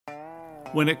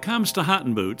When it comes to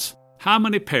hunting boots, how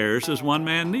many pairs does one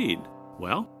man need?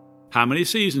 Well, how many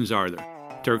seasons are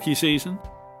there? Turkey season?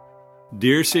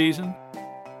 Deer season?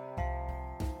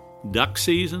 Duck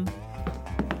season?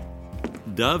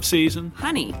 Dove season?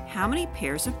 Honey, how many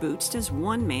pairs of boots does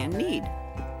one man need?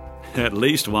 At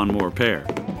least one more pair.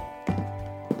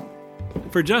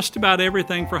 For just about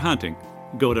everything for hunting,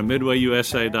 go to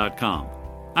MidwayUSA.com.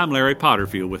 I'm Larry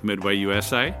Potterfield with Midway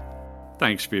USA.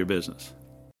 Thanks for your business.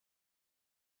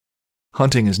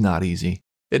 Hunting is not easy.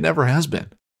 It never has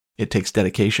been. It takes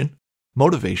dedication,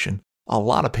 motivation, a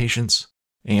lot of patience,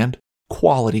 and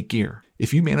quality gear.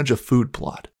 If you manage a food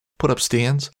plot, put up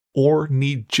stands, or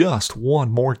need just one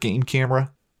more game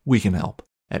camera, we can help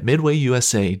at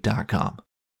MidwayUSA.com.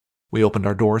 We opened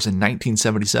our doors in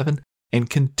 1977 and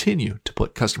continue to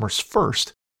put customers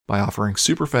first by offering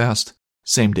super fast,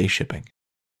 same-day shipping.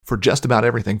 For just about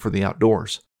everything for the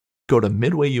outdoors, go to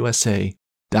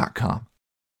MidwayUSA.com.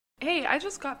 Hey, I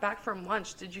just got back from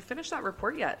lunch. Did you finish that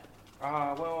report yet?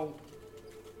 Well,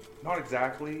 not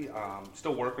exactly.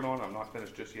 Still working on it. I'm not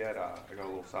finished just yet. I got a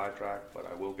little sidetracked, but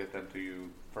I will get them to you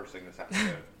first thing this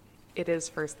afternoon. It is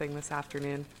first thing this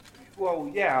afternoon. Well,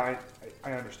 yeah,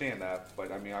 I understand that,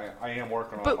 but I mean, I am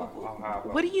working on it.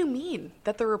 But what do you mean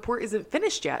that the report isn't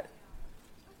finished yet?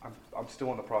 I'm still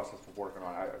in the process of working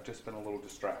on it. I've just been a little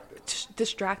distracted.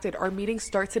 Distracted? Our meeting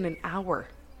starts in an hour.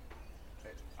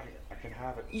 I can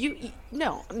have it.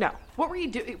 No. What were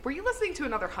you doing? Were you listening to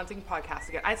another hunting podcast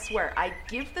again? I swear, I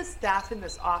give the staff in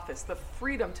this office the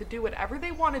freedom to do whatever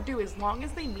they want to do as long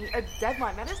as they meet a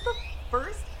deadline. That is the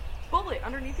first bullet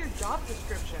underneath your job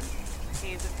description.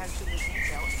 Pays attention to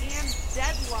detail and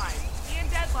deadlines.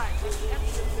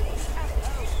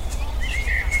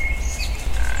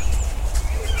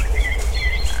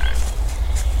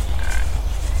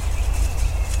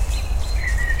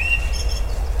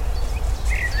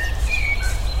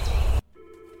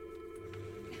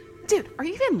 Dude, are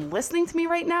you even listening to me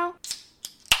right now?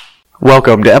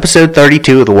 Welcome to episode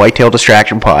 32 of the Whitetail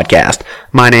Distraction Podcast.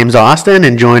 My name's Austin,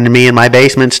 and joining me in my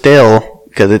basement still,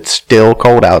 because it's still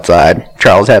cold outside,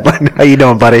 Charles Headland. How you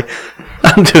doing, buddy?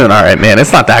 I'm doing all right, man.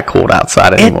 It's not that cold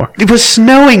outside anymore. It was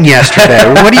snowing yesterday.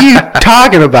 What are you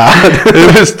talking about?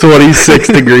 It was 26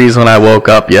 degrees when I woke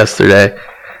up yesterday.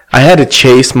 I had to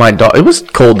chase my dog. It was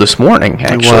cold this morning,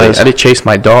 actually. I had to chase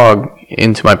my dog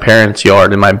into my parents'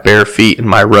 yard in my bare feet in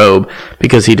my robe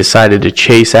because he decided to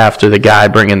chase after the guy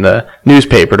bringing the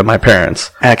newspaper to my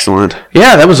parents. Excellent.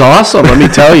 Yeah, that was awesome. Let me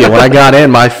tell you, when I got in,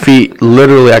 my feet,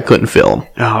 literally, I couldn't feel them.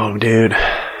 Oh, dude.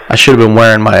 I should have been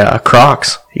wearing my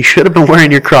Crocs. You should have been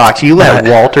wearing your Crocs. You let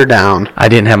Walter down. I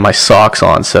didn't have my socks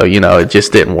on, so, it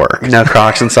just didn't work. No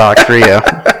Crocs and socks for you.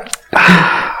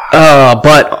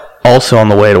 But also on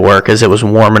the way to work, as it was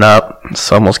warming up,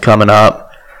 it's almost coming up.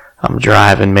 I'm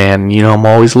driving, man. I'm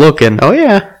always looking. Oh,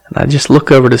 yeah. And I just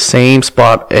look over the same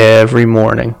spot every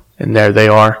morning. And there they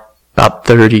are. About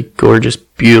 30 gorgeous,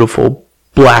 beautiful,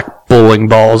 black bowling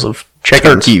balls of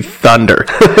turkey thunder.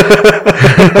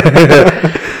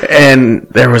 And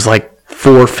there was like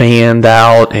 4 fanned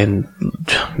out. And,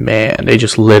 man, they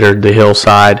just littered the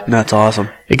hillside. That's awesome.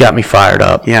 It got me fired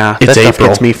up. Yeah, it's that stuff April.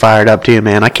 Gets me fired up, too,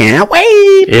 man. I can't wait.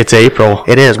 It's April.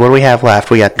 It is. What do we have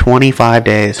left? We got 25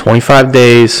 days. 25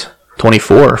 days,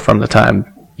 24 from the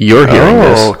time you're hearing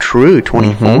this. Oh, true.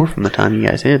 24 from the time you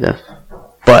guys hear this.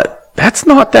 But that's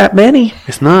not that many.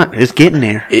 It's not. It's getting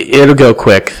there. It'll go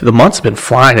quick. The month's been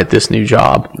flying at this new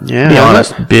job. Yeah. To be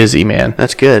honest, busy, man.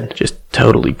 That's good. Just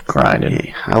totally grinding.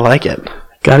 Yeah, I like it.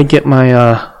 Got to get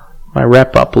my my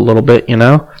rep up a little bit,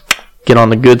 Get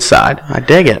on the good side. I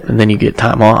dig it. And then you get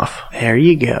time off. There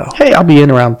you go. Hey, I'll be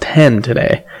in around 10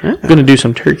 today. I'm going to do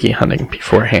some turkey hunting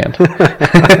beforehand.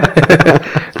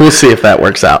 We'll see if that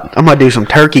works out. I'm going to do some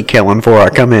turkey killing before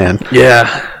I come in.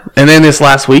 Yeah. And then this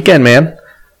last weekend, man,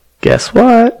 guess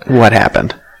what? What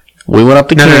happened? We went up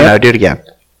to camp. No, do it again.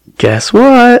 Guess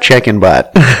what? Chicken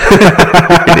butt. You're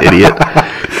an idiot.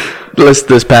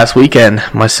 This past weekend,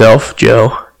 myself,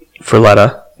 Joe,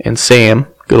 Ferletta, and Sam,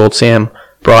 good old Sam,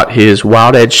 brought his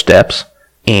Wild Edge steps,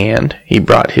 and he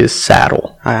brought his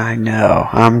saddle. I know.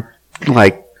 I'm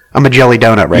a jelly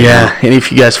donut right now. Yeah, and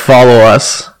if you guys follow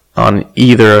us on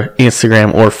either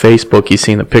Instagram or Facebook, you've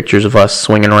seen the pictures of us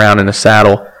swinging around in a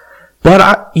saddle.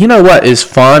 But you know what is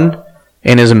fun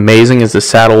and as amazing as the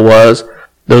saddle was?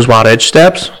 Those Wild Edge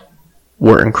steps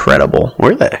were incredible.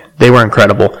 Were they? They were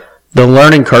incredible. The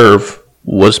learning curve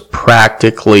was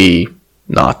practically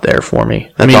not there for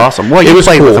me. That's awesome. Well, you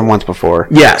played with him once before.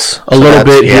 Yes, a little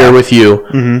bit here with you.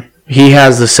 Mm-hmm. He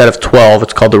has the set of 12.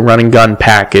 It's called the Run and Gun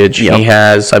package. Yep. He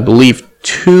has, I believe,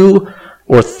 2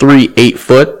 or 3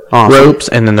 8-foot ropes,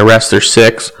 and then the rest are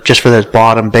 6. Just for those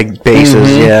bottom big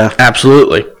bases, yeah.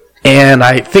 Absolutely. And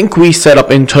I think we set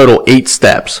up in total 8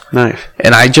 steps. Nice.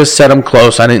 And I just set them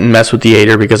close. I didn't mess with the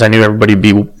 8er because I knew everybody would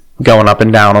be going up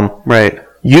and down them. Right.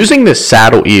 Using this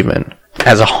saddle even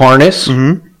as a harness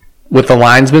with the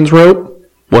linesman's rope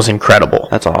was incredible.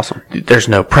 That's awesome. There's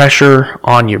no pressure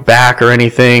on your back or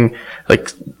anything. Like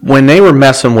when they were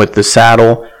messing with the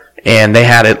saddle and they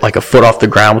had it like a foot off the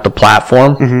ground with the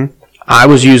platform, I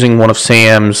was using one of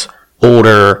Sam's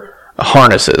older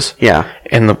harnesses. Yeah.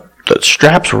 And the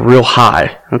straps were real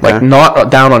high. Okay. Like not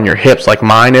down on your hips like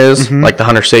mine is, like the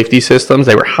Hunter safety systems.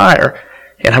 They were higher.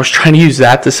 And I was trying to use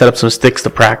that to set up some sticks to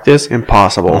practice.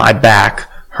 Impossible. My back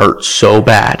hurt so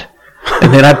bad.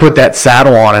 And then I put that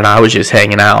saddle on and I was just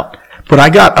hanging out. But I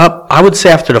got up, I would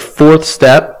say after the 4th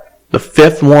step, the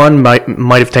 5th one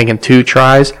might have taken 2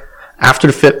 tries.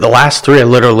 After the last 3, I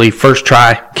literally first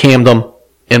try, cammed them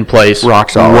in place. Rock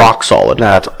solid. Rock solid.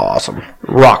 That's awesome.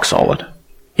 Rock solid.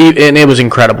 And it was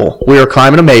incredible. We were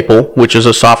climbing a maple, which is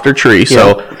a softer tree.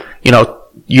 So, you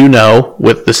know,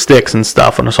 with the sticks and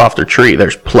stuff on a softer tree,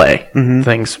 there's play.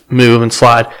 Things move and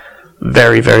slide.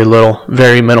 Very, very little,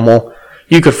 very minimal.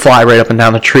 You could fly right up and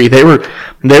down the tree. They were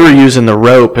using the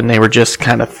rope and they were just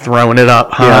kind of throwing it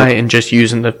up high and just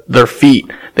using their feet.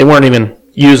 They weren't even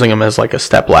using them as like a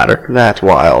step ladder. That's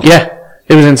wild. Yeah,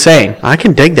 it was insane. I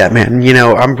can dig that, man. You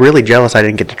know, I'm really jealous I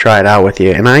didn't get to try it out with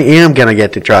you, and I am gonna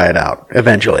get to try it out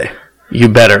eventually. You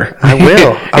better. I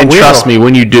will. And trust me,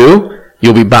 when you do,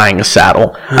 you'll be buying a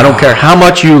saddle. I don't care how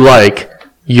much you like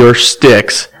your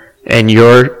sticks and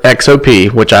your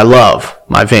XOP, which I love,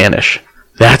 my Vanish.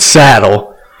 That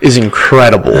saddle is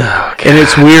incredible. Oh, and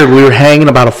it's weird. We were hanging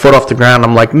about a foot off the ground.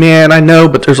 I'm like, man, I know,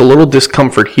 but there's a little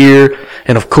discomfort here.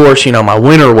 And, of course, my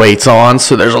winter weight's on,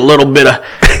 so there's a little bit of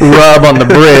rub on the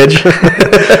bridge.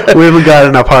 We haven't got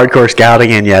enough hardcore scouting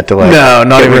in yet to no,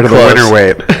 not even rid of the winter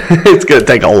weight. It's going to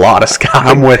take a lot of scouting.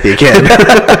 I'm with you, kid.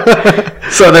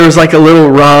 So there was like a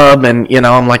little rub, and,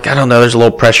 I'm like, I don't know, there's a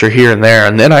little pressure here and there.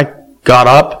 And then I got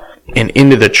up and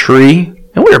into the tree,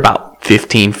 and we were about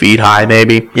 15 feet high,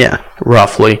 maybe. Yeah.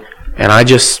 Roughly. And I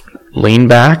just leaned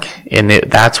back, and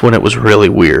that's when it was really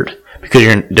weird.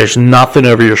 Because there's nothing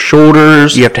over your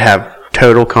shoulders. You have to have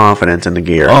total confidence in the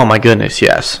gear. Oh, my goodness,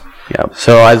 yes. Yep.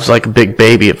 So I was like a big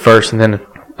baby at first, and then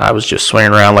I was just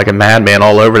swinging around like a madman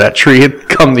all over that tree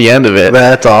come the end of it.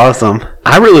 That's awesome.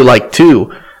 I really like,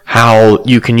 too, how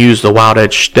you can use the Wild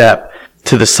Edge step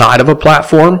to the side of a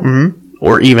platform,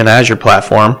 or even as your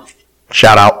platform.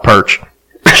 Shout out, Perch.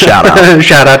 Shout out.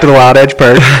 Shout out to the Wild Edge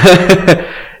Perch.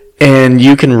 And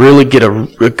you can really get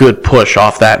a good push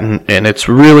off that, and it's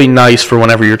really nice for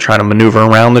whenever you're trying to maneuver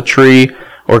around the tree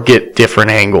or get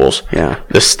different angles. Yeah.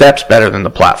 The step's better than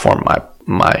the platform,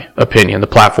 my opinion. The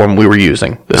platform we were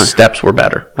using, the steps were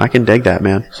better. I can dig that,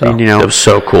 man. So, it was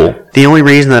so cool. The only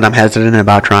reason that I'm hesitant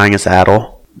about trying a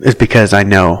saddle is because I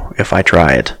know if I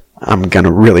try it, I'm going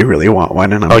to really, really want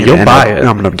one. And you'll buy it.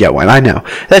 I'm going to get one. I know.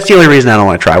 That's the only reason I don't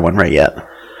want to try one right yet.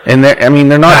 And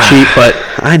they're not cheap, but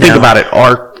I know. Think about it.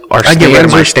 I get rid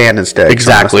of my stand and sticks.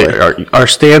 Exactly. Our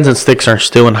stands and sticks are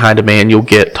still in high demand. You'll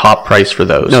get top price for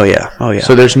those. Oh, yeah.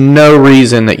 So there's no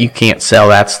reason that you can't sell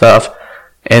that stuff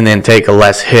and then take a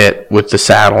less hit with the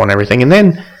saddle and everything. And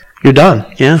then you're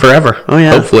done. Yeah. Forever. Oh,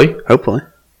 yeah. Hopefully.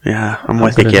 Yeah. I'm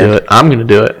with you, kid. I'm going to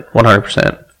do it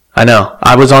 100%. I know.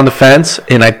 I was on the fence,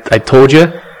 and I told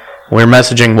you, we were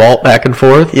messaging Walt back and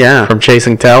forth. Yeah. From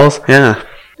Chasing Tells. Yeah.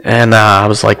 And I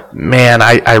was like, man,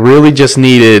 I really just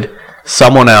needed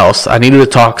someone else. I needed to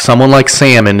talk someone like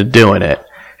Sam into doing it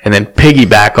and then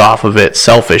piggyback off of it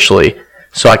selfishly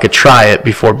so I could try it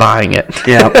before buying it.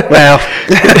 Yeah. Well,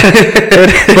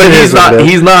 but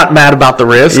he's not mad about the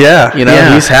risk. Yeah.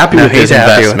 He's happy with his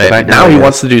investment. Now he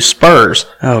wants to do spurs.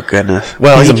 Oh, goodness.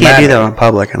 Well, he can't do that on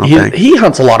public, I don't think. He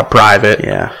hunts a lot of private.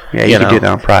 Yeah. Yeah, you can do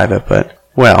that on private, but,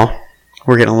 well,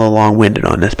 we're getting a little long-winded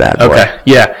on this bad boy. Okay.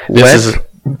 Yeah. Let's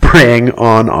bring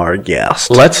on our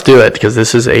guest. Let's do it, because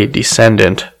this is a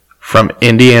descendant from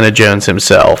Indiana Jones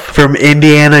himself. From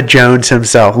Indiana Jones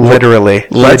himself, literally.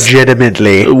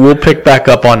 Legitimately. We'll pick back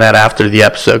up on that after the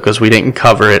episode, because we didn't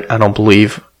cover it, I don't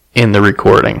believe, in the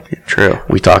recording. True.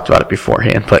 We talked about it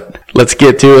beforehand, but let's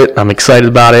get to it. I'm excited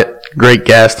about it. Great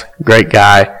guest, great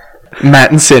guy.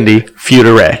 Matt and Cindy,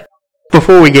 Futtere.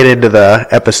 Before we get into the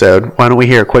episode, why don't we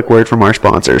hear a quick word from our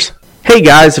sponsors? Hey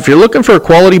guys, if you're looking for a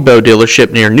quality bow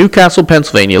dealership near Newcastle,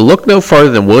 Pennsylvania, look no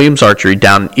farther than Williams Archery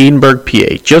down in Edinburgh,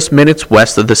 PA, just minutes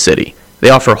west of the city.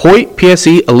 They offer Hoyt,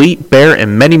 PSE, Elite, Bear,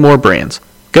 and many more brands.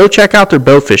 Go check out their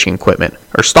bow fishing equipment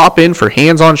or stop in for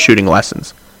hands-on shooting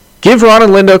lessons. Give Ron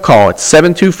and Linda a call at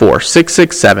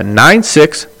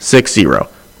 724-667-9660.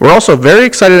 We're also very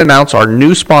excited to announce our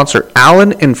new sponsor,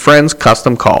 Allen and Friends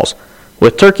Custom Calls.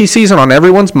 With turkey season on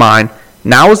everyone's mind,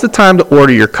 now is the time to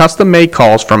order your custom-made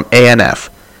calls from A&F.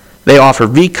 They offer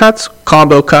V-cuts,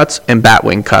 combo cuts, and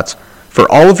batwing cuts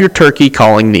for all of your turkey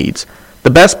calling needs. The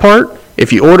best part,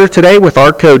 if you order today with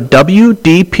our code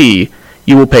WDP,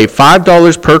 you will pay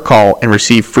 $5 per call and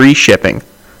receive free shipping.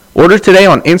 Order today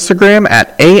on Instagram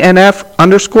at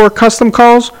ANF_custom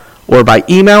calls or by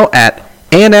email at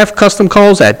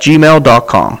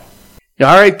ANFcustomcalls@gmail.com. All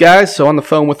right, guys, so on the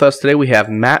phone with us today we have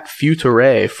Matt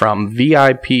Futtere from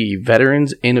VIP,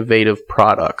 Veterans Innovative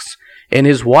Products, and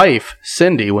his wife,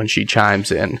 Cindy, when she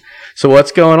chimes in. So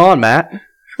what's going on, Matt?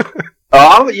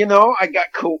 I got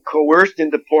coerced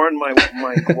into pouring my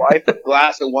wife a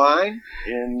glass of wine,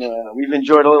 and we've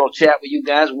enjoyed a little chat with you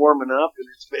guys warming up, and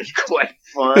it's been quite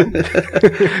fun.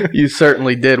 You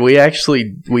certainly did.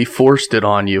 We forced it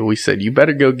on you. We said, you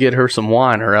better go get her some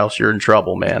wine or else you're in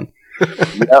trouble, man.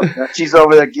 Yep, she's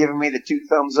over there giving me the 2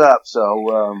 thumbs up,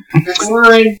 so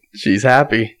she's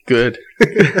happy. Good.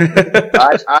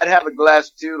 I'd have a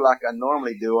glass too, like I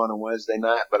normally do on a Wednesday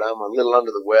night, but I'm a little under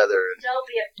the weather. Don't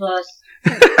be a puss.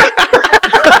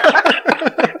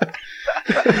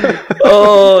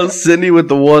 Oh, Cindy with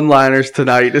the one-liners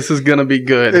tonight. This is gonna be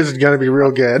good. This is gonna be real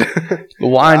good. The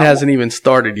wine hasn't even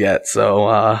started yet,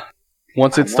 so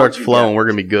once it starts flowing, we're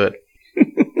gonna be good.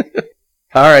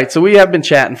 All right, so we have been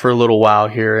chatting for a little while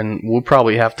here, and we'll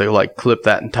probably have to clip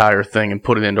that entire thing and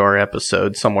put it into our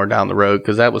episode somewhere down the road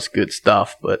because that was good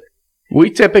stuff. But we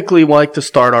typically like to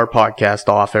start our podcast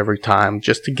off every time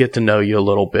just to get to know you a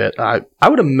little bit. I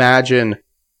would imagine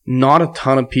not a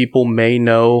ton of people may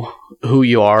know who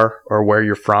you are or where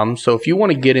you're from. So if you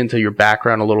want to get into your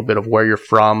background a little bit of where you're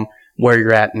from, where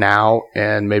you're at now,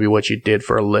 and maybe what you did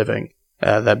for a living,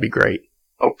 that'd be great.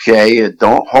 Okay,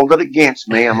 don't hold it against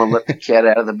me. I'm going to let the cat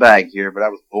out of the bag here, but I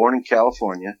was born in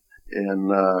California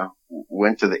and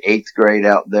went to the 8th grade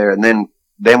out there, and then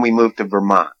we moved to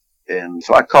Vermont. And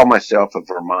so I call myself a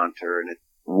Vermonter, and it's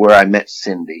where I met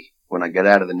Cindy. When I got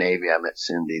out of the Navy, I met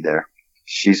Cindy there.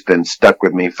 She's been stuck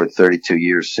with me for 32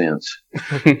 years since.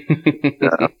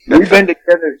 We've been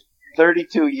together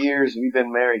 32 years. We've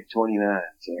been married 29.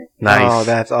 So. Nice. Oh,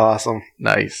 that's awesome.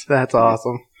 Nice. That's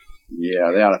awesome.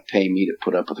 Yeah, they ought to pay me to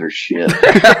put up with her shit.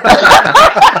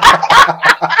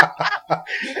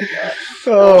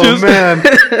 Man.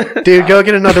 Dude, go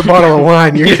get another bottle of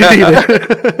wine. You're going to need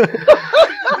it.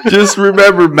 Just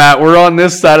remember, Matt, we're on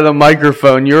this side of the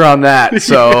microphone. You're on that,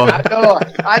 so. I know.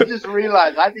 I just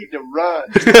realized I need to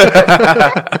run.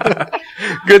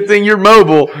 Good thing you're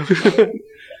mobile.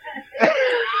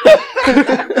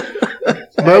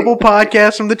 Mobile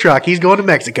podcast from the truck. He's going to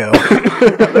Mexico.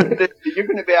 You're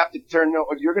going to have to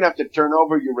turn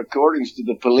over your recordings to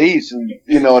the police, and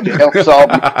to help solve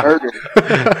the murder.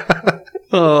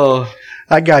 Oh,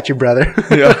 I got you, brother.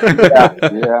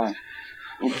 Yeah.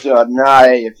 So,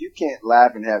 hey, if you can't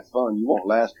laugh and have fun, you won't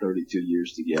last 32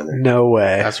 years together. No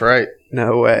way. That's right.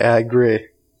 No way. I agree.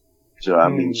 So, I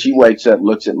mean, she wakes up,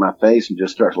 looks at my face, and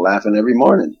just starts laughing every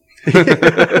morning.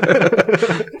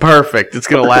 Perfect. It's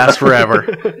going to last forever.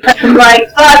 I'm like,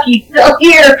 fuck, he's still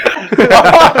here.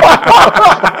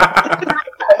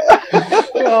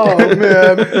 Oh,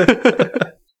 man.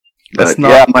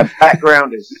 My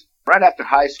background is right after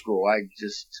high school. I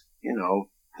just,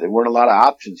 there weren't a lot of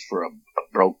options for a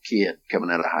broke kid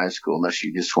coming out of high school unless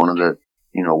you just wanted to,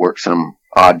 work some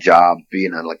odd job, be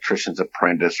an electrician's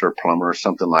apprentice or plumber or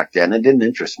something like that. And it didn't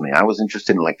interest me. I was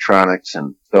interested in electronics.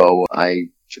 And so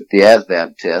I took the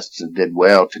ASVAB tests and did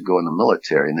well to go in the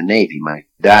military, in the Navy. My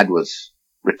dad was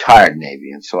retired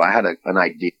Navy, and so I had an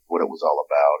idea of what it was all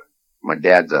about. My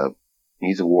dad's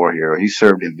he's a war hero. He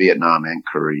served in Vietnam and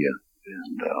Korea.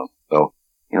 And so,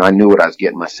 I knew what I was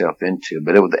getting myself into,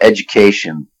 but it was the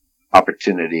education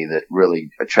opportunity that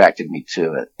really attracted me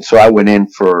to it. So I went in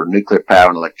for nuclear power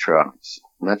and electronics,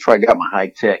 and that's where I got my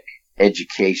high-tech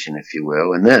education, if you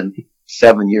will. And then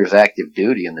 7 years active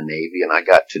duty in the Navy, and I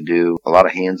got to do a lot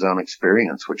of hands-on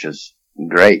experience, which is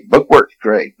great. Book work's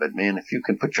great, but man, if you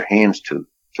can put your hands to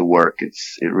work, it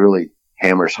really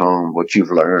hammers home what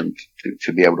you've learned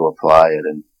to be able to apply it.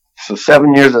 And so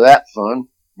 7 years of that fun,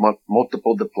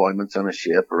 multiple deployments on a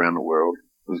ship around the world.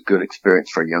 It was a good experience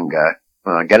for a young guy.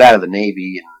 I got out of the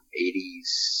Navy in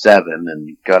 87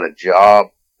 and got a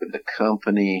job with a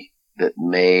company that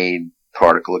made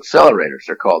particle accelerators.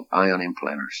 They're called ion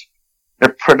implanters.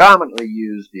 They're predominantly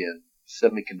used in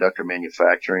semiconductor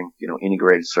manufacturing,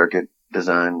 integrated circuit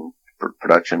design for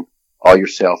production. All your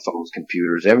cell phones,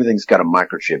 computers, everything's got a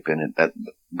microchip in it that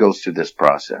goes through this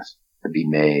process. to be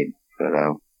made. But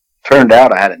turned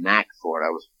out I had a knack for it. I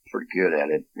was pretty good at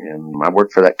it, and I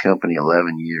worked for that company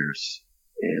 11 years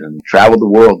and traveled the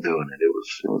world doing it.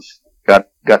 It was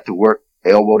got to work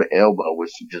elbow to elbow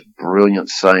with some just brilliant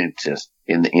scientists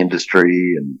in the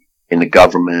industry and in the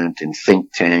government and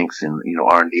think tanks and,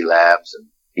 R&D labs, and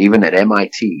even at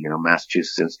MIT,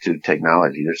 Massachusetts Institute of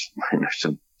Technology. There's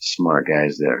some smart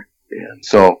guys there. Yeah.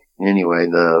 So anyway,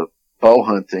 the bow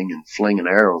hunting and flinging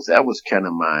arrows, that was kind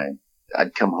of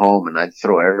I'd come home and I'd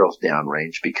throw arrows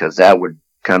downrange because that would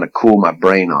kind of cool my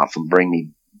brain off and bring me,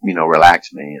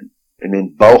 relax me. And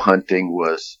then bow hunting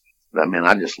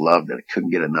I just loved it. I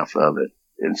couldn't get enough of it.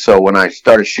 And so when I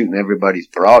started shooting everybody's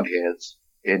broadheads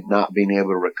and not being able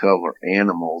to recover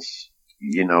animals,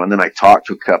 and then I talked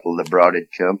to a couple of the broadhead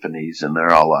companies and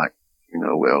they're all like,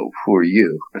 well, who are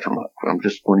you? And I'm like, well, I'm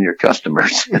just one of your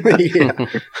customers.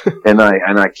 and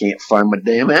I can't find my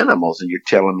damn animals. And you're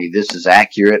telling me this is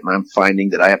accurate, and I'm finding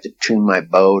that I have to tune my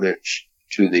bow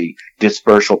to the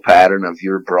dispersal pattern of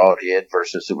your broadhead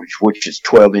versus which is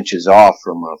 12 inches off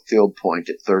from a field point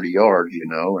at 30 yards,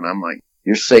 and I'm like,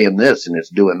 you're saying this and it's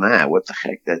doing that. What the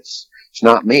heck? It's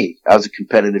not me. I was a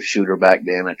competitive shooter back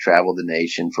then. I traveled the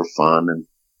nation for fun, and,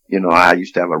 I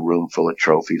used to have a room full of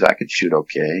trophies. I could shoot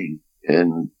okay.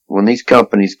 And when these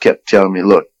companies kept telling me,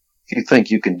 look, if you think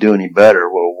you can do any better,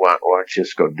 well, why don't you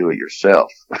just go do it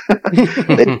yourself?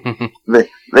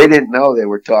 They didn't know they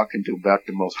were talking to about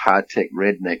the most high-tech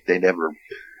redneck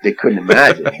they couldn't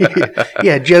imagine.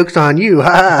 Yeah, joke's on you,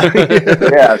 huh?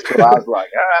 Yeah, so I was like,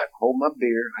 all right, hold my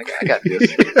beer. I got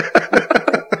this.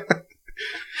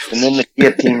 And then the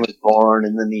guillotine was born,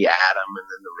 and then the Atom, and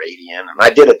then the Radiant. And I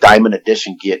did a Diamond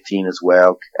Edition guillotine as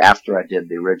well after I did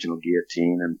the original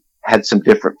guillotine, and had some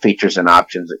different features and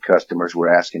options that customers were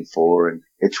asking for. And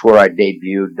it's where I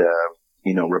debuted,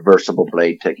 reversible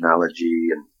blade technology.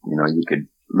 And, you could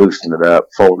loosen it up,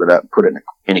 fold it up, put it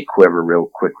in a quiver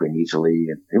real quickly and easily.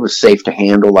 And it was safe to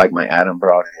handle like my Atom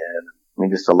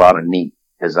broadhead. Just a lot of neat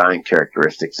design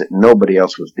characteristics that nobody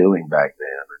else was doing back then.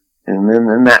 And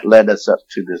then that led us up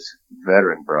to this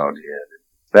veteran broadhead.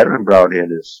 Veteran broadhead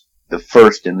is the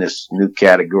first in this new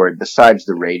category besides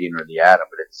the Radiant or the Atom,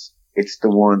 but it's the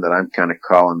one that I'm kind of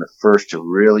calling the first to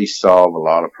really solve a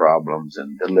lot of problems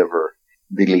and deliver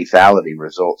the lethality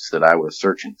results that I was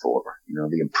searching for,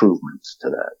 the improvements to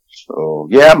that. So,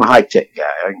 yeah, I'm a high-tech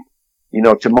guy.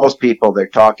 To most people, they're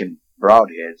talking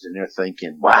broadheads and they're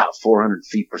thinking, wow, 400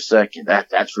 feet per second,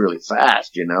 that's really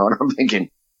fast, and I'm thinking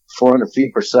 400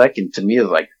 feet per second to me is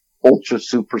like ultra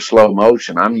super slow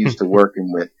motion. I'm used to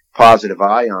working with positive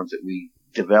ions that we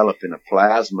develop in a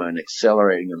plasma and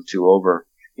accelerating them to over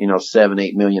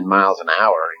 7-8 million miles an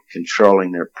hour and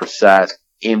controlling their precise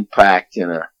impact in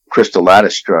a crystal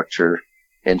lattice structure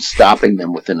and stopping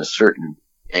them within a certain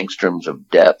angstroms of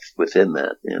depth within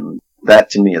that. And that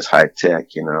to me is high tech,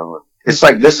 It's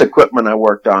like this equipment I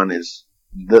worked on is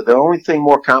the only thing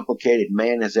more complicated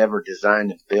man has ever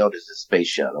designed and built is a space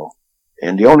shuttle.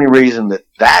 And the only reason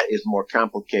that is more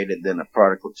complicated than a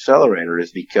particle accelerator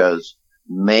is because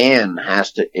man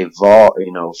has to evolve,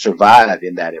 survive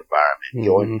in that environment,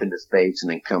 go up into space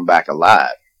and then come back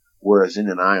alive. Whereas in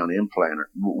an ion implanter,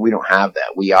 we don't have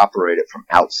that. We operate it from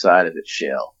outside of its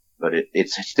shell, but it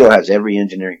still has every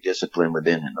engineering discipline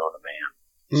within it, known to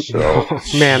man.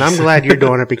 So, man, I'm glad you're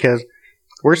doing it because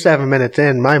we're 7 minutes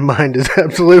in. My mind is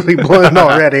absolutely blown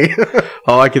already.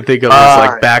 All I can think of is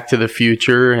like Back to the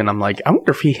Future, and I'm like, I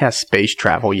wonder if he has space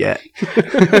travel yet.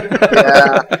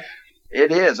 Yeah,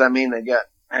 it is.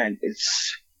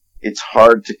 It's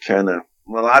hard to kind of,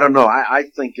 I don't know. I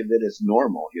think of it as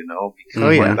normal,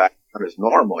 because back is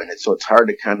normal in it. So it's hard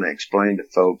to kind of explain to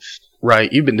folks.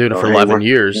 Right. You've been doing it for 11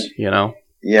 years,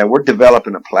 Yeah, we're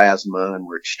developing a plasma and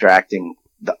we're extracting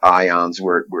the ions.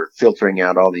 We're filtering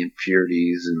out all the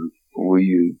impurities, and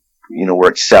we're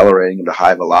accelerating them to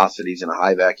high velocities in a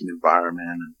high vacuum environment.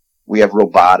 And we have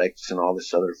robotics and all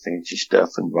this other fancy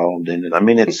stuff involved in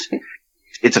it.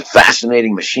 It's a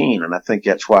fascinating machine, and I think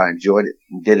that's why I enjoyed it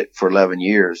and did it for 11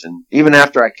 years. And even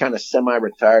after I kind of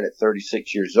semi-retired at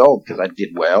 36 years old, because I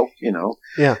did well,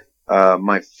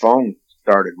 my phone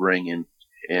started ringing,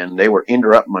 and they were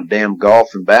interrupting my damn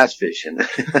golf and bass fishing.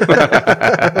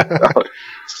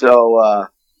 So,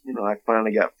 I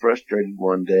finally got frustrated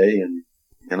one day,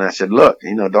 and I said, look,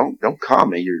 don't call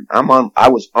me. I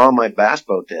was on my bass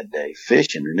boat that day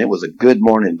fishing, and it was a good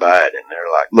morning bite, and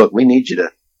they're like, look, we need you to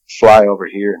fly over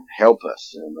here and help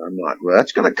us. And I'm like, well,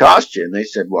 that's going to cost you. And they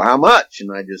said, well, how much? And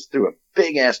I just threw a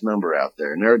big ass number out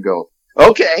there, and they'd go,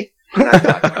 okay. And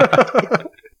I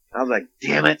was like,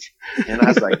 damn it. And I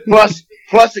was like,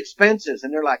 plus expenses.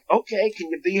 And they're like, okay,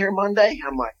 can you be here Monday?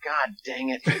 I'm like, God dang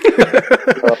it.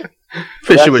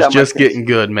 Fishing was just getting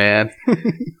good, man.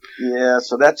 Yeah,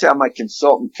 so that's how my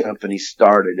consultant company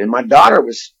started. And my daughter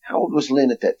how old was Lynn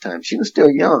at that time? She was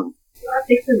still young. I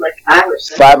think it was like 5 or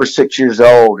 6. 5 or 6 years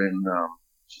old. And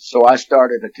so I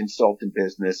started a consulting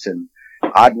business, and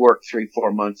I'd work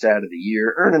 3-4 months out of the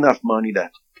year, earn enough money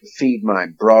to feed my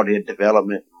broadhead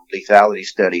development and lethality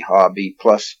study hobby.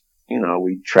 Plus,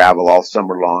 we'd travel all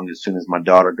summer long as soon as my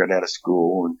daughter got out of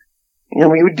school. And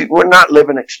we're not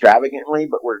living extravagantly,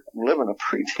 but we're living a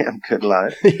pretty damn good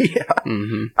life. Yeah.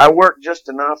 Mm-hmm. I worked just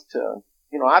enough to,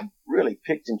 I really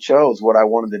picked and chose what I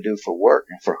wanted to do for work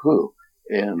and for who.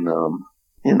 And,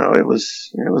 it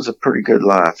was a pretty good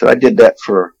life. So I did that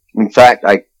in fact,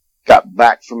 I got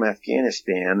back from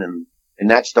Afghanistan, and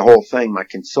that's the whole thing. My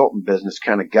consultant business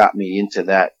kind of got me into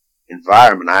that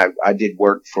environment. I did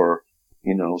work for,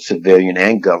 civilian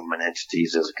and government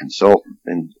entities as a consultant,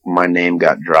 and my name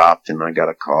got dropped, and I got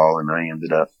a call, and I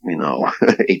ended up,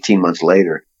 18 months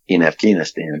later in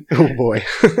Afghanistan. Oh boy.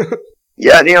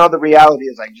 Yeah, the reality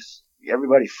is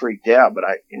everybody freaked out, but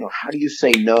how do you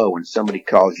say no when somebody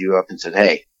calls you up and says,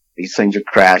 hey, these things are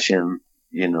crashing,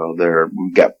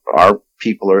 our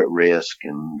people are at risk,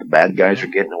 and the bad guys are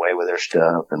getting away with their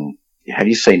stuff, and how do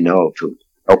you say no to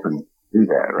helping do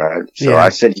that, right? So I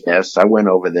said yes. I went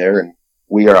over there, and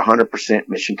we are 100%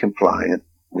 mission compliant.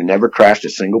 We never crashed a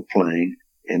single plane,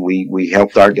 and we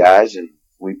helped our guys, and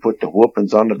we put the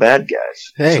whoopings on the bad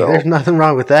guys. Hey, there's nothing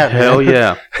wrong with that. Hell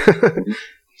yeah.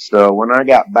 So when I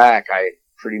got back, I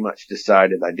pretty much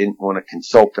decided I didn't want to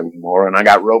consult anymore, and I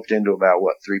got roped into about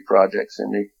 3 projects,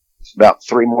 and it's about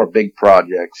 3 more big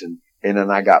projects, and then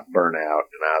I got burnt out,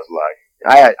 and I was like,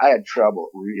 I had trouble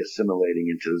reassimilating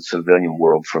into the civilian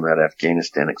world from that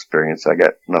Afghanistan experience. I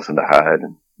got nothing to hide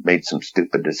and made some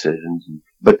stupid decisions.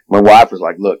 But my wife was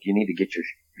like, look, you need to get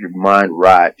your mind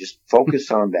right. Just focus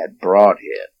on that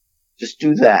broadhead. Just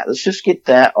do that. Let's just get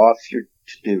that off your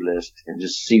to-do list and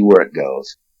just see where it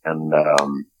goes. And,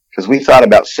 cause we thought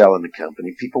about selling the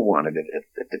company. People wanted it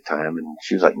at the time. And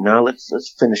she was like, no,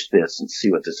 let's finish this and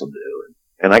see what this will do.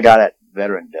 And I got that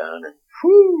veteran done, and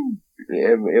whew,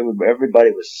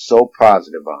 everybody was so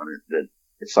positive on it that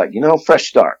it's like, fresh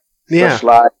start. Yeah. Fresh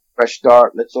life, fresh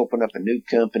start. Let's open up a new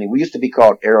company. We used to be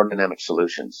called Aerodynamic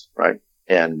Solutions, right?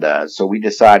 And, so we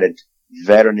decided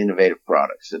Veteran Innovative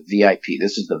Products, the VIP.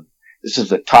 This is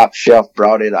the top shelf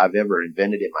broadhead I've ever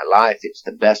invented in my life. It's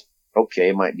the best. Okay,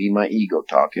 it might be my ego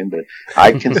talking, but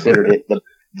I considered it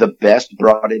the best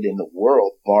broadhead in the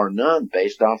world, bar none,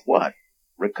 based off what?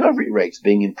 Recovery rates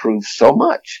being improved so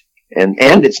much. And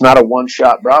it's not a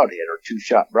 1-shot broadhead or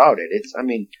 2-shot broadhead.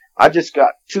 I just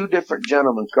got 2 different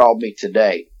gentlemen called me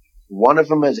today. One of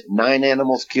them is at 9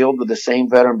 animals killed with the same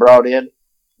veteran broadhead.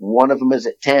 One of them is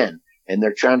at 10, and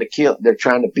they're trying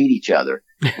to beat each other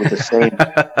with the same.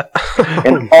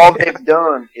 And all they've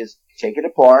done is take it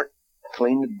apart,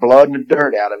 clean the blood and the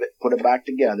dirt out of it, put it back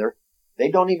together. They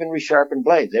don't even resharpen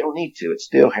blades. They don't need to. It's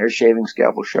still hair shaving,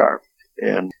 scalpel sharp.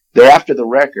 And they're after the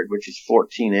record, which is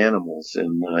 14 animals.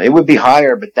 And it would be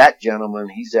higher, but that gentleman,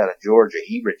 he's out of Georgia.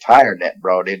 He retired that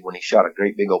broadhead when he shot a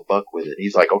great big old buck with it.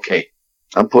 He's like, okay,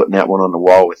 I'm putting that one on the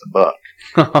wall with a buck.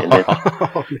 And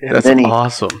That's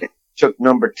awesome. Took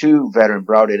number 2 veteran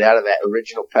broadhead out of that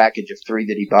original package of 3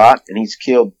 that he bought, and he's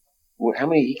killed, how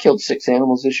many? He killed 6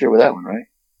 animals this year with that one, right?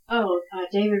 Oh,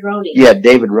 David Roney. Yeah,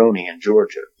 David Roney in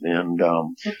Georgia. And,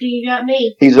 after you got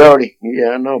me. He's already, yeah,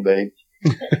 I know, babe.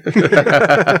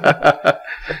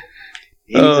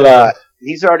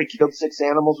 He's already killed 6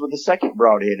 animals with the second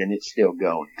broadhead, and it's still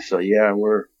going. So yeah,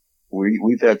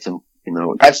 we've had some,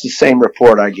 that's the same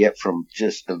report I get from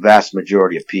just the vast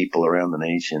majority of people around the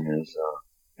nation is,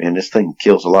 man, this thing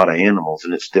kills a lot of animals,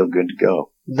 and it's still good to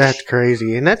go. That's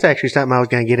crazy. And that's actually something I was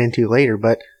going to get into later,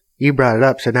 but you brought it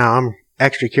up, so now I'm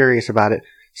extra curious about it.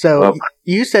 So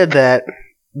you said that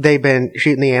they've been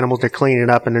shooting the animals, they're cleaning it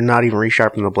up, and they're not even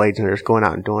resharpening the blades, and they're just going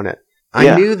out and doing it.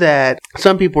 I knew that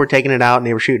some people were taking it out and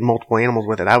they were shooting multiple animals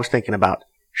with it. I was thinking about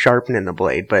sharpening the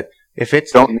blade, but if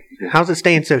it's, how's it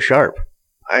staying so sharp?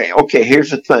 Okay,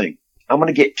 here's the thing. I'm going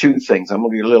to get 2 things. I'm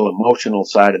going to get a little emotional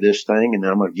side of this thing, and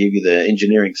then I'm going to give you the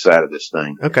engineering side of this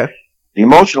thing. Okay. The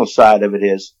emotional side of it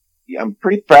is, I'm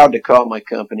pretty proud to call my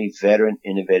company Veteran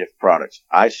Innovative Products.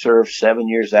 I served 7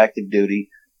 years active duty.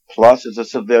 Plus, as a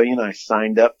civilian, I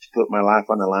signed up to put my life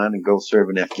on the line and go serve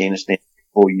in Afghanistan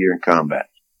for a full year in combat.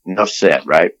 Enough said,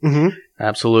 right? Mm-hmm.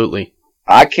 Absolutely.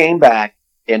 I came back,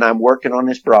 and I'm working on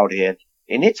this broadhead,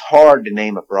 and it's hard to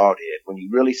name a broadhead when you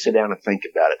really sit down and think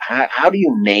about it. How do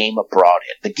you name a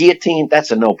broadhead? The guillotine,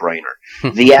 that's a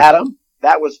no-brainer. The atom,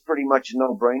 that was pretty much a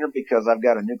no-brainer because I've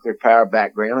got a nuclear power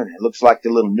background, and it looks like the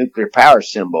little nuclear power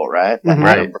symbol, right?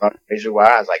 Right. Razor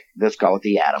wire. I was like, let's call it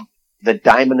the atom. The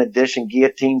Diamond Edition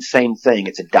guillotine, same thing.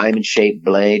 It's a diamond-shaped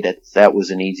blade. That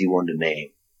was an easy one to name.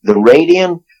 The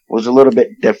radian was a little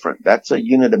bit different. That's a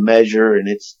unit of measure, and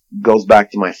it goes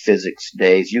back to my physics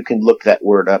days. You can look that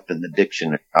word up in the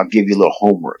dictionary. I'll give you a little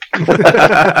homework.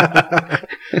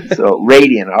 So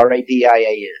radian,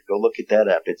 R-A-D-I-A-N. Go look at that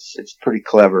up. It's a pretty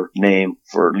clever name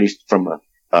for, at least from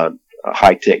a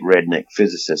high-tech redneck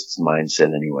physicist's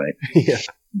mindset anyway. Yeah.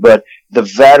 But the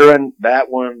veteran, that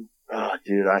one, oh,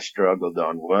 dude, I struggled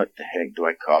on what the heck do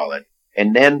I call it?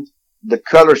 And then the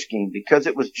color scheme, because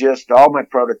it was just, all my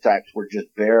prototypes were just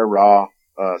bare, raw,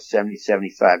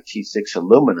 7075 T6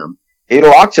 aluminum.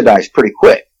 It'll oxidize pretty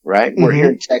quick, right? We're here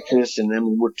in Texas, and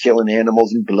then we're killing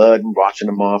animals in blood and washing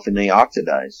them off, and they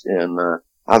oxidize. And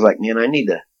I was like, man, I need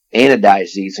to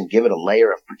anodize these and give it a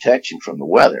layer of protection from the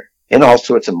weather. And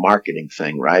also, it's a marketing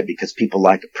thing, right? Because people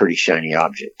like a pretty shiny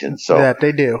object. And so that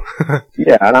they do.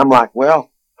 Yeah, and I'm like,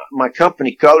 well, my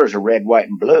company colors are red, white,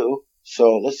 and blue.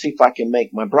 So let's see if I can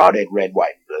make my broadhead red,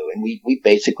 white, and blue. And we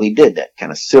basically did that,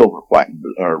 kind of silver, white, and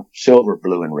blue, or silver,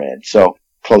 blue, and red. So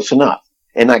close enough.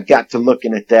 And I got to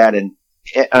looking at that. And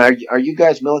are you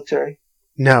guys military?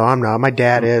 No, I'm not. My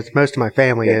dad is. Most of my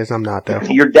family is. I'm not, though.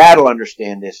 Your dad will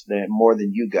understand this more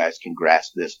than you guys can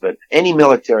grasp this. But any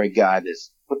military guy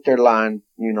that's put their line,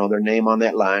 their name on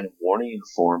that line and worn a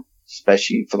uniform,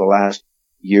 especially for the last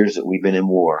years that we've been in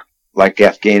war. Like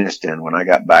Afghanistan, when I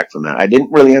got back from that. I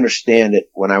didn't really understand it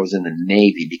when I was in the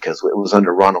Navy because it was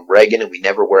under Ronald Reagan and we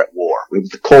never were at war. It was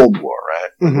the Cold War, right?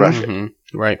 With Russia.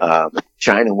 Right.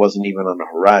 China wasn't even on the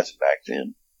horizon back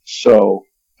then. So,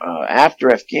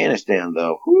 after Afghanistan,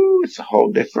 though, it's a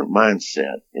whole different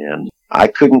mindset. And I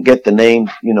couldn't get the name,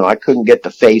 I couldn't get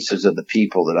the faces of the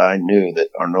people that I knew that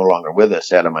are no longer with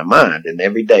us out of my mind. And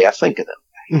every day I think of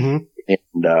them.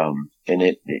 And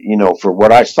it, for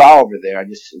what I saw over there,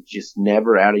 it's just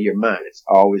never out of your mind. It's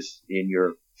always in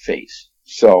your face.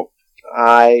 So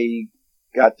I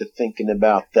got to thinking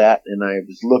about that, and I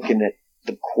was looking at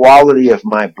the quality of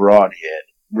my broadhead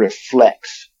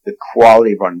reflects the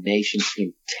quality of our nation's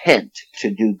intent to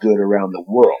do good around the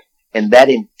world. And that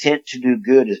intent to do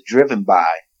good is driven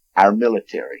by our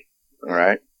military. All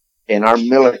right. And our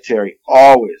military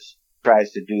always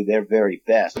tries to do their very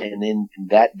best. And then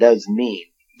that does mean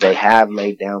they have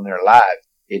laid down their lives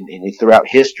throughout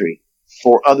history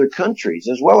for other countries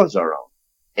as well as our own.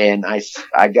 And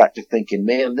I got to thinking,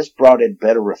 man, this broadhead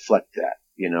better reflect that,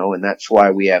 and that's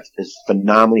why we have this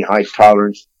phenomenally high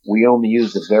tolerance. We only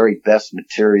use the very best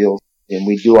materials, and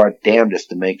we do our damnedest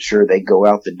to make sure they go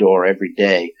out the door every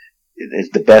day is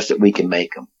the best that we can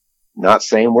make them. Not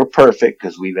saying we're perfect,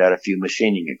 because we've had a few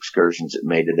machining excursions that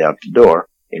made it out the door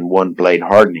in one blade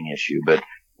hardening issue, but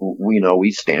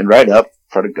we stand right up in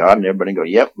front of God and everybody go,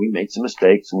 yep, we made some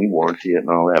mistakes and we warranty it and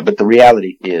all that. But the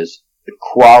reality is the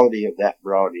quality of that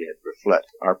broadhead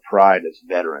reflects our pride as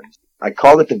veterans. I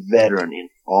call it the veteran in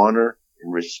honor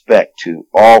and respect to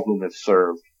all whom have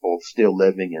served, both still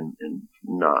living and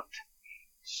not.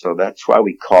 So that's why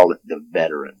we call it the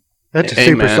veteran. That's a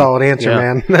super solid answer,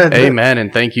 man. Amen,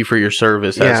 and thank you for your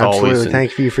service, as absolutely. always.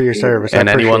 Thank you for your service. And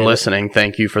anyone listening,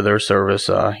 thank you for their service.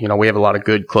 We have a lot of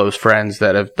good, close friends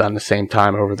that have done the same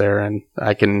time over there, and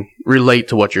I can relate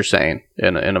to what you're saying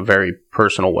in a very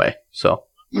personal way. So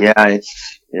yeah,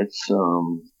 it's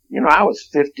I was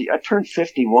 50. I turned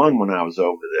 51 when I was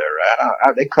over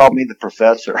there. They called me the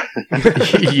professor.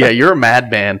 Yeah, you're a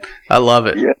madman. I love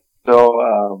it. Yeah.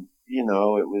 So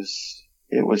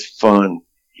it was fun.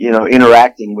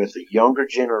 Interacting with a younger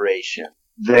generation.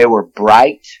 They were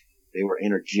bright, they were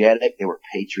energetic, they were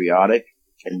patriotic,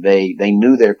 and they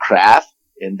knew their craft,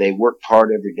 and they worked hard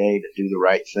every day to do the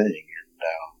right thing.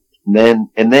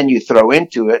 And then you throw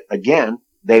into it, again,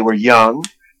 they were young,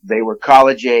 they were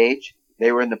college age,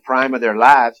 they were in the prime of their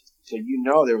lives, so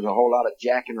there was a whole lot of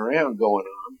jacking around going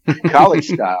on, college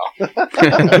style.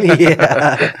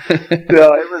 Yeah.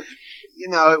 So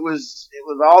it was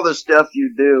all the stuff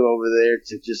you do over there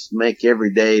to just make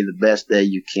every day the best day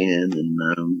you can, and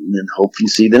then hope you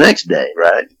see the next day,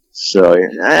 right? So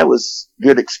that was a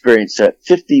good experience. At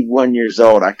 51 years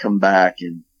old, I come back,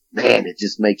 and man, it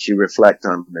just makes you reflect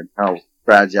on how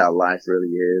fragile life really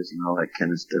is and all that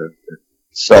kind of stuff.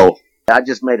 So I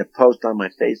just made a post on my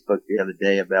Facebook the other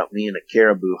day about me and a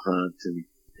caribou hunt,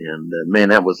 and man,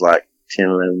 that was like 10,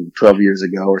 11, 12 years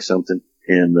ago or something,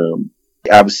 and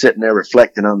I was sitting there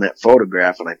reflecting on that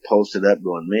photograph, and I posted up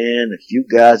going, man, if you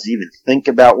guys even think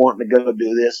about wanting to go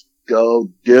do this, go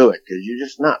do it, because you're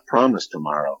just not promised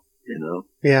tomorrow,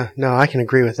 Yeah, no, I can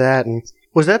agree with that. And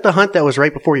Was that the hunt that was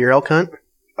right before your elk hunt?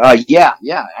 Yeah,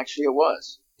 actually it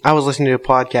was. I was listening to a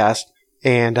podcast,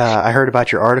 and I heard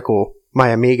about your article, My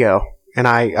Amigo, and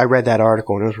I read that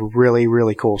article, and it was a really,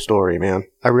 really cool story, man.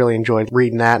 I really enjoyed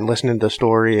reading that and listening to the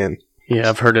story. And yeah,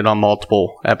 I've heard it on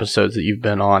multiple episodes that you've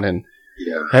been on, and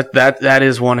yeah, that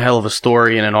is one hell of a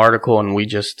story in an article, and we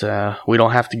just we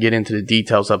don't have to get into the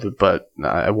details of it, but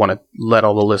I want to let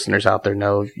all the listeners out there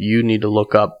know you need to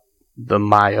look up the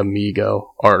My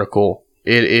Amigo article.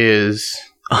 It is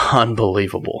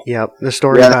unbelievable. Yep, the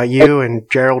story about you and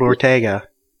Gerald Ortega.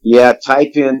 Yeah,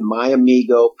 type in My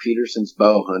Amigo Peterson's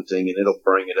bow hunting and it'll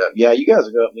bring it up. Yeah, you guys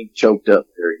have got me choked up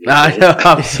here. I know,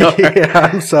 I'm sorry.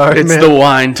 I'm sorry, it's man. the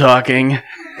wine talking.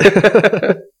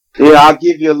 Yeah, I'll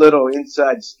give you a little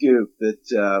inside scoop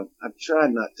that I'm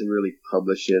trying not to really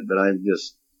publish it, but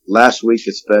last week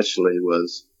especially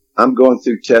I'm going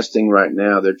through testing right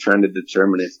now. They're trying to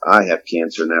determine if I have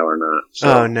cancer now or not.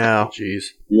 So, oh, no.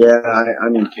 Jeez. Yeah,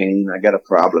 I'm in pain. I got a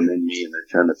problem in me, and they're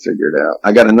trying to figure it out.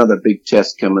 I got another big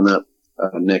test coming up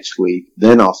next week.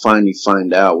 Then I'll finally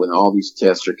find out when all these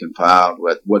tests are compiled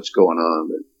what's going on.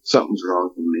 But something's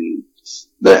wrong with me.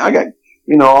 But I got,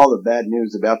 all the bad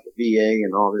news about the VA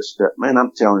and all this stuff. Man,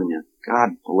 I'm telling you,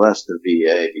 God bless the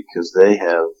VA because they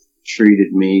have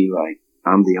treated me like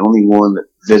I'm the only one that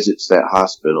visits that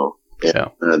hospital. Yeah.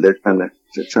 They're trying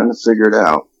to figure it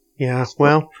out. Yeah,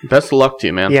 well. Best of luck to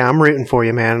you, man. Yeah, I'm rooting for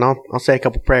you, man, and I'll say a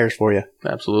couple prayers for you.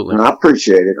 Absolutely. And I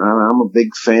appreciate it. I'm a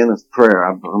big fan of prayer.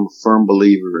 I'm a firm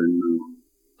believer in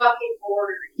Fucking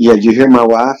order. Yeah, did you hear my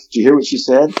wife? Did you hear what she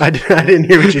said? I didn't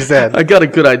hear what she said. I got a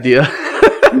good idea.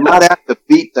 You might have to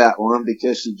beat that one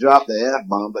because she dropped the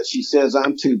F-bomb, but she says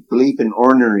I'm too bleeping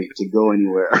ornery to go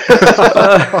anywhere.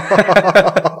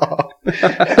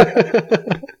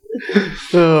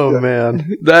 Oh,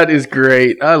 man. That is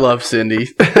great. I love Cindy.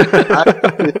 I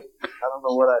don't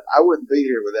know what I wouldn't be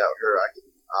here without her.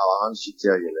 I'll honestly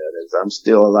tell you that is I'm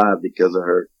still alive because of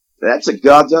her. That's a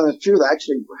God's honest truth.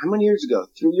 Actually, how many years ago?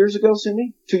 3 years ago,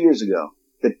 Cindy? 2 years ago.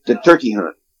 The turkey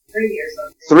hunt. 3 years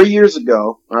ago. 3 years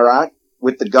ago, all right,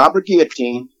 with the Gobbler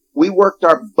Guillotine, we worked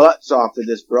our butts off of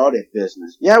this broadhead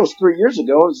business. Yeah, it was 3 years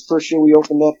ago. It was the first year we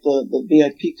opened up the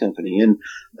VIP company. And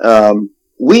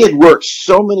we had worked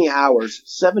so many hours,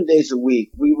 7 days a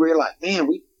week, we realized, man,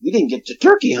 we didn't get to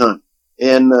turkey hunt.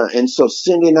 And so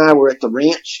Cindy and I were at the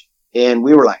ranch, and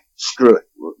we were like, screw it.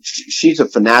 She's a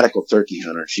fanatical turkey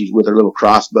hunter. She's with her little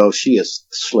crossbow. She has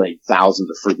slayed thousands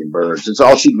of freaking birds. It's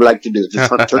all she'd like to do, just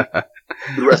hunt turkey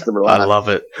the rest of her life. I love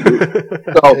it.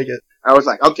 So I was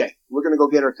like, okay, we're going to go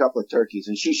get her a couple of turkeys.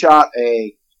 And she shot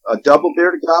a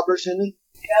double-bearded gobbler, Cindy.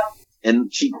 Yeah.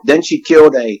 And she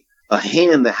killed a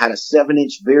hen that had a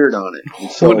 7-inch beard on it.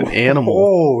 And so, what an animal.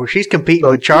 Oh, she's competing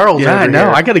with Charles. Yeah, over I know.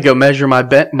 here. I got to go measure my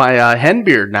hen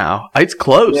beard now. It's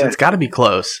close. Yeah. It's got to be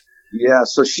close. Yeah,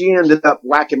 so she ended up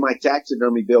whacking my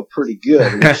taxidermy bill pretty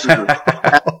good.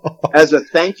 As a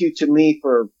thank you to me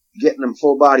for getting them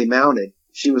full body mounted,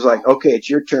 she was like, okay, it's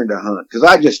your turn to hunt. Because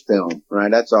I just film, right?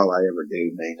 That's all I ever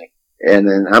do, mainly. And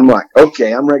then I'm like,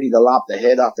 okay, I'm ready to lop the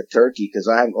head off the turkey because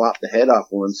I haven't lopped the head off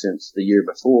one since the year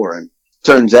before. And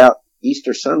turns out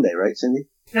Easter Sunday, right, Cindy?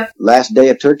 Yep. Last day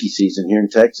of turkey season here in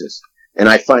Texas. And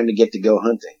I finally get to go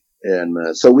hunting.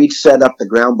 And so we'd set up the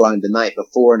ground blind the night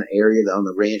before in an area on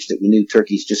the ranch that we knew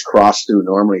turkeys just cross through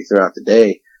normally throughout the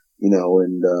day,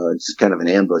 and it's kind of an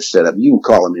ambush setup. You can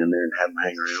call them in there and have them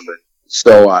hang around. But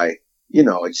so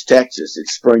it's Texas,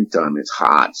 it's springtime, it's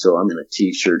hot, so I'm in a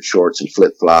t-shirt, shorts, and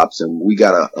flip-flops, and we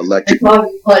got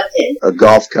a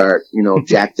golf cart,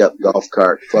 jacked up golf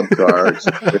cart, club car. It's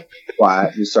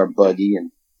quiet, just our buggy,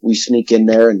 and we sneak in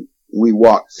there and we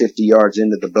walked 50 yards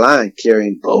into the blind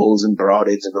carrying bows and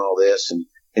broadheads and all this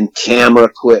and camera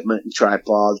equipment and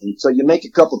tripods. And so you make a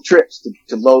couple trips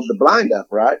to load the blind up,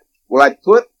 right? Well, I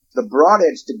put the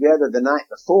broadheads together the night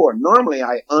before. Normally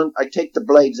I take the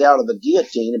blades out of the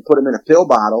guillotine and put them in a pill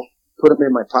bottle, put them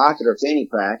in my pocket or fanny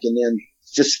pack, and then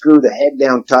just screw the head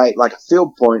down tight like a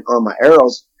field point on my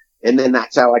arrows. And then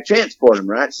that's how I transport them,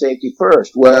 right? Safety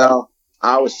first. Well,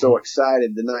 I was so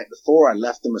excited the night before I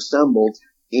left them assembled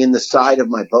in the side of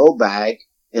my bow bag,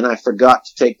 and I forgot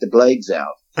to take the blades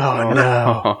out. Oh,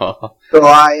 no. So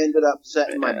I ended up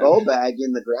setting my bow bag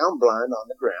in the ground blind on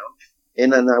the ground,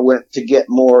 and then I went to get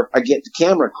the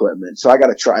camera equipment. So I got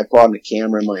a tripod and a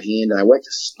camera in my hand, and I went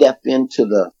to step into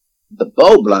the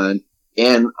bow blind,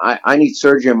 and I need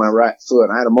surgery on my right foot.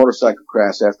 I had a motorcycle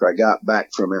crash after I got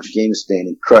back from Afghanistan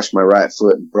and crushed my right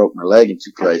foot and broke my leg in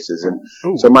 2 places.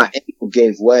 And so my ankle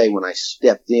gave way when I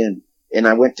stepped in. And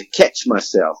I went to catch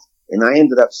myself, and I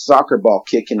ended up soccer ball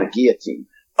kicking a guillotine.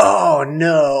 Oh,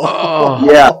 no.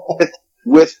 Yeah,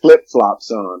 with flip-flops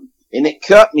on. and it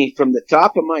cut me from the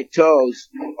top of my toes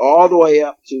all the way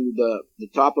up to the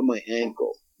top of my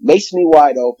ankle. Laced me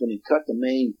wide open and cut the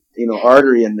main,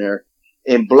 artery in there,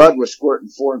 and blood was squirting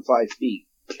 4 and 5 feet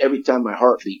every time my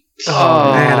heart beat.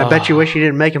 Oh, man, I bet you wish you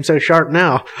didn't make him so sharp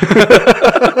now.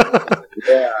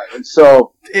 Yeah, and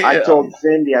so I told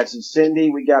Cindy, I said,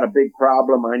 Cindy, we got a big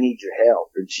problem. I need your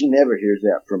help. And she never hears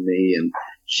that from me. And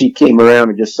she came around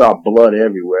and just saw blood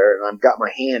everywhere. And I've got my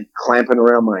hand clamping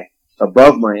around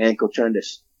above my ankle trying to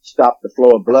stop the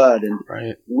flow of blood. And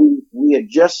we had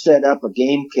just set up a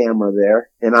game camera there.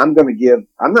 And I'm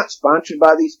not sponsored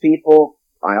by these people.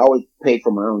 I always pay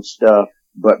for my own stuff.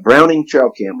 But Browning trail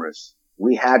cameras,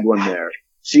 we had one there.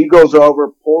 She goes over,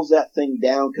 pulls that thing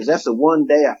down, because that's the one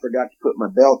day I forgot to put my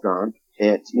belt on.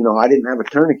 And, I didn't have a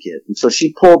tourniquet. And so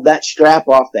she pulled that strap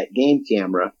off that game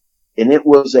camera, and it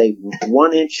was a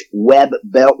 1-inch web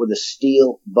belt with a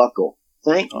steel buckle.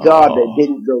 Thank God they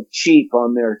didn't go cheap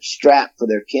on their strap for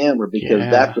their camera,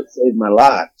 because that's what saved my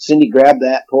life. Cindy grabbed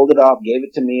that, pulled it off, gave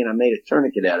it to me, and I made a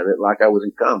tourniquet out of it like I was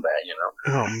in combat,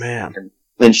 Oh, man.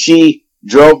 And she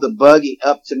drove the buggy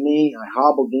up to me. I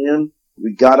hobbled in.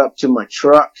 We got up to my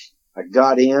truck. I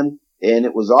got in, and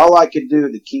it was all I could do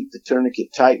to keep the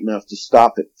tourniquet tight enough to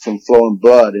stop it from flowing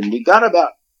blood. And we got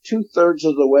about 2/3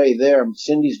 of the way there.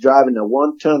 Cindy's driving a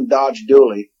 1-ton Dodge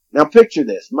Dually. Now picture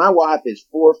this. My wife is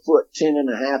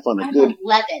 4'10.5" on a good,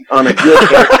 11. on a good.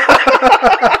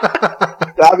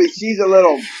 I mean, she's a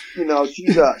little,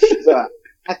 she's a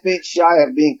I think shy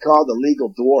of being called a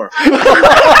legal dwarf.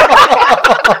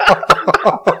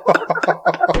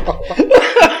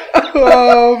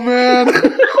 Oh, man.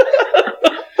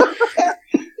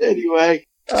 Anyway,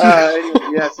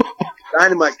 yes,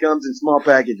 dynamite comes in small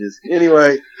packages.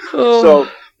 Anyway, so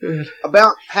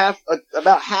about half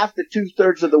to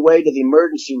 2/3 of the way to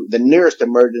the nearest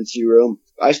emergency room,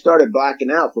 I started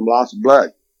blacking out from loss of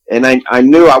blood. And I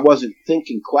knew I wasn't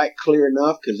thinking quite clear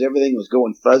enough because everything was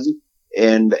going fuzzy.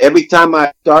 And every time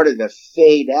I started to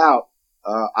fade out,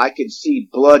 I could see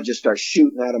blood just start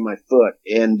shooting out of my foot.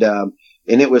 And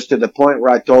it was to the point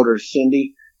where I told her,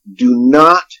 Cindy, do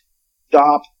not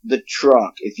stop the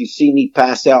truck if you see me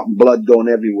pass out and blood going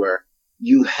everywhere.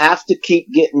 You have to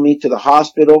keep getting me to the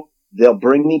hospital. They'll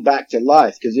bring me back to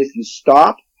life, because if you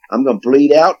stop, I'm going to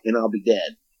bleed out and I'll be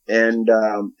dead. And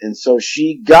so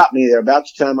she got me there. About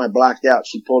the time I blacked out,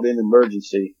 she pulled in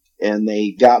emergency, and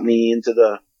they got me into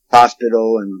the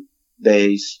hospital, and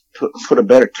they put a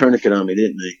better tourniquet on me,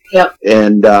 didn't they? Yep.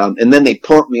 And then they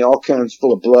pumped me all kinds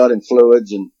full of blood and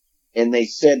fluids, and they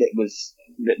said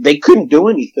they couldn't do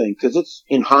anything because it's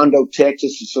in Hondo,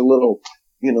 Texas. It's a little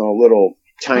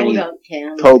tiny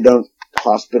podunk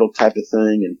hospital type of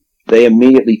thing. And they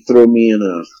immediately threw me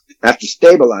after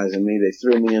stabilizing me, they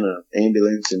threw me in an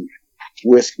ambulance and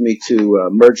whisked me to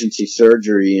emergency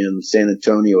surgery in San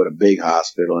Antonio at a big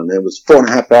hospital. And it was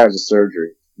 4.5 hours of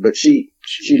surgery. But she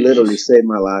literally saved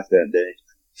my life that day.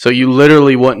 So you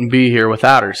literally wouldn't be here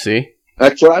without her, see?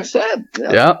 That's what I said.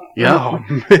 Yeah. Oh,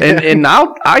 and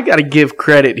now I got to give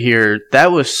credit here.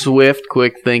 That was swift,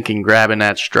 quick thinking, grabbing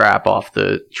that strap off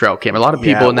the trail camera. A lot of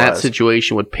people in that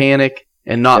situation would panic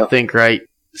and not think right.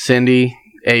 Cindy,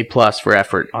 A+ for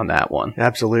effort on that one.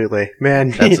 Absolutely. Man,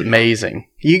 that's amazing.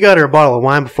 You got her a bottle of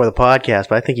wine before the podcast,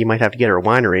 but I think you might have to get her a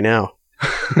winery now.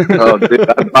 Oh, dude,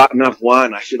 I bought enough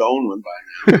wine. I should own one by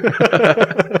now.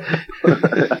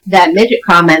 That midget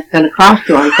comment's going to cost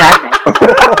you on Saturday.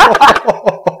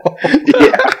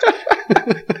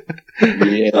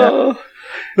 Yeah.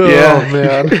 Yeah,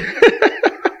 man.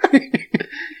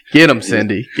 Get him,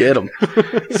 Cindy. Get him.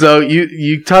 So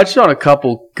you touched on a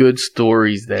couple good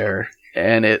stories there,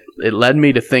 and it led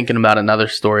me to thinking about another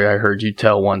story I heard you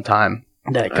tell one time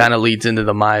that kind of leads into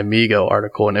the My Amigo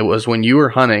article, and it was when you were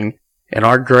hunting in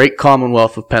our great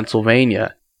Commonwealth of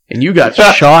Pennsylvania, and you got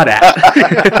shot at.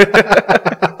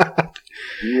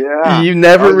 Yeah. You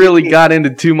never really got into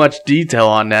too much detail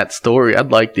on that story.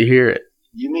 I'd like to hear it.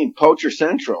 You mean Poacher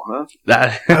Central, huh?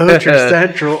 Poacher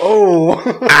Central.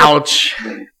 Oh. Ouch.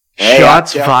 Hey,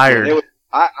 Shots fired.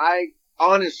 I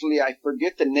honestly, I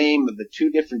forget the name of the two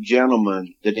different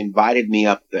gentlemen that invited me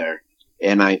up there.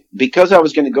 And because I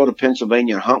was going to go to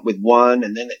Pennsylvania and hunt with one,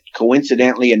 and then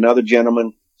coincidentally another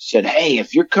gentleman said, hey,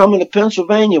 if you're coming to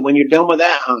Pennsylvania when you're done with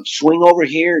that hunt, swing over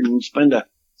here and spend a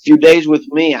few days with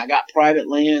me. I got private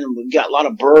land and we've got a lot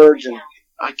of birds, and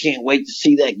I can't wait to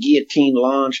see that guillotine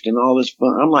launched and all this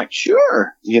fun. I'm like,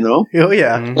 sure, Oh,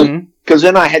 yeah. Mm-hmm. Because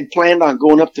then I had planned on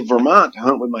going up to Vermont to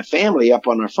hunt with my family up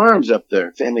on our farms up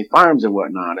there, family farms and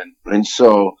whatnot. And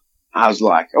so I was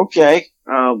like, okay,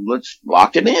 let's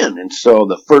lock it in. And so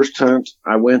the first hunt,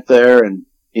 I went there and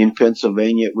in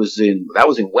Pennsylvania. That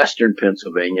was in Western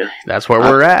Pennsylvania. That's where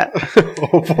we're at.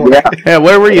 Yeah. Yeah,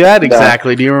 where were you at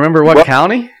exactly? Do you remember what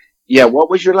county? Yeah, what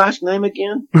was your last name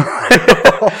again?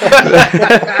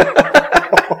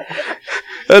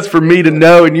 That's for me to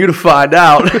know and you to find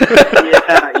out.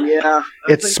 Yeah.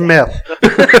 It's Smith.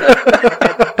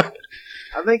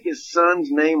 I think his son's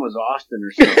name was Austin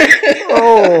or something.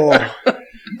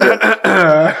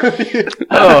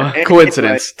 Oh,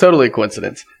 coincidence. Totally a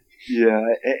coincidence. Yeah.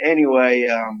 Anyway,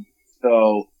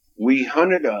 so we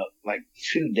hunted like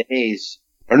 2 days.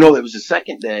 Or no, it was the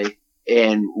second day.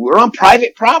 And we're on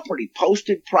private property,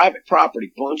 posted private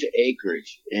property, bunch of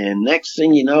acreage. And next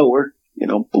thing you know, we're,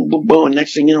 boom, boom, boom. And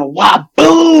next thing you know, wow,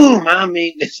 boom. I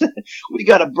mean, we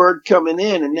got a bird coming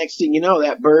in. And next thing you know,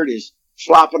 that bird is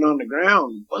flopping on the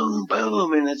ground. Boom,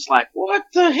 boom. And it's like, what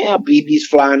the hell? BBs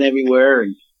flying everywhere.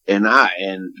 And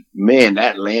man,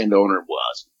 that landowner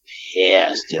was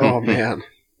pissed. Oh, man.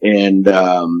 And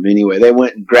anyway, they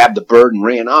went and grabbed the bird and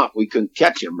ran off. We couldn't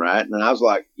catch him, right? And I was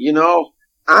like,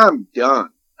 I'm done.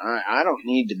 I don't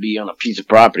need to be on a piece of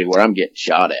property where I'm getting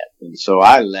shot at. And so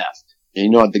I left.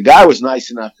 And, the guy was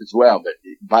nice enough as well, but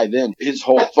by then his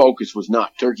whole focus was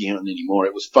not turkey hunting anymore.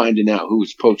 It was finding out who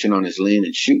was poaching on his land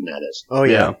and shooting at us. Oh,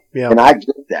 yeah. And I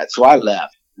get that. So I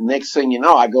left. Next thing you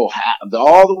know, I go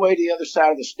all the way to the other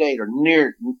side of the state, or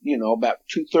near, about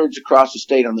 2/3 across the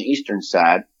state on the eastern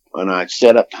side. And I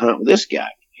set up to hunt with this guy.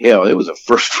 Hell, it was the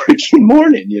first freaking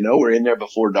morning, we're in there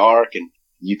before dark, and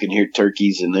you can hear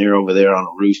turkeys, and they're over there on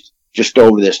a roost just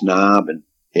over this knob.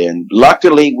 And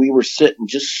luckily we were sitting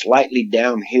just slightly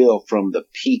downhill from the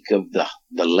peak of the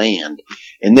land.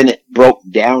 And then it broke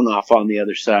down off on the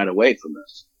other side away from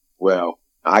us. Well,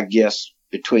 I guess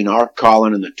between our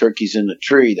calling and the turkeys in the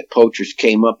tree, the poachers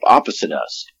came up opposite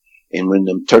us. And when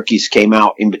the turkeys came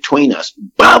out in between us,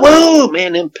 boom,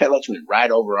 man, them pellets went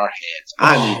right over our heads.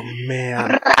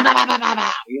 Man.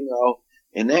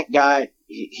 And that guy,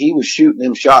 he was shooting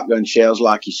them shotgun shells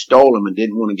like he stole them and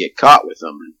didn't want to get caught with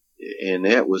them. And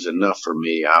that was enough for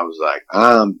me. I was like,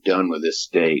 I'm done with this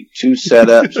state. 2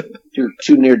 setups,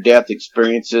 two near-death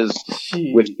experiences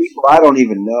with people I don't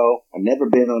even know. I've never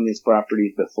been on these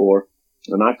properties before.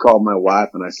 And I called my wife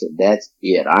and I said, that's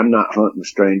it. I'm not hunting with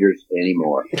strangers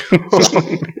anymore.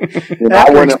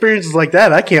 After experiences like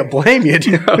that, I can't blame you.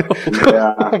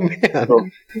 Yeah.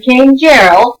 Jane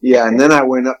Gerald. Yeah, and then I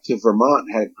went up to Vermont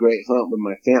and had a great hunt with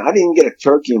my family. I didn't get a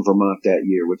turkey in Vermont that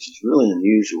year, which is really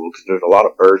unusual because there's a lot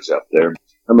of birds up there.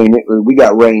 I mean, we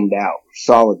got rained out.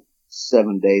 Solid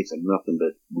 7 days of nothing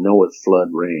but Noah's flood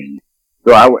rain.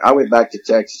 So I went back to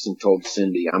Texas and told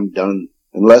Cindy, I'm done.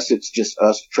 Unless it's just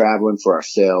us traveling for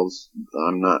ourselves,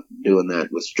 I'm not doing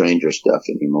that with stranger stuff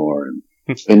anymore.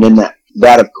 And then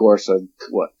that of course, 2-3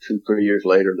 years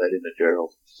later, led into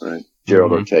Gerald, right?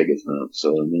 Gerald Ortega's hunt. So,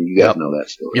 I mean, you guys know that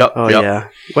story. Yeah.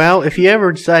 Well, if you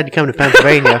ever decide to come to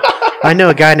Pennsylvania, I know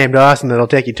a guy named Austin that'll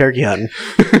take you turkey hunting.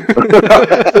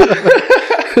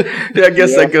 Yeah, I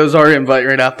guess that goes our invite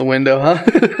right out the window, huh?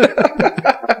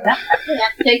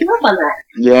 have to take you up on that.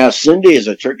 Yeah, Cindy is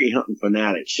a turkey hunting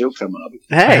fanatic. She'll come up.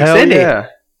 Hey, Hell Cindy. yeah.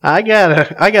 I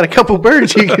got a couple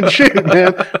birds you can shoot,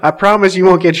 man. I promise you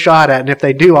won't get shot at, and if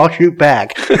they do, I'll shoot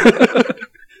back.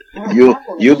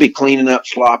 You'll be cleaning up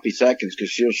sloppy seconds because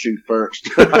she'll shoot first.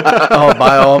 Oh,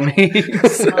 by all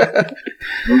means.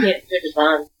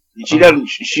 She doesn't.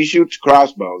 She shoots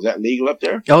crossbow. Is that legal up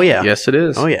there? Oh yeah. Yes, it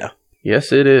is. Oh yeah.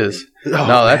 Yes, it is. Oh,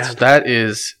 no, man. that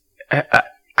is.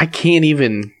 I can't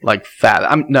even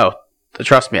fathom. No,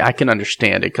 trust me, I can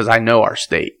understand it because I know our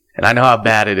state and I know how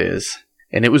bad it is,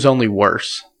 and it was only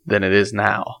worse than it is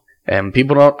now. And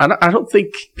people don't. I don't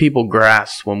think people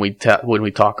grasp when we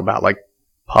talk about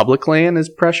public land is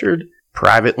pressured,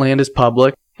 private land is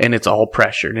public, and it's all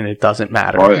pressured, and it doesn't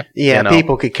matter. Oh, yeah.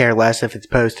 People could care less if it's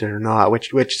posted or not,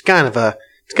 which is kind of a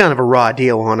raw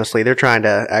deal. Honestly, they're trying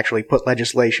to actually put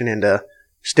legislation into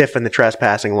stiffen the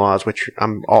trespassing laws, which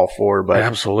I'm all for. But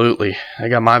absolutely, I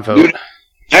got my vote. Dude,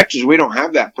 Texas, we don't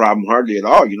have that problem hardly at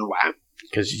all. You know why?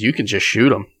 Because you can just shoot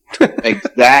them.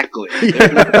 Exactly.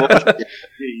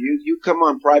 You come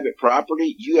on private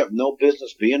property, you have no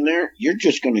business being there. You're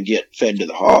just going to get fed to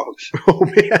the hogs. Oh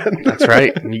man, that's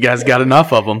right. You guys got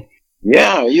enough of them.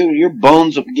 Yeah, your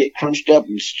bones will get crunched up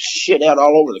and shit out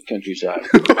all over the countryside.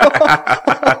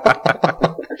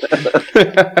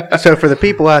 So for the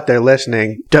people out there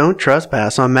listening, don't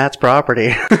trespass on Matt's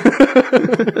property.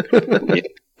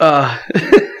 Oh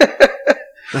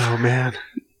man.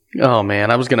 Oh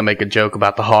man, I was gonna make a joke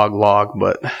about the hog log,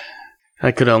 but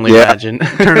I could only imagine.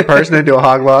 Turn a person into a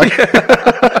hog log.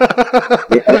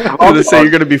 I'm gonna say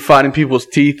you're gonna be finding people's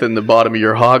teeth in the bottom of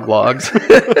your hog logs.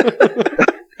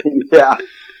 Yeah.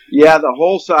 Yeah, the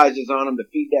whole size is on them to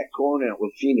feed that corn out.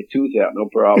 We'll feed a tooth out, no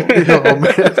problem.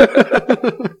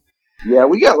 Yeah,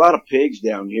 we got a lot of pigs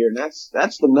down here, and that's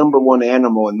the number one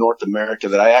animal in North America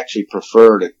that I actually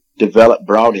prefer to develop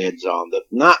broadheads on.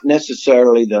 Not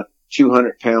necessarily the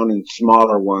 200-pound and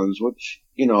smaller ones, which,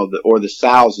 or the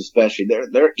sows especially.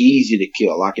 They're easy to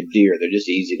kill, like a deer. They're just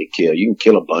easy to kill. You can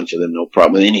kill a bunch of them, no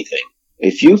problem with anything.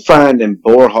 If you find them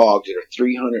boar hogs that are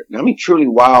 300, truly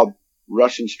wild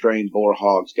Russian strain boar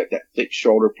hogs, got that thick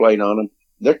shoulder plate on them,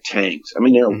 they're tanks.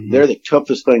 They're the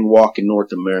toughest thing walking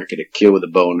North America to kill with a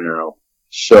bow and arrow.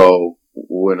 So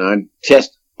when I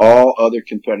test all other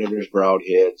competitors'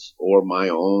 broadheads or my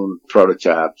own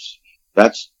prototypes,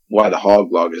 that's why the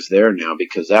hog log is there now,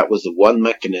 because that was the one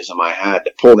mechanism I had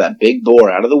to pull that big boar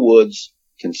out of the woods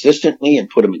consistently and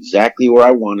put him exactly where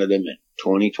I wanted him at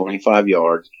 20, 25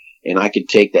 yards. And I could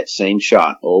take that same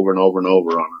shot over and over and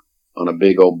over on a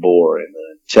big old boar and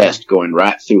test going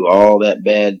right through all that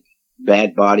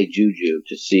bad body juju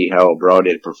to see how a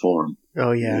broadhead performed.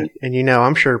 Oh, yeah. And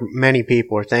I'm sure many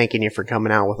people are thanking you for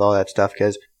coming out with all that stuff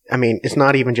because, it's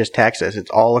not even just Texas. It's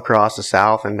all across the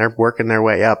South, and they're working their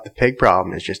way up. The pig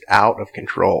problem is just out of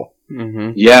control.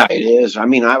 Mm-hmm. Yeah, it is. I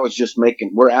was just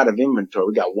we're out of inventory.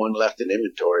 We got one left in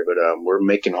inventory, but we're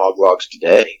making hog logs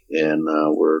today, and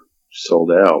we're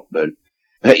sold out. But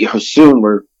soon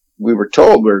we were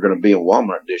told we were going to be in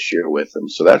Walmart this year with them,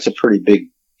 so that's a pretty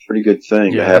good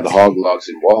thing to have the hog logs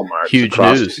in Walmart. Huge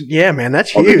news. Yeah, man,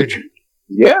 that's huge.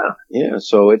 Yeah.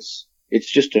 So it's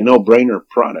just a no-brainer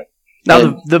product.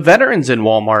 Now the veterans in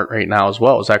Walmart right now as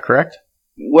well. Is that correct?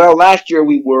 Well, last year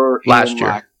we were in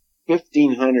like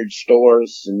 1,500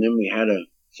 stores, and then we had a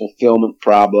fulfillment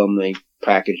problem. They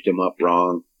packaged them up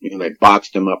wrong. They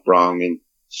boxed them up wrong, and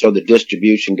so the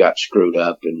distribution got screwed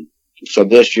up. And so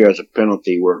this year, as a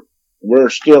penalty, we're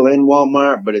still in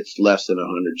Walmart, but it's less than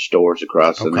 100 stores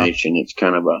across the nation. It's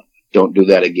kind of a don't do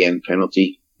that again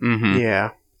penalty. Mm-hmm. Yeah.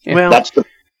 Well, that's the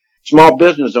small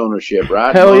business ownership,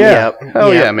 right? Hell yeah.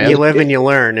 Hell yeah, man. You live and you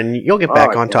learn, and you'll get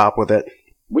back on top with it.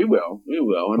 We will.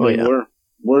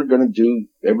 We're going to do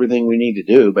everything we need to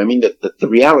do. But the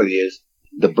reality is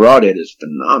the broadhead is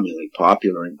phenomenally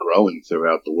popular and growing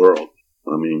throughout the world.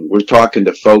 We're talking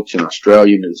to folks in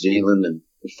Australia, New Zealand, and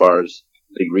as far as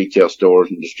big retail stores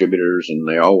and distributors, and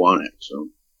they all want it. So,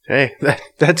 hey,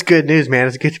 that's good news, man.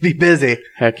 It's good to be busy.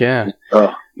 Heck yeah.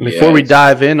 Before we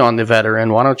dive in on the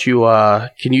veteran, why don't you,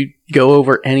 can you go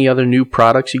over any other new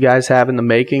products you guys have in the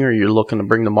making or you're looking to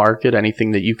bring to market?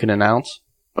 Anything that you can announce?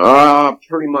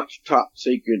 Pretty much top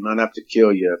secret, and I'd have to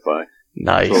kill you if I.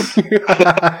 Nice.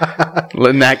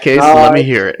 In that case, let me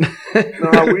hear it.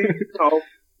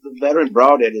 The veteran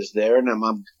broadhead is there, and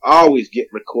I always get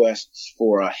requests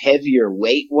for a heavier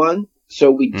weight one. So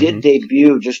we did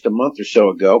debut just a month or so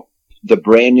ago the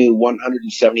brand new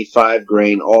 175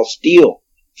 grain all steel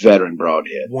veteran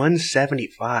broadhead.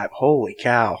 175, holy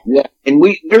cow! Yeah, and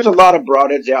there's a lot of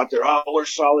broadheads out there. Oh, we're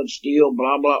solid steel,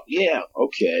 blah blah. Yeah,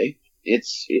 okay,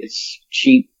 it's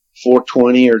cheap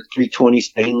 420 or 320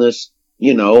 stainless,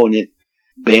 and it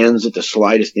bends at the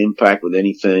slightest impact with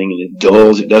anything, and it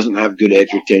dulls. It doesn't have good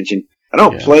edge retention. I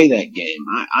don't play that game.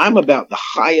 I'm about the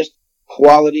highest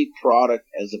quality product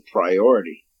as a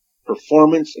priority.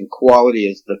 Performance and quality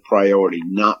is the priority,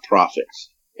 not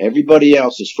profits. Everybody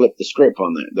else has flipped the script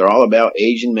on that. They're all about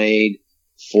Asian made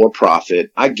for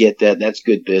profit. I get that. That's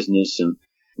good business, and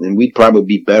we'd probably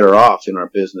be better off in our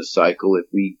business cycle if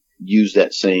we use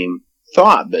that same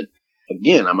thought. But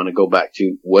again, I'm going to go back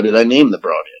to what did I name the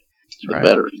broadhead? The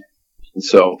veteran. And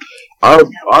so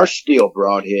our steel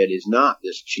broadhead is not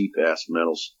this cheap ass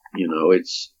metals.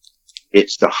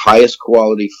 It's the highest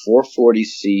quality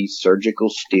 440C surgical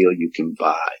steel you can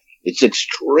buy. It's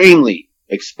extremely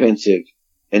expensive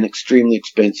and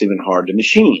hard to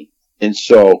machine. And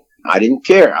so I didn't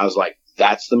care. I was like,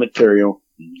 that's the material.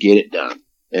 Get it done.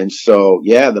 And so,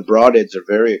 the broadheads are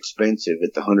very expensive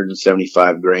at the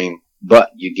 175 grain,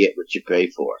 but you get what you pay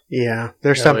for. Yeah,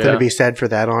 there's something to be said for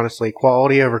that, honestly.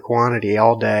 Quality over quantity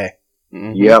all day.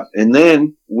 Mm-hmm. Yep. And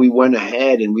then we went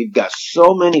ahead and we've got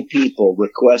so many people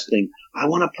requesting, I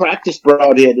want to practice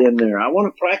broadhead in there. I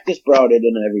want to practice broadhead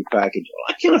in every package. Well,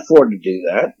 I can't afford to do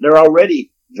that. They're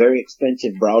already very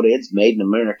expensive broadheads made in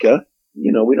America.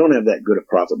 We don't have that good a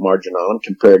profit margin on them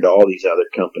compared to all these other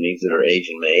companies that are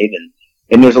Asian made.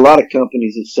 And there's a lot of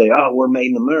companies that say, oh, we're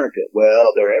made in America.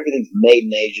 Well, everything's made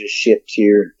in Asia, shipped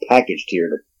here, packaged here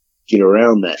to get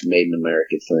around that made in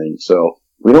America thing. So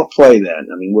we don't play that.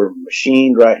 We're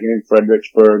machined right here in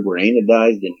Fredericksburg. We're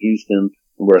anodized in Houston.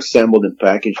 We're assembled and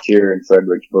packaged here in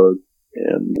Fredericksburg.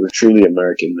 And we're truly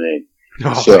American made.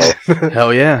 Oh, so,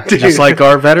 hell yeah. Just like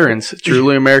our veterans.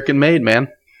 Truly American made, man.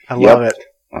 I love it.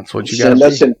 That's what you Send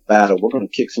got. us in battle. We're going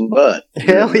to kick some butt.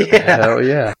 Hell yeah. Hell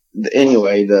yeah.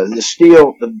 Anyway, the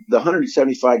steel, the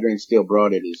 175 grain steel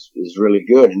broadhead is really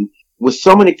good. And with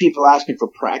so many people asking for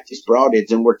practice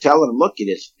broadheads, and we're telling them, look, it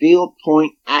is field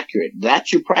point accurate.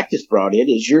 That's your practice broadhead,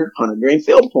 is your 100 grain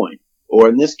field point. Or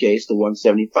in this case, the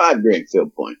 175 grain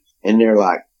field point. And they're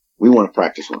like, we want to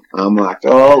practice one. I'm like,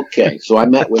 okay. So I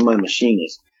met with my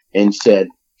machinist and said,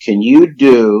 can you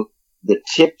do the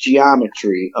tip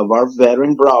geometry of our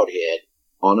veteran broadhead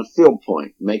on a field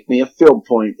point? Make me a field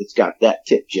point that's got that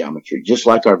tip geometry, just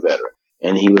like our veteran.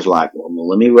 And he was like, well,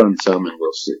 let me run some and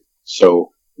we'll see.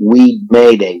 So we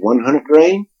made a 100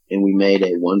 grain and we made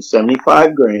a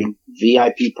 175 grain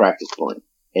VIP practice point.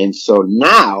 And so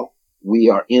now we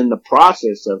are in the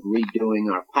process of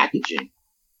redoing our packaging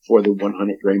for the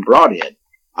 100 grain broadhead.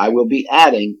 I will be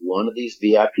adding one of these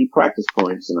VIP practice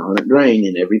points in 100 grain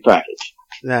in every package.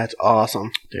 That's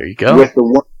awesome. There you go. With the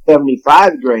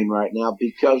 175 grain right now,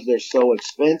 because they're so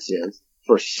expensive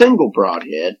for single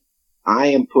broadhead, I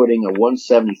am putting a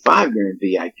 175 grain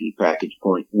VIP package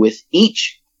point with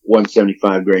each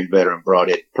 175 grain veteran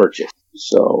broadhead purchase.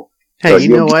 So, hey, you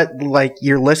know what? Like,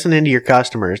 you're listening to your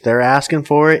customers. They're asking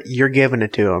for it. You're giving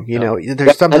it to them. You know,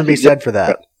 there's something to be said for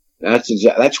that.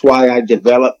 That's why I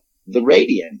developed the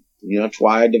Radian. You know, it's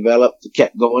why I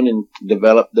kept going and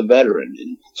developed the veteran.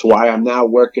 And it's why I'm now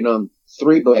working on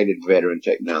 3-bladed veteran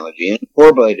technology and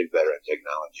 4-bladed veteran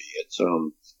technology. It's,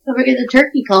 Don't forget the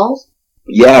turkey calls.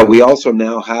 Yeah, we also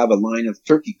now have a line of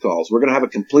turkey calls. We're going to have a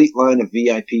complete line of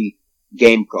VIP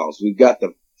game calls. We've got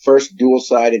the first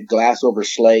dual-sided glass over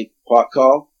slate pot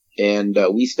call, and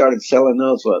we started selling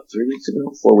those, 4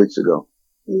 weeks ago.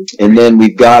 Mm-hmm. And then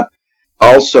we've got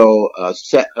also a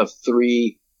set of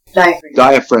 3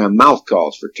 diaphragm mouth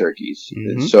calls for turkeys. Mm-hmm.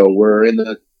 And so we're in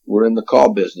the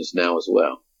call business now as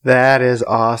well. That is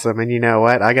awesome. And you know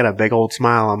what? I got a big old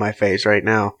smile on my face right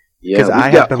now. Because I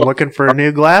have been looking for a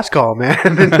new glass call, man.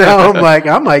 And now I'm like,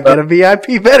 I might get a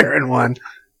VIP veteran one.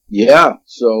 Yeah.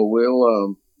 So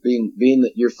we'll, being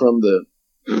that you're from the,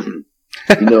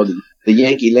 the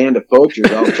Yankee land of poachers,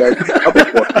 I'll charge you a couple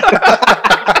for it.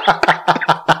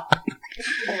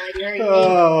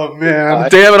 Oh, man.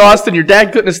 Damn it, Austin. Your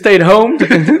dad couldn't have stayed home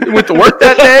and went to work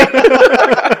that day?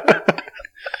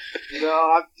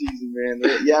 No, I'm teasing, man.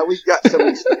 Yeah, we've got some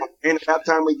in stock. And about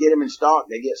time we get them in stock,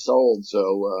 they get sold.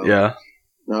 So, yeah.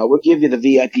 No, we'll give you the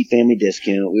VIP family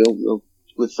discount. We'll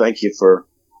thank you for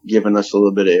giving us a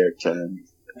little bit of airtime.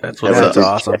 That's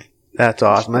awesome. That's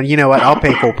awesome. And you know what? I'll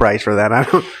pay full price for that. I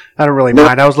don't really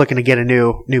mind. I was looking to get a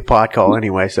new pod call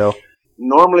anyway, so.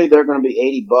 Normally they're going to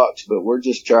be $80, but we're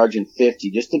just charging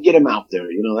 $50 just to get them out there.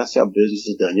 You know, that's how business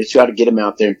is done. You just got to get them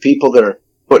out there. And people that are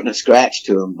putting a scratch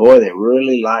to them, boy, they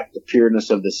really like the pureness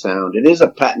of the sound. It is a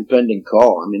patent pending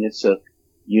call. I mean, it's a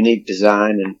unique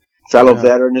design, and fellow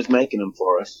veteran is making them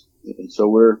for us. And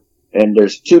so and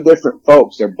there's 2 different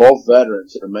folks. They're both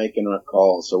veterans that are making our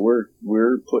calls. So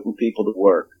we're putting people to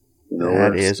work. You know,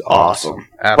 that is awesome.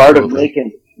 Part of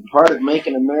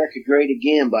making America great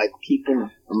again by keeping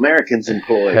Americans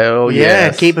employed. Hell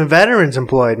yes. Yeah, keeping veterans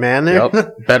employed, man.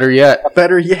 Yep. Better yet.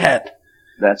 Better yet.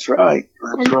 That's right.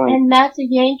 And Matt's a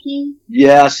Yankee?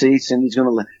 Yeah, see, Cindy's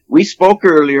going to... We spoke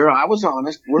earlier. I was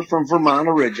honest. We're from Vermont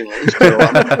originally.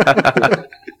 So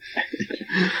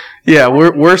yeah,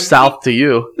 we're south to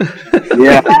you.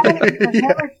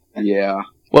 Yeah.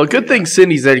 Well, good thing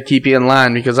Cindy's there to keep you in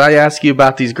line, because I ask you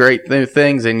about these great new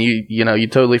things, and you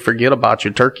totally forget about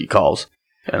your turkey calls.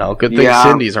 Good thing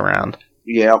Cindy's around.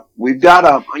 Yeah, we've got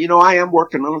I am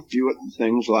working on a few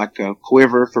things like a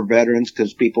quiver for veterans,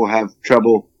 because people have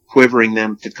trouble quivering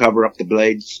them to cover up the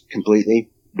blades completely.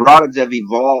 Broadheads have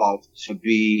evolved to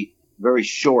be very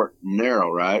short and narrow,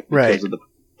 right? Because of the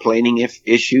planing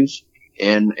issues.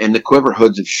 And the quiver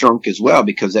hoods have shrunk as well,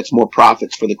 because that's more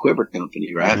profits for the quiver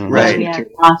company, right? Mm-hmm. Right. Yeah,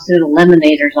 lawsuit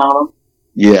eliminators on them.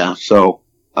 Yeah, so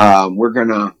we're going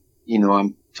to,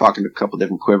 I'm talking to a couple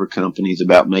different quiver companies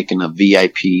about making a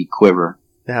VIP quiver.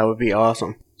 That would be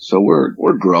awesome. So we're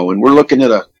growing. We're looking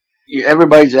at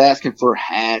everybody's asking for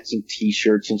hats and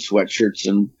T-shirts and sweatshirts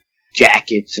and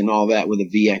jackets and all that with a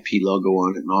VIP logo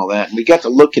on it and all that. And we got to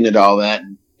looking at all that,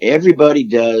 and everybody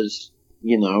does,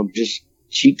 just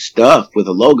cheap stuff with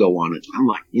a logo on it. I'm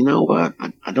like, you know what?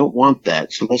 I don't want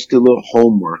that. So let's do a little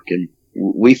homework. And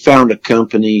we found a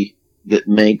company that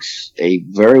makes a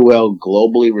very well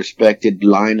globally respected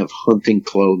line of hunting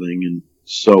clothing. And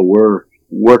so we're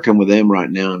working with them right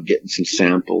now and getting some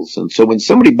samples. And so when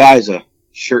somebody buys a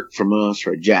shirt from us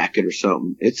or a jacket or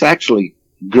something, it's actually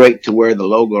great to wear the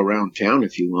logo around town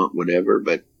if you want, whatever.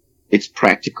 But it's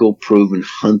practical, proven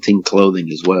hunting clothing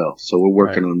as well. So we're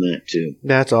working on that too.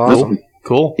 That's awesome.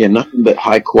 Cool. Yeah, nothing but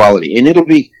high quality, and it'll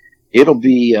be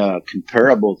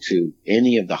comparable to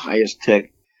any of the highest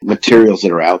tech materials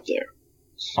that are out there.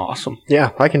 Awesome.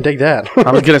 Yeah, I can dig that.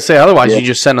 I was going to say, otherwise you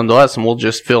just send them to us and we'll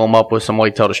just fill them up with some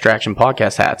Whitetail Distraction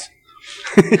podcast hats.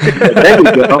 There we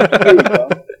go.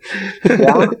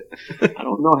 Yeah, I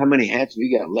don't know how many hats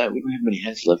we got left. We don't have many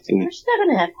hats left. We're still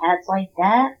going to have hats like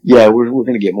that. Yeah, we're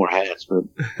going to get more hats. But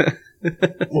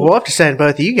We'll have to send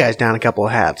both of you guys down a couple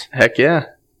of hats. Heck yeah.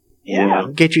 yeah.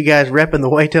 Get you guys repping the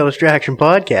Whitetail Distraction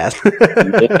podcast.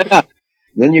 Yeah.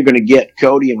 Then you're going to get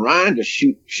Cody and Ryan to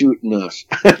shooting us.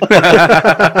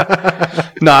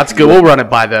 No, it's good. We'll run it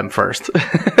by them first.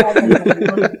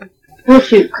 We'll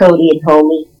shoot Cody and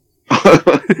Homie.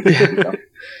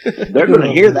 They're going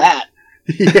to hear that.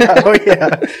 Yeah, oh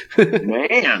yeah.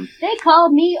 Man. They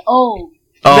called me old.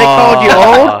 They called you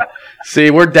old?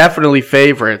 See, we're definitely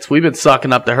favorites. We've been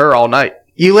sucking up to her all night.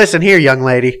 You listen here, young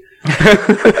lady.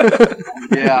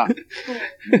 Yeah.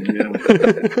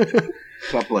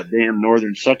 Couple of damn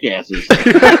northern suckasses.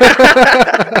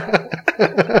 I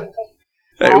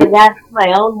got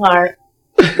my own heart.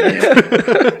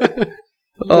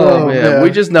 Oh, man. We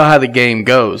just know how the game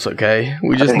goes, okay?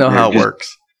 We just know how it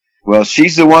works. Well,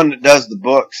 she's the one that does the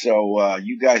book, so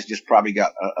you guys just probably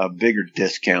got a bigger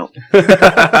discount.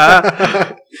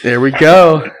 There we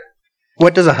go.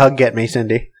 What does a hug get me,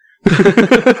 Cindy?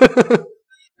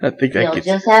 I think that You'll gets...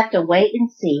 just have to wait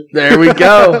and see. There we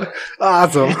go.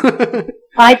 Awesome.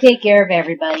 I take care of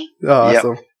everybody.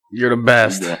 Awesome. Yep. You're the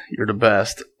best. You're the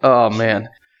best. Oh, man.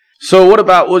 So what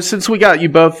about, well, since we got you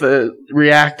both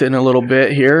reacting a little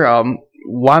bit here,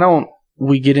 why don't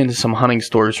we get into some hunting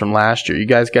stories from last year? You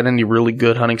guys got any really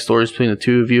good hunting stories between the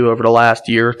two of you over the last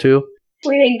year or two?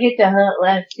 We didn't get to hunt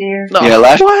last year. No. Yeah,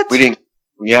 What? we didn't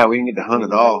get to hunt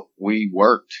at all. We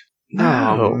worked.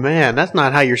 Oh, man, that's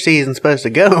not how your season's supposed to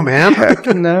go, man. Heck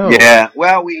no. Yeah,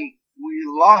 well, we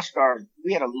lost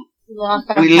we lost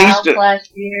our we house leased it.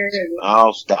 last year. And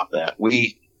I'll stop that.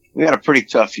 We had a pretty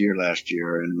tough year last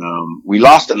year, and we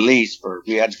lost a lease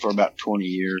we had for about 20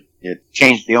 years. It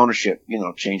changed the ownership,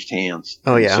 changed hands.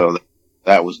 Oh, yeah. So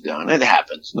that was done. It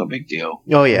happens. No big deal.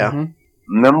 Oh, yeah. Mm-hmm.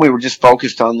 And then we were just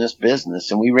focused on this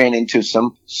business, and we ran into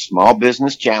some small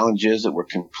business challenges that were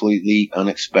completely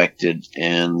unexpected,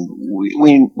 and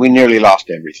we nearly lost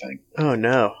everything. Oh,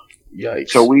 no.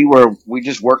 Yikes. So we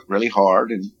just worked really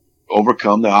hard and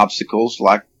overcome the obstacles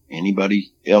like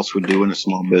anybody else would do in a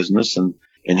small business, and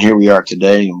here we are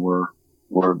today, and we're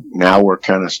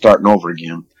kind of starting over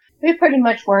again. we pretty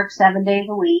much work 7 days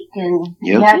a week, and Yep.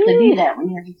 you have to do that when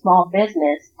you have a small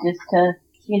business, just to,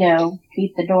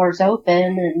 keep the doors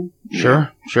open. And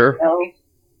Sure.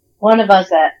 one of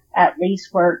us at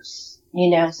least works,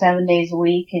 7 days a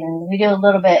week, and we do a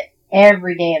little bit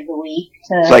every day of the week.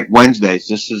 It's like Wednesdays.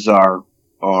 This is our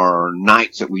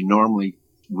nights that we normally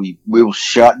we will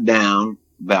shut down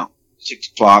about 6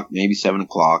 o'clock, maybe 7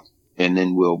 o'clock, and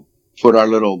then we'll put our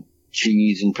little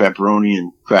cheese and pepperoni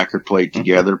and cracker plate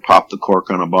together, pop the cork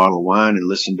on a bottle of wine, and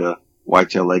listen to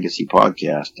Whitetail Legacy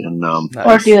podcast. And Nice.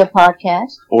 or do a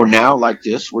podcast. or now like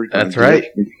this, That's right.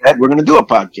 We're going to do a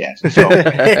podcast. So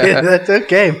That's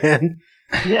okay, man.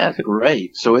 yeah, it's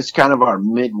great. So it's kind of our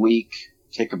midweek,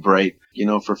 take a break,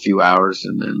 for a few hours,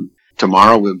 and then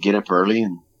tomorrow we'll get up early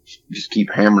and just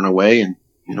keep hammering away. And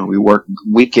we work.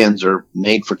 Weekends are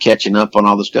made for catching up on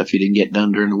all the stuff you didn't get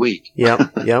done during the week.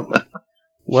 Yep.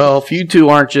 Well, if you two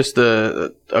aren't just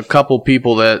a couple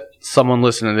people that someone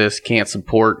listening to this can't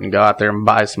support and go out there and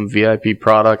buy some VIP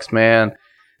products, man,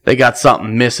 they got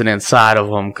something missing inside of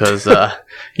them, because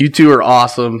you two are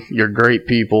awesome. You're great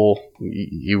people.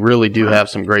 You really do have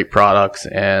some great products,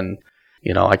 and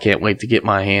I can't wait to get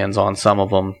my hands on some of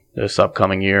them this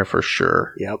upcoming year for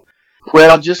sure. Yep.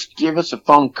 Well, just give us a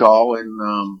phone call, and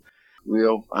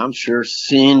I'm sure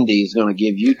Cindy's going to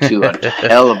give you two a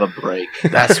hell of a break.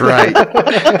 That's right.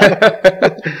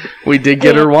 We did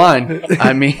get her wine.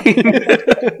 I mean,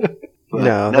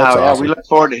 No, that's awesome. we look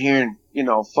forward to hearing,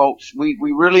 folks, we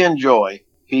really enjoy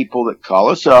people that call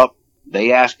us up.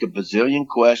 They ask a bazillion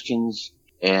questions,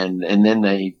 and then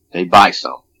they buy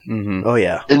some. mm-hmm. Oh,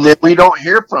 yeah. And then we don't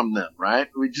hear from them, right?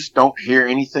 We just don't hear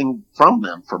anything from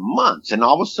them for months. And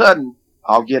all of a sudden,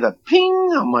 I'll get a ping.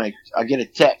 I get a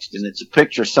text, and it's a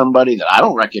picture of somebody that I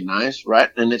don't recognize, right?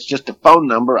 And it's just a phone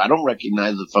number. I don't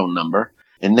recognize the phone number.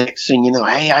 And next thing you know,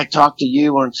 hey, I talked to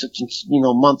you on such,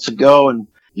 months ago, and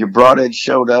your broadhead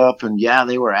showed up, and yeah,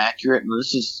 they were accurate. And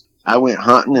I went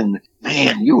hunting, and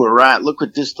man, you were right. Look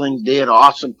what this thing did.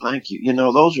 Awesome. Thank you.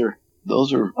 Those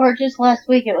those are. Or just last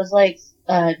week, it was like,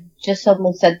 just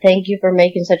someone said, "Thank you for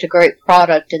making such a great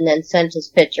product," and then sent his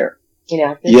picture.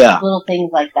 Just little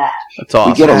things like that. That's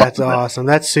awesome. That's awesome.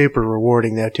 That's super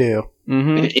rewarding, though, too.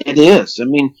 Mm-hmm. It is. I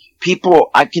mean, people,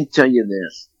 I can tell you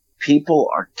this. People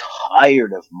are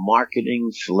tired of marketing,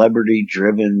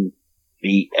 celebrity-driven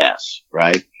BS,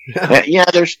 right? Yeah,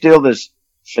 there's still this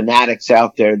fanatics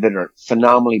out there that are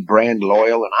phenomenally brand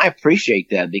loyal, and I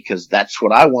appreciate that because that's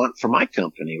what I want for my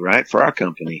company, right? For our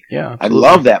company. Yeah, I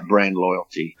love that brand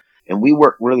loyalty. And we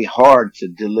work really hard to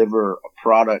deliver a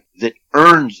product that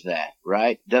earns that,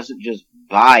 right? Doesn't just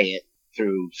buy it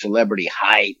through celebrity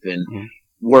hype and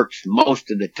works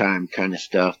most of the time kind of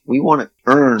stuff. We want it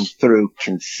earned through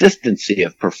consistency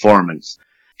of performance,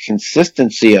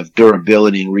 consistency of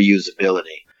durability and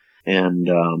reusability, and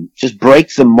just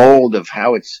breaks the mold of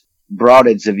how its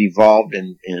broadheads have evolved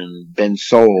and been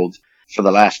sold for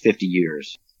the last 50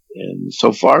 years. And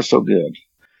so far, so good.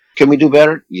 Can we do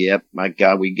better? Yep. My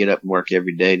God, we get up and work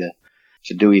every day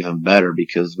to do even better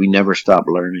because we never stop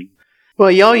learning. Well,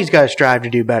 you always got to strive to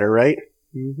do better, right?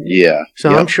 Yeah. So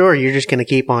I'm sure you're just going to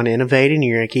keep on innovating.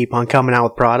 You're going to keep on coming out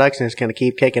with products, and it's going to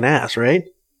keep kicking ass, right?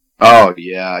 Oh,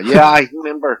 yeah. Yeah, I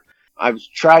remember I've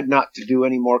tried not to do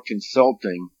any more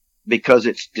consulting because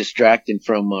it's distracting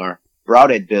from our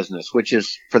broadhead business, which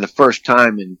is for the first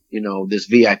time in, this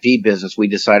VIP business, we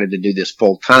decided to do this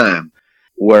full time.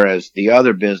 Whereas the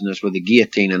other business with the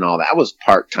guillotine and all that was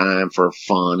part time for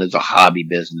fun. It's a hobby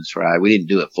business, right? We didn't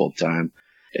do it full time.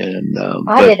 And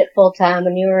I did it full time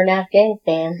when you were in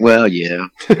Afghanistan. Well, yeah.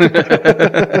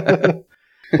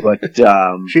 But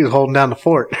she was holding down the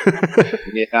fort.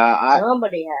 Yeah,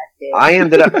 somebody had to. I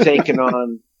ended up taking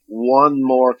on one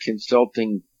more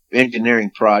consulting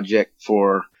engineering project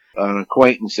for an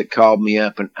acquaintance that called me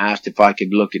up and asked if I could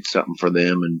look at something for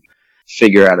them and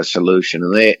figure out a solution.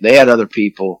 And they had other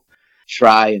people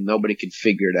try and nobody could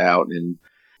figure it out. And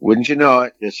wouldn't you know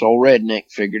it, this old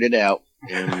redneck figured it out.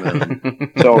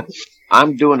 And so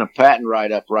I'm doing a patent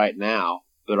write-up right now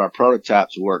that our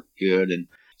prototypes work good. And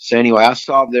so anyway, I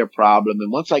solved their problem.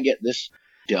 And once I get this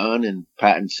done and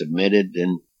patent submitted,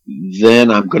 then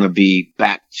I'm going to be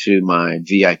back to my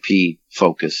VIP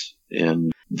focus.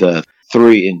 And the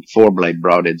 3 and 4 blade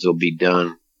broadheads will be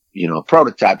done.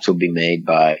 Prototypes will be made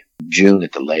by June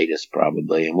at the latest,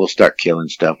 probably, and we'll start killing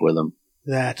stuff with them.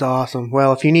 That's awesome.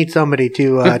 Well, if you need somebody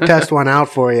to test one out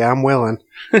for you, I'm willing.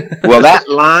 Well, that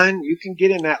line, you can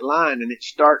get in that line, and it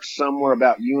starts somewhere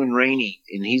about you and Rainey,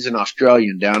 and he's an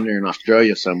Australian down there in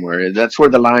Australia somewhere. That's where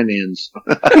the line ends.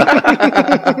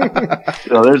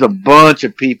 So there's a bunch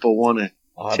of people want to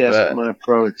test my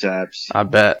prototypes. I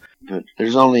bet. But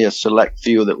there's only a select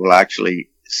few that will actually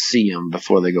see them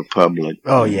before they go public.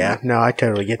 Oh, yeah. No, I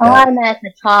totally get that. Oh, I'm at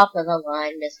the top of the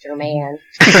line, Mr. Man.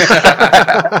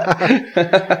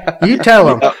 You tell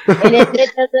him. And if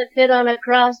it doesn't fit on a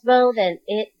crossbow, then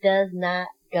it does not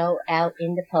go out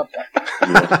in the public.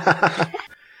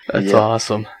 That's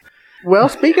awesome. Well,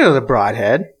 speaking of the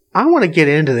broadhead, I want to get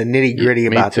into the nitty-gritty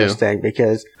about this thing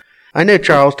because I know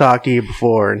Charles talked to you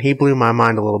before, and he blew my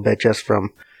mind a little bit just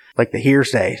from, the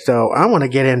hearsay. So I want to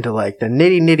get into, the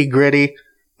nitty-gritty.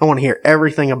 I want to hear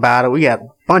everything about it. We got a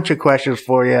bunch of questions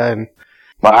for you, and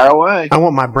fire away. I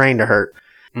want my brain to hurt.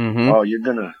 Mm-hmm. Oh, you're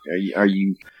gonna? Are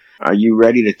you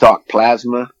ready to talk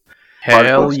plasma?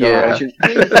 Hell yeah!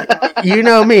 You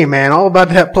know me, man. All about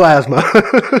that plasma.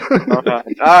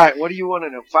 All right. What do you want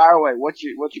to know? Fire away. What's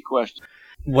your question?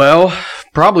 Well,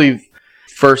 probably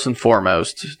first and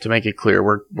foremost, to make it clear,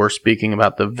 we're speaking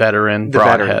about the veteran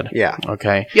broadhead. Yeah.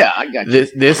 Okay. Yeah, I got you.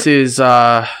 This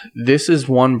is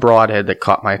one broadhead that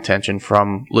caught my attention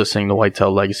from listening to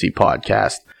Whitetail Legacy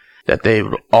podcast. That they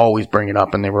would always bring it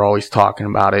up and they were always talking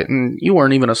about it. And you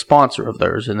weren't even a sponsor of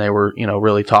theirs, and they were,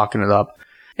 really talking it up.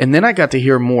 And then I got to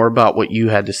hear more about what you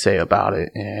had to say about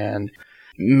it, and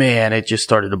man, it just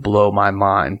started to blow my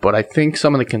mind. But I think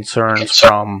some of the concerns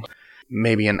from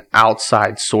maybe an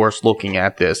outside source looking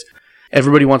at this,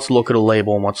 everybody wants to look at a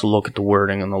label and wants to look at the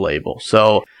wording on the label.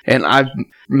 So, and I've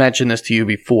mentioned this to you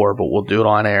before, but we'll do it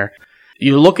on air.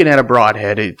 You're looking at a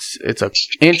broadhead. It's a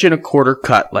 1.25"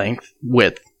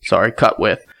 cut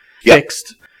width,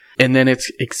 fixed, and then it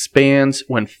expands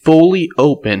when fully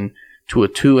open to a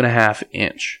 2.5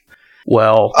 inch.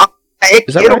 Well,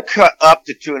 it'll cut up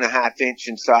to 2.5 inch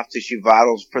in soft tissue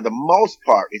vitals for the most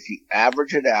part. If you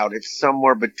average it out, it's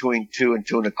somewhere between 2 and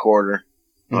 2.25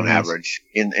 on average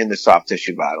in the soft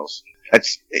tissue vitals.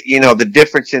 That's, the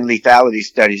difference in lethality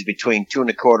studies between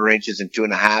 2.25 inches and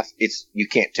 2.5. You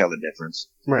can't tell the difference.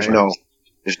 Right.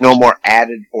 There's no more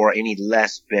added or any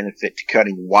less benefit to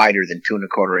cutting wider than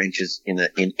 2.25 inches in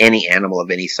any animal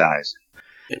of any size.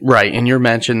 Right, and you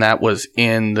mentioned that was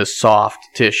in the soft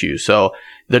tissue. So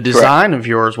the design of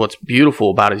yours, what's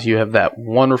beautiful about it is you have that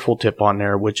wonderful tip on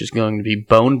there, which is going to be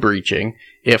bone breaching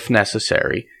if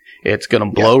necessary. It's going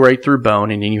to blow right through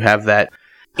bone, and then you have that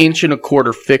 1.25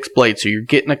 inch fixed blade, so you're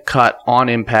getting a cut on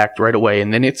impact right away,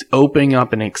 and then it's opening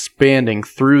up and expanding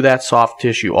through that soft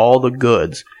tissue, all the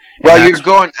goods. Well, you're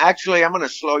going. Actually, I'm going to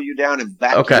slow you down and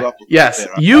back you up. Yes,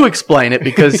 bit, you explain it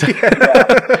because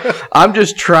I'm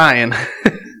just trying.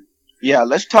 Yeah,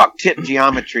 let's talk tip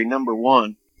geometry. Number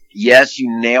one, yes,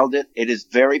 you nailed it. It is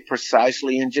very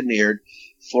precisely engineered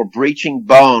for breaching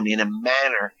bone in a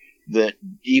manner that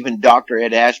even Dr.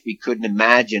 Ed Ashby couldn't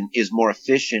imagine is more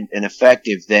efficient and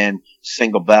effective than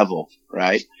single bevel,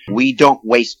 right? I don't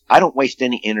waste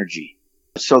any energy.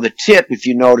 So the tip, if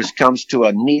you notice, comes to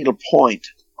a needle point,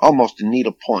 almost a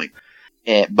needle point.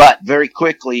 But very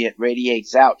quickly it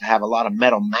radiates out to have a lot of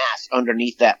metal mass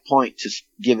underneath that point to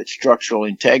give it structural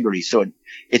integrity. So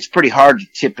it's pretty hard to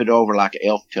tip it over like an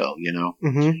elf toe, you know?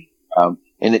 Mm-hmm.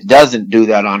 And it doesn't do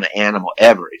that on an animal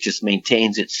ever. It just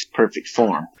maintains its perfect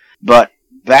form. But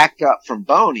back up from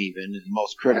bone even is the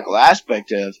most critical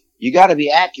aspect of, you got to be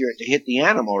accurate to hit the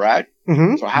animal, right?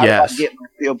 Mm-hmm. So how do I get my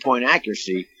field point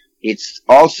accuracy? It's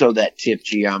also that tip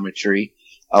geometry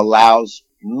allows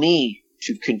me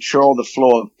to control the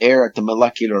flow of air at the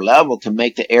molecular level to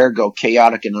make the air go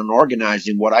chaotic and unorganized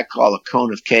in what I call a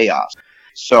cone of chaos.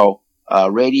 So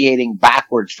radiating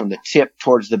backwards from the tip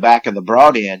towards the back of the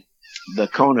broadhead, the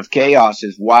cone of chaos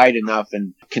is wide enough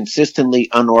and consistently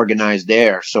unorganized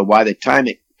air. So by the time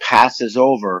it passes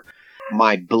over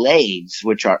my blades,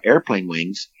 which are airplane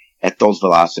wings at those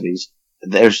velocities,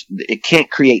 it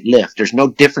can't create lift. There's no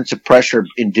difference of pressure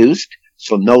induced,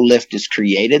 so no lift is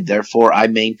created. Therefore, I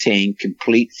maintain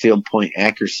complete field point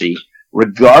accuracy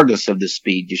regardless of the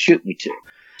speed you shoot me to.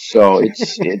 So it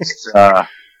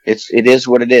is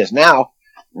what it is. Now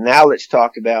let's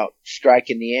talk about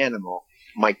striking the animal.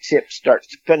 My tip starts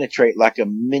to penetrate like a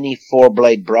mini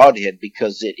 4-blade broadhead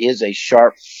because it is a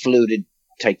sharp fluted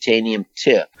titanium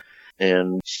tip.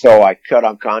 And so I cut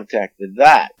on contact with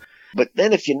that. But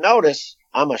then if you notice,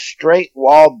 I'm a straight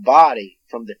walled body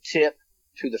from the tip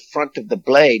to the front of the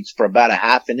blades for about a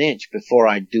 1/2 inch before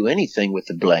I do anything with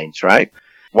the blades, right?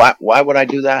 Why would I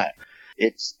do that?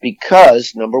 It's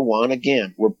because, number one,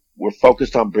 again, we're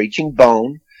focused on breaching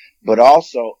bone, but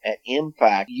also at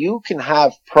impact, you can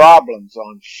have problems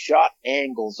on shot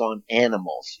angles on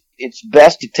animals. It's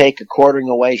best to take a quartering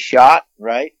away shot,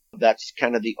 right? That's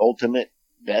kind of the ultimate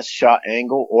best shot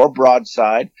angle, or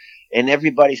broadside. And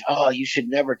everybody's, you should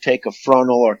never take a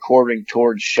frontal or quartering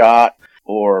towards shot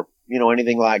or,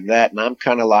 anything like that. And I'm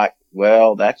kind of like,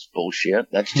 well, that's bullshit.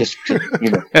 That's just,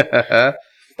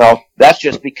 So that's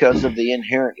just because of the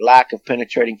inherent lack of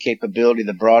penetrating capability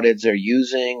the broadheads are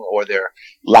using, or their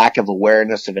lack of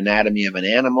awareness of anatomy of an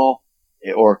animal,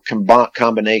 or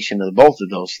combination of both of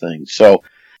those things. So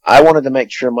I wanted to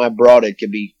make sure my broadhead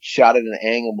could be shot at an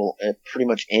angle at pretty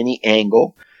much any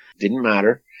angle. Didn't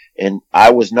matter. And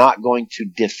I was not going to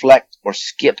deflect or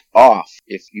skip off,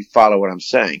 if you follow what I'm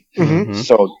saying. Mm-hmm.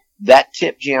 So that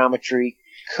tip geometry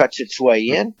cuts its way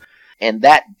in. And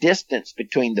that distance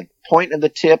between the point of the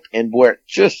tip and where it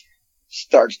just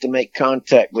starts to make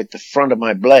contact with the front of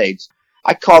my blades,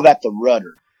 I call that the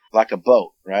rudder, like a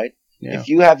boat, right? Yeah. If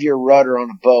you have your rudder on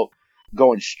a boat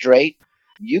going straight,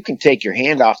 you can take your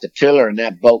hand off the tiller and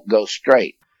that boat goes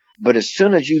straight. But as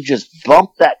soon as you just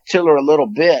bump that tiller a little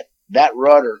bit, that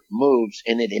rudder moves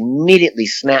and it immediately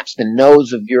snaps the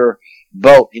nose of your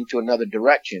boat into another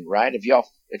direction, right? Have y'all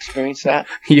experienced that?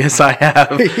 Yes, I have,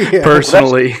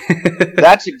 personally. Well,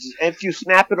 that's if you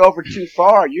snap it over too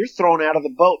far, you're thrown out of the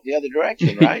boat the other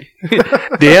direction, right?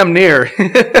 Damn near.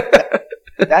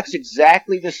 That's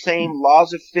exactly the same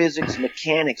laws of physics,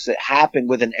 mechanics that happen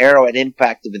with an arrow at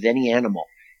impact with any animal.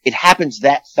 It happens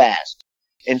that fast.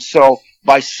 And so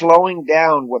by slowing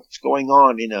down what's going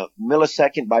on in a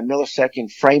millisecond by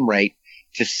millisecond frame rate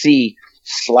to see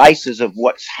slices of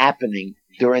what's happening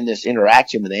during this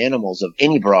interaction with animals of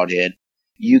any broadhead,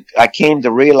 I came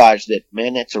to realize that,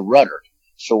 man, that's a rudder.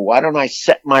 So why don't I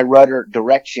set my rudder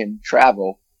direction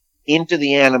travel into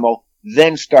the animal,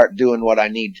 then start doing what I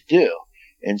need to do?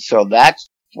 And so that's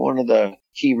one of the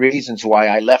key reasons why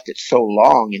I left it so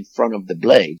long in front of the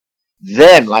blade.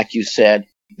 Then, like you said,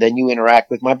 then you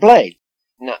interact with my blade.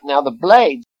 Now the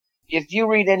blade, if you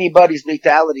read anybody's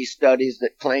lethality studies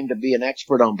that claim to be an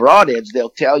expert on broadheads, they'll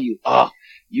tell you,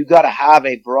 you got to have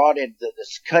a broadhead.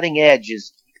 This cutting edge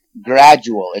is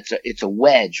gradual. It's a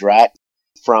wedge, right?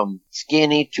 From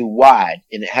skinny to wide,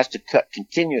 and it has to cut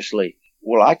continuously.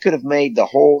 Well, I could have made the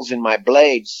holes in my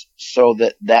blades so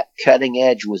that that cutting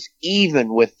edge was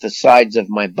even with the sides of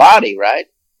my body, right?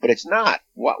 But it's not.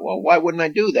 Why wouldn't I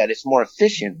do that? It's more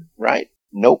efficient, right?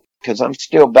 Nope, because I'm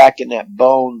still back in that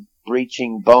bone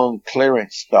breaching, bone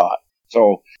clearance thought.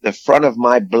 So the front of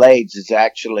my blades is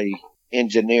actually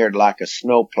engineered like a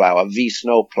snowplow, a V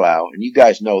snowplow. And you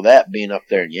guys know that being up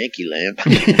there in Yankee Land.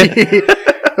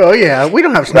 Oh, yeah. We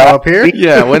don't have snow up here.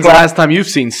 Yeah. When's the last time you've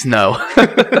seen snow?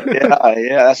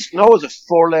 Yeah. Snow is a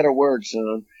 4-letter word,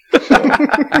 son.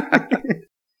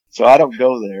 So I don't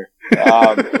go there.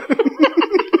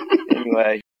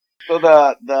 Anyway, so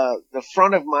the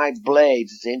front of my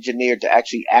blades is engineered to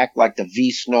actually act like the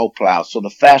V snowplow. So the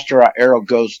faster our arrow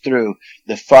goes through,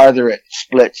 the farther it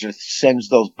splits or sends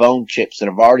those bone chips that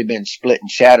have already been split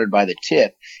and shattered by the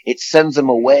tip. It sends them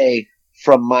away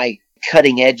from my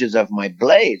cutting edges of my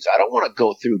blades. I don't want to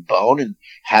go through bone and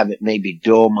have it maybe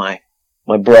dull my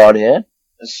broadhead.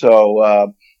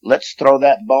 So let's throw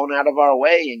that bone out of our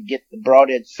way and get the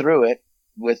broadhead through it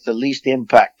with the least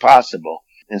impact possible.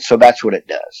 And so that's what it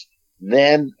does.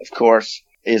 Then, of course,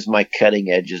 is my cutting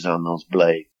edges on those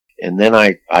blades. And then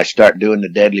I start doing the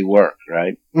deadly work,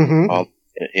 right? Mm-hmm.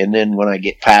 And then when I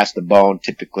get past the bone,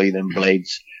 typically them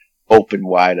blades open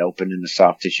wide open in the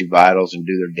soft tissue vitals and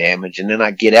do their damage. And then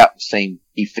I get out in the same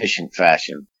efficient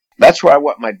fashion. That's where I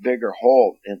want my bigger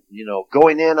hole. And,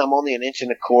 going in, I'm only 1.25 inches,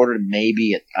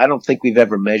 maybe. I don't think we've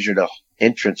ever measured a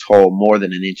entrance hole more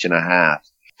than 1.5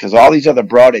 inches. Because all these other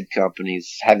broadhead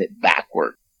companies have it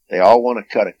backward. They all want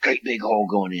to cut a great big hole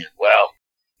going in. Well,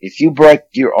 if you break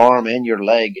your arm and your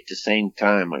leg at the same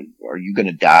time, are you going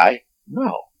to die?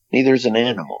 No. Neither is an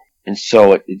animal. And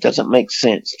so it doesn't make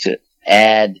sense to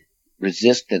add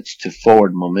resistance to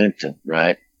forward momentum,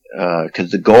 right?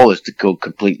 Because the goal is to go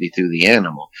completely through the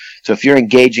animal. So if you're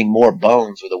engaging more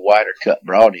bones with a wider cut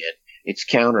broadhead, it's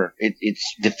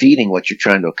defeating what you're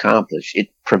trying to accomplish. It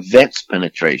prevents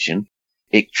penetration.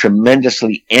 It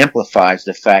tremendously amplifies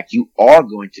the fact you are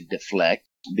going to deflect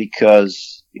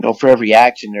because, for every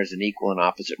action, there's an equal and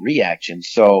opposite reaction.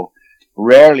 So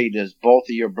rarely does both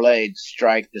of your blades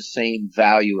strike the same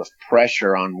value of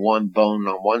pressure on one bone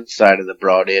on one side of the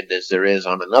broadhead as there is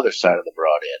on another side of the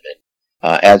broadhead.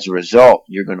 And as a result,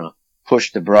 you're going to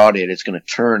push the broadhead. It's going to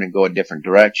turn and go a different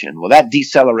direction. Well, that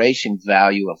deceleration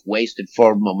value of wasted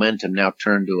forward momentum now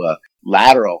turned to a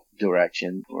lateral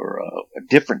direction or a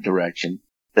different direction.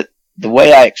 The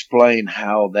way I explain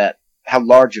how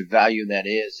large a value that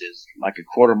is like a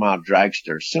quarter-mile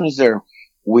dragster. As soon as their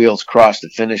wheels cross the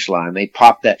finish line, they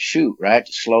pop that chute, right,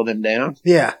 to slow them down.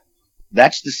 Yeah.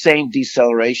 That's the same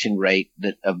deceleration rate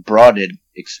that a broadhead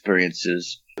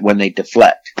experiences when they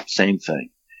deflect. Same thing.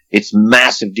 It's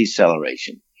massive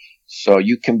deceleration. So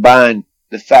you combine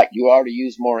the fact you already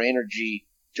use more energy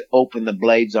to open the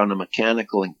blades on a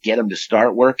mechanical and get them to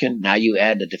start working. Now you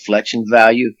add the deflection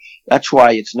value. That's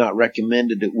why it's not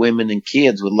recommended that women and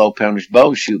kids with low poundage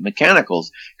bows shoot mechanicals,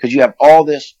 because you have all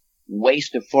this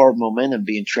waste of forward momentum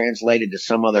being translated to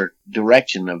some other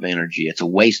direction of energy. It's a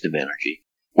waste of energy.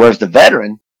 Whereas the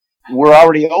veteran, we're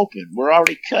already open. We're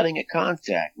already cutting at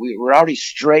contact. We're already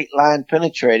straight line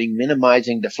penetrating,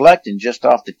 minimizing deflecting just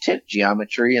off the tip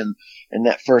geometry and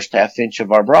that first half inch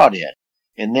of our broadhead.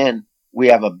 And then we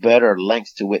have a better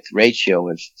length to width ratio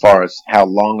as far as how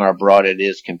long our broadhead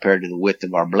is compared to the width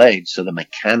of our blades. So the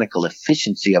mechanical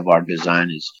efficiency of our design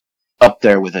is up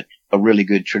there with a really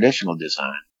good traditional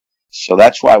design. So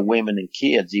that's why women and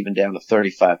kids, even down to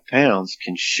 35 pounds,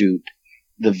 can shoot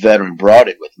the veteran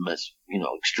broadhead with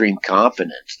extreme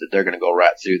confidence that they're going to go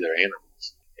right through their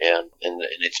animals. And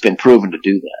it's been proven to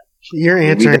do that. You're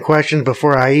answering questions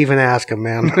before I even ask them,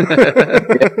 man.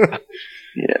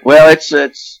 Yeah. Well,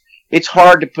 it's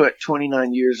hard to put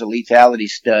 29 years of lethality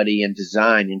study and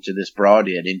design into this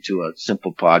broadhead into a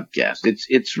simple podcast.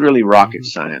 It's really rocket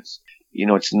science.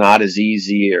 It's not as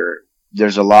easy, or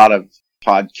there's a lot of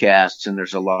podcasts and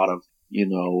there's a lot of,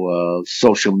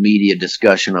 social media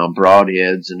discussion on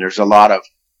broadheads, and there's a lot of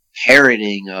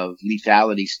parroting of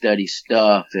lethality study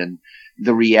stuff. And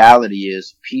the reality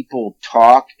is people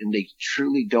talk and they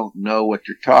truly don't know what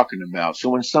they're talking about. So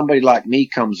when somebody like me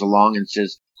comes along and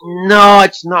says, no,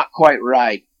 it's not quite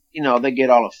right, they get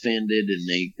all offended and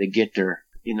they get their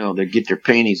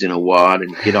panties in a wad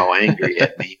and get all angry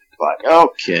at me. Like,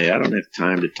 okay, I don't have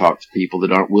time to talk to people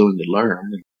that aren't willing to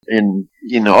learn. And,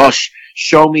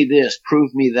 show me this,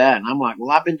 prove me that. And I'm like,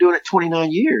 well, I've been doing it 29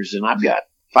 years and I've got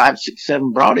 5, 6,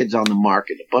 7 broadheads on the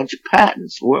market, a bunch of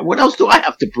patents. What else do I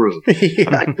have to prove?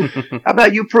 How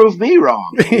about you prove me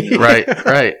wrong? You know? Right.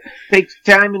 It takes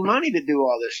time and money to do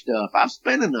all this stuff. I've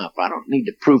spent enough. I don't need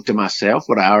to prove to myself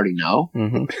what I already know.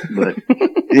 Mm-hmm. But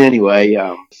anyway,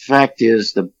 the fact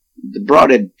is the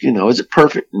broadhead, is it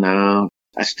perfect? No.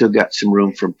 I still got some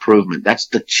room for improvement. That's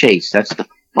the chase. That's the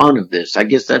fun of this. I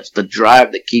guess that's the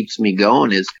drive that keeps me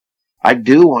going is I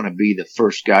do want to be the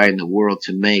first guy in the world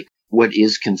to make what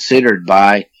is considered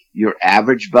by your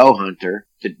average bow hunter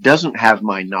that doesn't have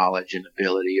my knowledge and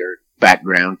ability or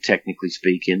background, technically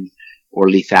speaking, or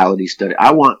lethality study.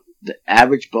 I want the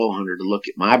average bow hunter to look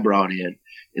at my broadhead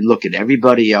and look at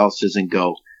everybody else's and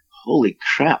go, holy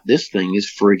crap, this thing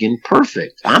is friggin'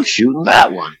 perfect. I'm shooting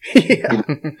that one. Yeah.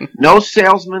 No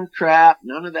salesman crap,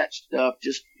 none of that stuff.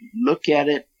 Just look at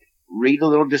it, read a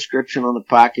little description on the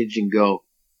package and go,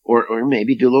 or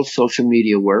maybe do a little social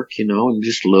media work, and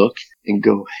just look and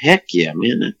go, heck yeah,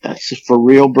 man, that's for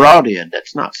real broadhead.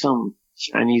 That's not some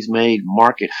Chinese-made,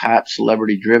 market-hype,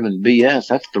 celebrity-driven BS.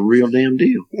 That's the real damn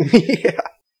deal. Yeah.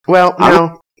 Well,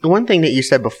 now, one thing that you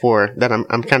said before that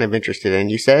I'm kind of interested in,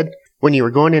 you said when you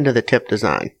were going into the tip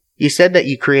design, you said that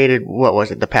you created, what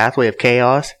was it, the Pathway of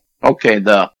Chaos? Okay,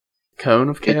 the Cone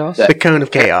of Chaos? The Cone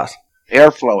of Chaos.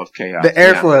 Airflow of Chaos. The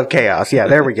Airflow of Chaos. Yeah,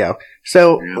 there we go.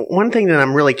 So one thing that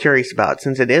I'm really curious about,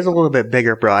 since it is a little bit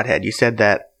bigger broadhead, you said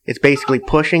that it's basically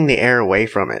pushing the air away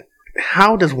from it.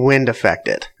 How does wind affect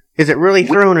it? Is it really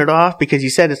throwing it off? Because you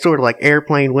said it's sort of like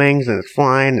airplane wings and it's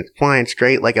flying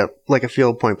straight like a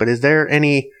field point. But is there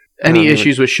any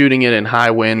issues with shooting it in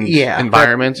high wind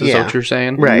environments? Is that what you're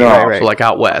saying? Right, no. right. So like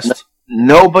out west.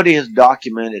 Nobody has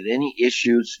documented any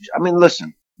issues. I mean,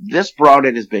 listen, this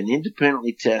broadhead has been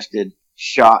independently tested,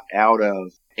 shot out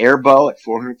of airbow at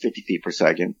 450 feet per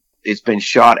second. It's been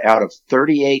shot out of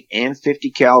 38 and 50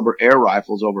 caliber air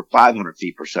rifles over 500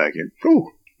 feet per second.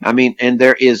 Ooh. I mean, and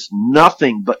there is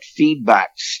nothing but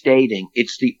feedback stating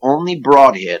it's the only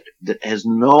broadhead that has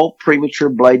no premature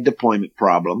blade deployment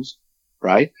problems,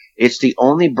 right? It's the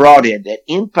only broadhead that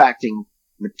impacting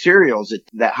materials at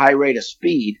that high rate of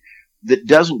speed that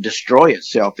doesn't destroy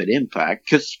itself at impact.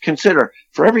 Because consider,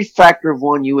 for every factor of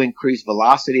 1 you increase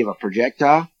velocity of a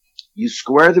projectile, you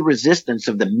square the resistance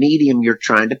of the medium you're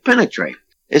trying to penetrate.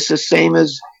 It's the same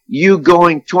as you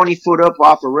going 20 foot up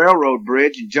off a railroad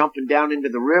bridge and jumping down into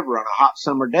the river on a hot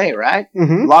summer day, right?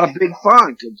 Mm-hmm. A lot of big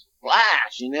fun to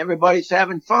splash and everybody's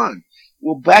having fun.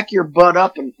 Well, back your butt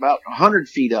up and about 100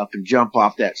 feet up and jump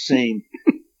off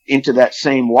into that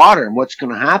same water. And what's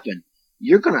going to happen?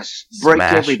 You're going to break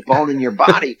every bone in your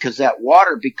body because that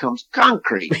water becomes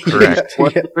concrete. Correct.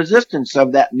 What's the resistance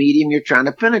of that medium you're trying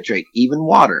to penetrate? Even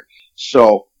water.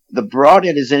 So the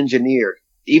broadhead is engineered.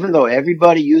 Even though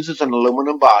everybody uses an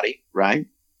aluminum body, right?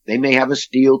 They may have a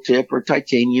steel tip or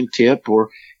titanium tip,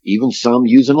 or even some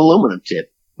use an aluminum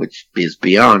tip, which is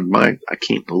beyond I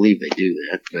can't believe they do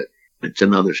that, but it's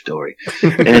another story.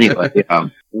 Anyway,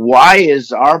 why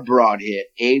is our broadhead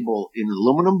able in an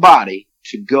aluminum body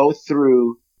to go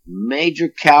through major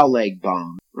cow leg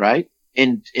bone, right?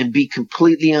 And be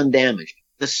completely undamaged?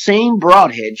 The same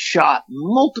broadhead shot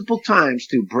multiple times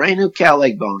through brand new cow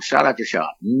leg bone, shot after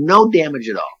shot. No damage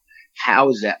at all. How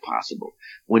is that possible?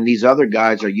 When these other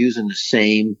guys are using the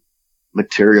same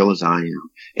material as I am.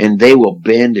 And they will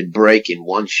bend and break in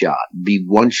one shot. Be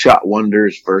one shot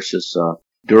wonders versus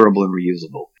durable and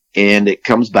reusable. And it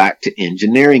comes back to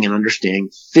engineering and understanding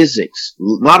physics.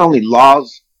 Not only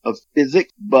laws of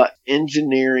physics, but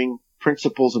engineering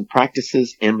principles and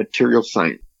practices and material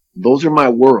science. Those are my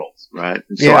worlds, right?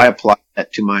 And so I apply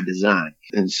that to my design.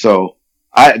 And so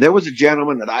there was a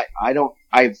gentleman that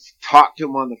I've talked to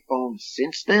him on the phone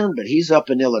since then, but he's up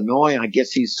in Illinois. I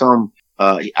guess he's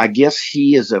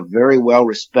he is a very well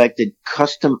respected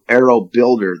custom arrow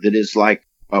builder that is like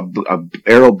a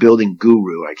arrow building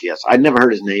guru, I guess. I'd never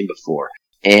heard his name before.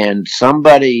 And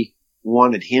somebody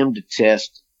wanted him to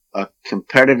test a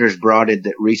competitor's broadhead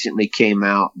that recently came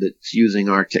out that's using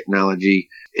our technology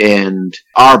and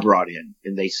our broadhead.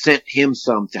 And they sent him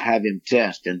some to have him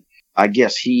test. And I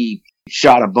guess he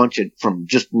shot a bunch of from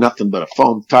just nothing but a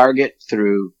foam target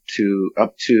through to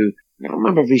up to, I don't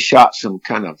remember if he shot some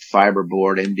kind of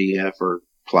fiberboard, MDF or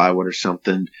plywood or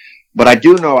something. But I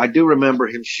do remember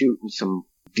him shooting some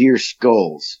deer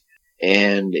skulls.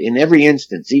 And in every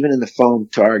instance, even in the foam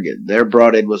target, their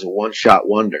broadhead was a one-shot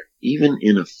wonder, even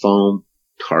in a foam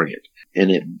target. And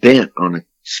it bent on a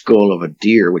skull of a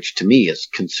deer, which to me is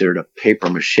considered a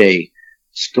papier-mâché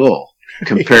skull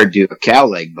compared to a cow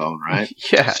leg bone, right?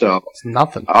 Yeah, so it's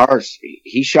nothing. Ours,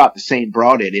 he shot the same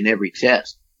broadhead in every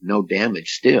test, no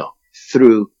damage still.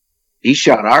 He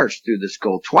shot ours through the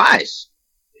skull twice,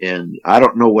 And I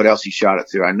don't know what else he shot it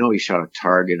through. I know he shot a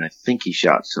target. I think he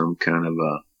shot some kind of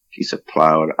a piece of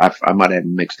plywood. I might have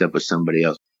him mixed up with somebody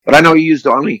else. But I know he used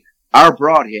only our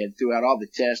broadhead throughout all the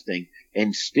testing,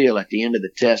 and still at the end of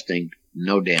the testing,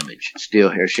 no damage. Still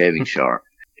hair shaving sharp.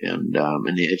 And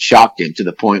it shocked him to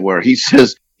the point where he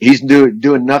says he's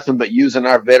doing nothing but using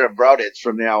our veteran broadheads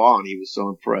from now on. He was so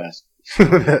impressed.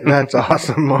 That's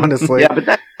awesome, honestly. Yeah,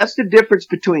 but that's the difference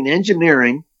between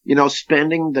engineering,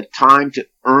 spending the time to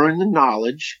earn the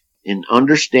knowledge and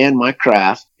understand my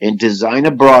craft and design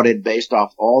a broadhead based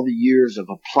off all the years of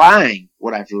applying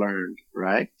what I've learned,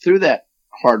 right? Through that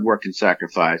hard work and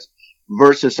sacrifice,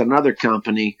 versus another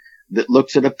company that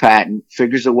looks at a patent,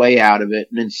 figures a way out of it,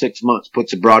 and in 6 months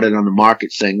puts a broadhead on the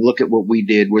market saying, look at what we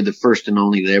did. We're the first and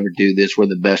only to ever do this. We're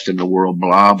the best in the world,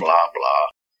 blah, blah,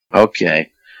 blah.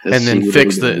 Okay. And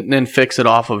then fix it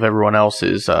off of everyone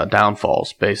else's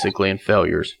downfalls, basically, and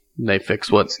failures. They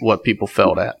fix what people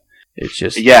failed at. It's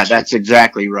just... Yeah, that's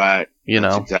exactly right.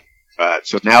 Exactly right.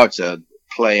 So now it's a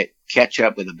catch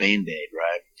up with a Band-Aid,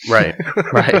 right?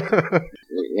 Right.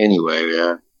 Anyway,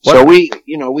 yeah. So we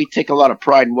take a lot of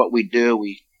pride in what we do.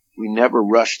 We never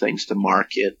rush things to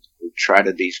market. We try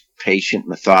to be patient,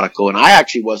 methodical. And I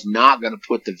actually was not going to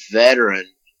put the veteran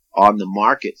on the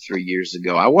market 3 years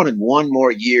ago. I wanted one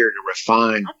more year to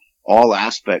refine all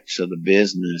aspects of the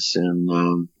business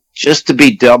and just to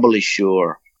be doubly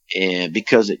sure. And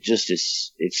because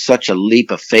it's such a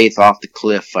leap of faith off the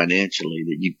cliff financially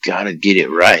that you got to get it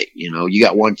right. You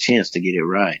got one chance to get it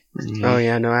right. Mm-hmm. Oh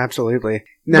yeah, no, absolutely.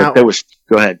 Now, go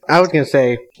ahead. I was going to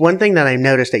say, one thing that I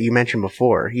noticed that you mentioned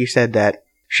before, you said that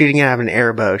shooting it out of an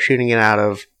airbow, shooting it out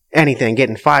of anything,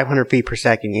 getting 500 feet per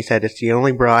second, you said it's the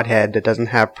only broadhead that doesn't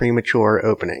have premature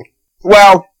opening.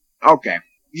 Well, okay.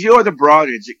 You're the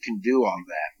broadheads that can do all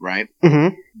that, right?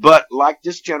 Mm-hmm. But like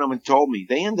this gentleman told me,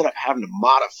 they ended up having to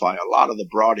modify a lot of the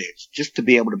broadheads just to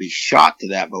be able to be shot to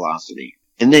that velocity.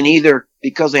 And then either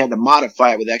because they had to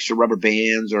modify it with extra rubber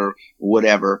bands or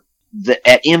whatever,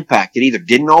 at impact it either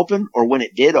didn't open, or when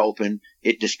it did open,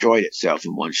 it destroyed itself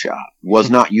in one shot. Was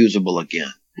not usable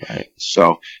again. Right.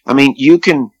 So, I mean, you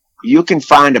can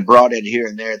find a broadhead here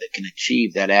and there that can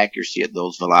achieve that accuracy at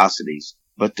those velocities,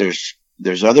 but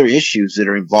there's other issues that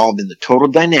are involved in the total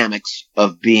dynamics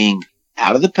of being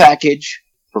out of the package,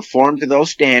 perform to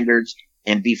those standards,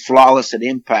 and be flawless at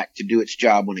impact to do its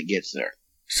job when it gets there.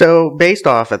 So based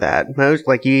off of that, most,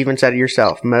 like you even said it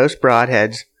yourself, most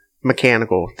broadheads,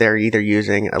 mechanical, they're either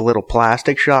using a little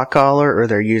plastic shock collar or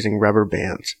they're using rubber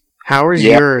bands. How is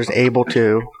yours able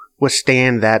to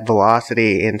withstand that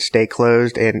velocity and stay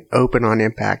closed and open on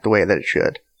impact the way that it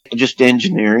should? Just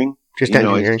engineering.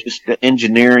 It's just the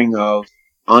engineering of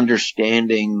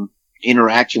understanding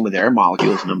interaction with air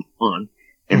molecules, number one,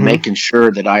 and making sure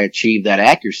that I achieve that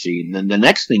accuracy. And then the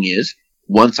next thing is,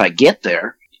 once I get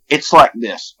there, it's like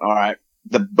this, all right?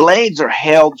 The blades are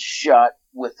held shut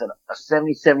with a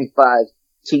 7075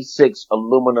 T6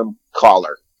 aluminum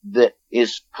collar that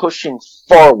is pushing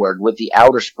forward with the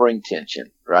outer spring tension,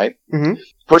 right? Mm-hmm.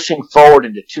 Pushing forward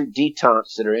into two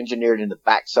detents that are engineered in the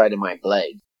backside of my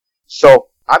blade. So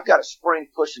I've got a spring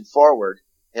pushing forward,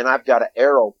 and I've got an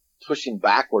arrow pushing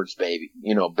backwards, baby.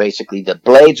 Basically the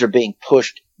blades are being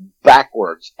pushed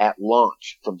backwards at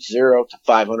launch from 0 to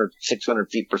 500,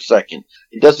 600 feet per second.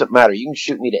 It doesn't matter. You can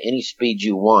shoot me to any speed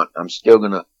you want. I'm still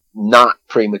going to not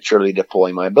prematurely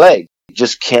deploy my blade. It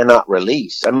just cannot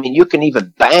release. I mean, you can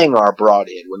even bang our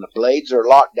broadhead. When the blades are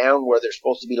locked down where they're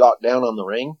supposed to be locked down on the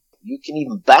ring, you can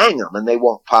even bang them and they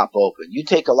won't pop open. You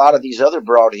take a lot of these other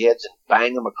broadheads and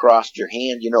bang them across your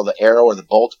hand, the arrow or the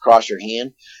bolt across your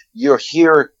hand. You'll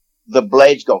hear the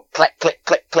blades go click, click,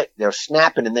 click, click. They're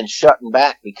snapping and then shutting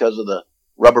back because of the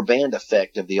rubber band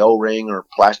effect of the O-ring or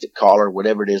plastic collar,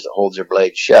 whatever it is that holds your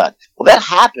blade shut. Well, that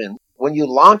happens when you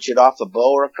launch it off a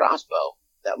bow or a crossbow.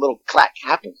 That little clack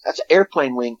happens. That's an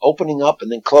airplane wing opening up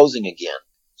and then closing again.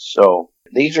 So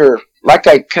these are, like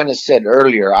I kind of said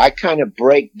earlier, I kind of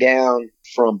break down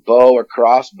from bow or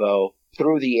crossbow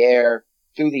through the air,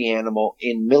 through the animal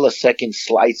in millisecond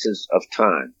slices of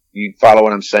time. You follow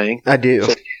what I'm saying? I do.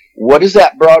 So what does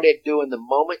that broadhead do in the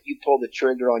moment you pull the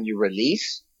trigger on your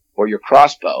release or your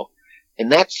crossbow?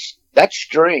 And that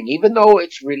string, even though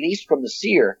it's released from the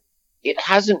sear, it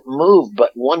hasn't moved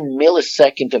but 1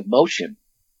 millisecond of motion.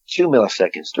 2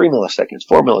 milliseconds, 3 milliseconds,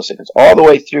 4 milliseconds, all the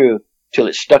way through till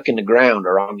it's stuck in the ground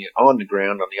or on the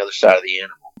ground on the other side of the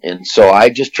animal. And so I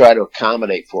just try to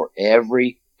accommodate for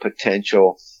every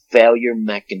potential failure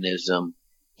mechanism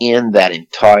in that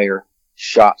entire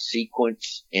shot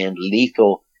sequence and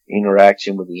lethal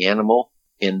interaction with the animal,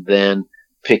 and then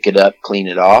pick it up, clean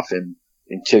it off, and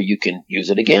until you can use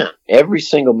it again. Every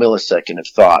single millisecond of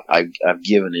thought I've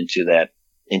given into that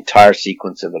entire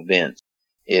sequence of events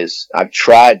I've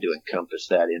tried to encompass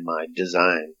that in my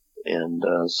design. And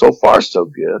so far, so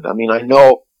good. I mean, I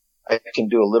know I can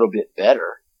do a little bit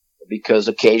better because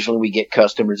occasionally we get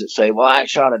customers that say, well, I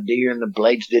shot a deer and the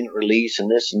blades didn't release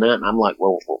and this and that. And I'm like,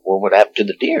 well, what happened to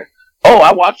the deer? Oh,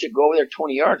 I watched it go over there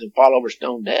 20 yards and fall over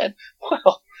stone dead.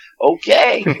 Well,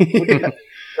 okay.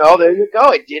 No, there you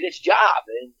go. It did its job.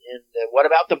 And what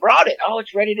about the broadhead? Oh,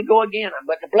 it's ready to go again,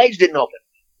 but the blades didn't open.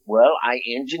 Well, I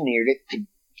engineered it to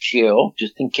kill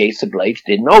just in case the blades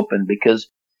didn't open because,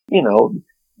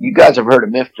 you guys have heard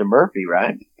of Mr. Murphy,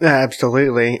 right?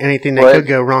 Absolutely. Anything that could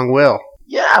go wrong will.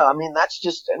 Yeah, I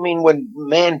mean, when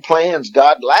man plans,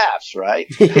 God laughs, right?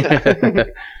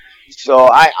 So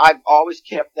I've always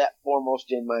kept that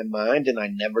foremost in my mind, and I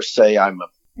never say I've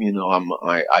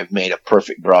made a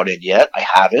perfect broadhead yet. I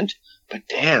haven't, but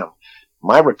damn,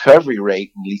 my recovery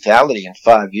rate and lethality in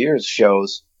 5 years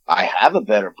shows I have a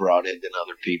better broadhead than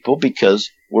other people because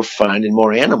we're finding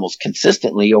more animals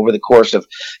consistently over the course of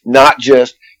not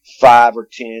just 5 or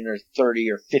 10 or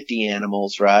 30 or 50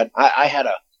 animals, right? I had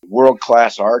a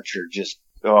world-class archer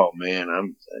oh man,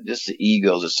 I'm just the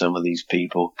egos of some of these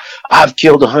people. I've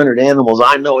killed 100 animals.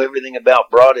 I know everything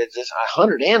about broadheads.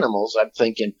 100 animals, I'm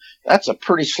thinking, that's a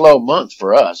pretty slow month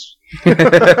for us. And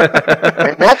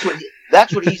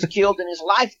that's what he's killed in his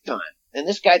lifetime. And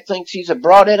this guy thinks he's a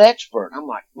broadhead expert. I'm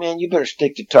like, man, you better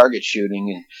stick to target shooting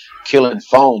and killing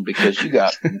foam because you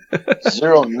got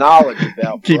zero knowledge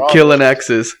about Keep broadheads. Killing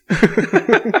X's.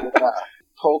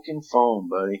 Poking foam,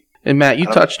 buddy. And Matt, you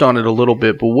touched on it a little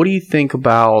bit, but what do you think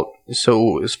about,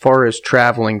 so as far as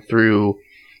traveling through,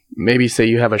 maybe say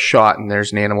you have a shot and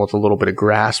there's an animal with a little bit of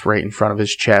grass right in front of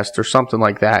his chest or something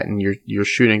like that, and you're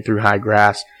shooting through high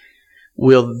grass,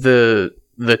 will the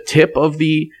tip of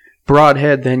the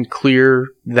broadhead then clear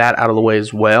that out of the way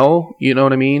as well? You know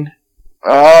what I mean?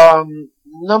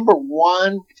 Number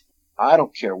one, I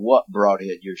don't care what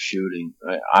broadhead you're shooting.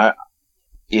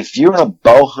 If you're in a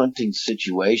bow hunting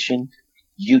situation,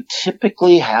 you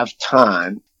typically have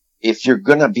time. If you're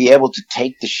going to be able to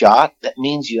take the shot, that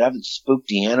means you haven't spooked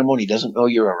the animal and he doesn't know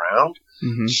you're around.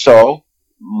 Mm-hmm. So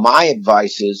my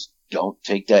advice is don't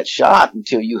take that shot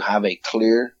until you have a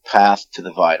clear path to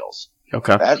the vitals.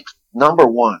 Okay. That's number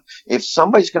one. If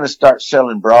somebody's going to start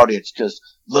selling broadheads because,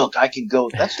 look, I can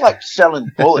go, that's like selling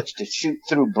bullets to shoot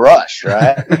through brush,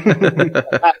 right?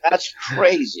 That's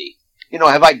crazy.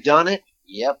 Have I done it?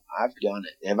 Yep, I've done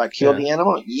it. Have I killed the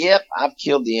animal? Yep, I've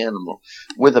killed the animal.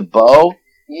 With a bow,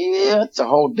 yeah, it's a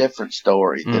whole different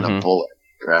story than a bullet,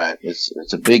 right? It's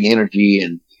a big energy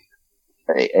and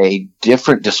a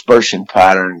different dispersion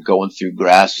pattern going through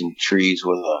grass and trees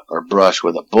or brush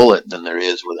with a bullet than there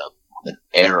is with an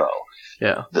arrow.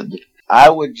 Yeah. I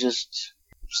would just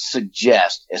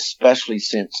suggest, especially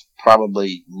since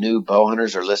probably new bow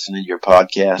hunters are listening to your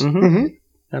podcast, mm-hmm.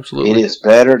 Absolutely, it is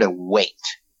better to wait.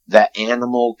 That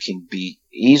animal can be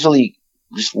easily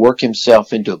just work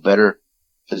himself into a better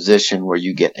position where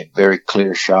you get a very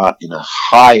clear shot in a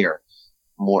higher,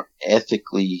 more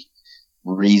ethically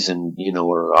reasoned,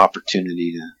 or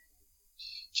opportunity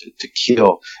to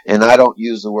kill. And I don't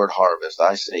use the word harvest.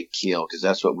 I say kill because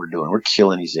that's what we're doing. We're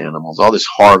killing these animals. All this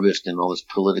harvest and all this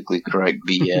politically correct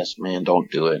BS, man, don't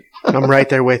do it. I'm right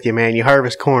there with you, man. You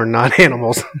harvest corn, not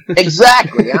animals.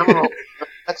 Exactly.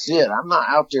 That's it. I'm not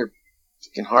out there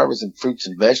harvesting fruits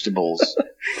and vegetables.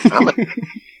 I'm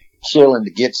killing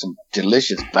to get some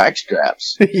delicious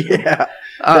backstraps. Yeah,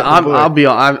 I'll be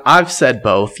honest. I've said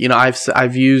both.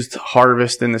 I've used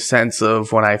harvest in the sense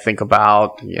of when I think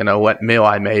about what meal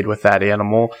I made with that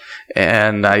animal,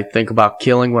 and I think about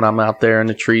killing when I'm out there in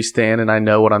the tree stand and I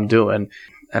know what I'm doing.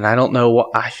 And I don't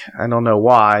know I don't know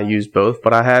why I use both,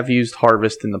 but I have used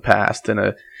harvest in the past in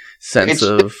a sense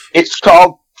of it's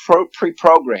called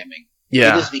pre-programming.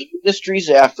 Yeah. It is the industry's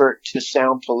effort to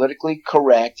sound politically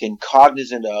correct and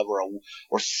cognizant of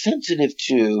or sensitive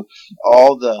to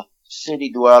all the city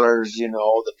dwellers,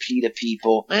 the PETA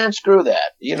people. Man, screw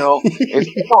that. If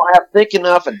you don't have thick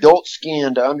enough adult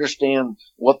skin to understand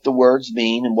what the words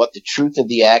mean and what the truth of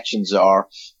the actions are,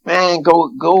 man,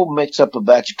 go mix up a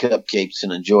batch of cupcakes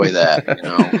and enjoy that.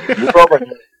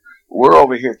 We're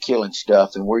over here killing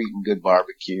stuff and we're eating good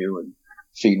barbecue and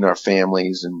feeding our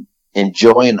families and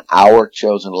enjoying our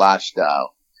chosen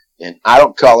lifestyle. And I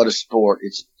don't call it a sport.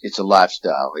 It's a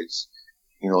lifestyle. It's,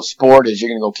 sport is you're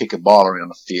going to go kick a ball around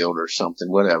the field or something,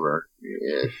 whatever.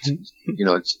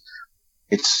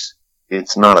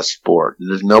 It's not a sport.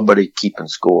 There's nobody keeping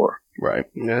score. Right.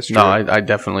 That's true. No, I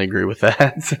definitely agree with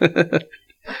that.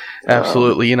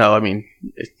 Absolutely. You know, I mean,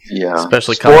 yeah,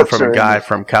 especially Sports coming from a guy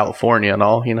from California and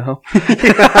all, you know.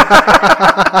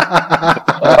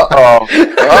 Uh-oh.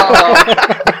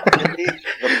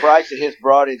 The price of his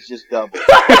broadheads just doubled.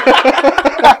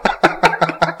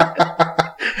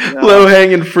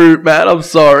 Low-hanging fruit, Matt. I'm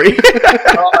sorry.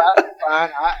 Oh, that's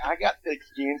fine. I got thick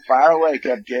skin. Fire away,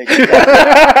 Cupcake.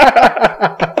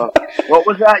 What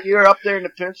was that? You were up there in the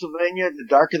Pennsylvania at the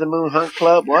Dark of the Moon Hunt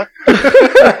Club? What?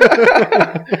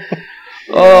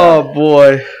 Oh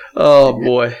boy.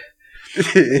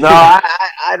 No,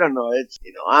 I don't know. It's,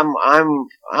 you know,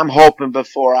 I'm hoping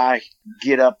before I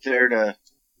get up there to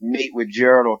meet with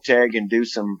Gerald Ortega and do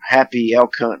some happy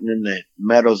elk hunting in the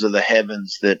meadows of the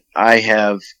heavens that I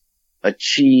have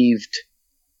achieved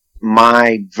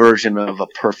my version of a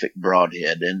perfect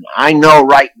broadhead. And I know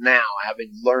right now,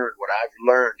 having learned what I've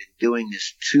learned in doing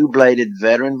this two-bladed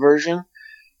veteran version,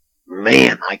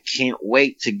 man, I can't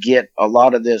wait to get a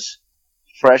lot of this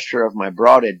pressure of my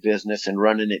broadhead business and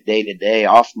running it day to day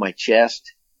off my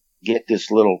chest, get this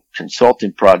little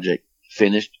consulting project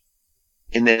finished.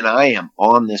 And then I am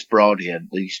on this broadhead,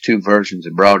 these two versions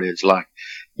of broadheads like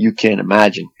you can't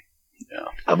imagine. Yeah.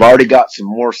 I've already got some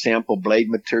more sample blade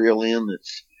material in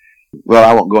that's, well,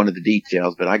 I won't go into the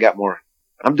details, but I got more.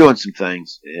 I'm doing some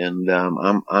things, and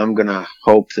I'm going to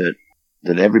hope that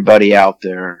everybody out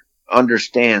there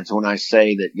understands when I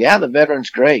say that, yeah, the veteran's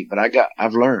great, but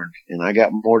I've learned and I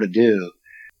got more to do.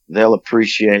 They'll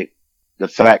appreciate the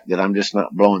fact that I'm just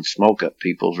not blowing smoke up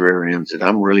people's rear ends, that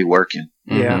I'm really working.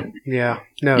 Yeah.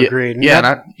 No, agreed.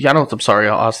 Yeah, I'm sorry,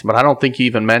 Austin, but I don't think you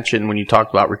even mentioned when you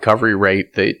talked about recovery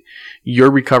rate that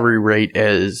your recovery rate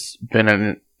has been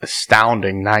an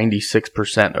astounding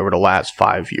 96% over the last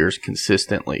 5 years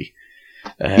consistently.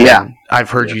 And yeah.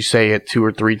 I've heard you say it 2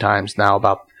 or 3 times now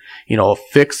about, you know, a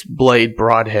fixed blade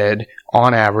broadhead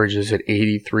on average is at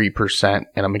 83%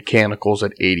 and a mechanical's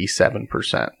at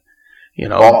 87%. You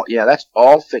know, that's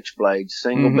all fixed blades,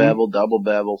 single bevel, double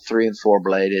bevel, 3 and 4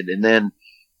 bladed, and then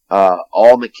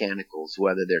all mechanicals,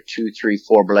 whether they're 2, 3,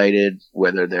 4 bladed,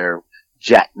 whether they're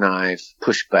jackknife,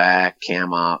 pushback,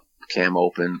 cam up, cam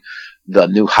open, the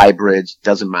new hybrids,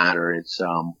 doesn't matter. It's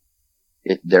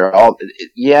they're all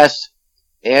yes,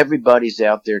 everybody's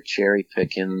out there cherry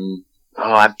picking.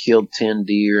 Oh, I've killed 10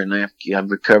 deer and I've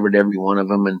recovered every one of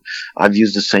them, and I've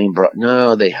used the same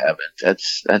No, they haven't.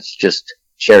 That's just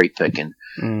cherry picking.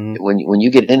 When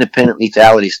you get independent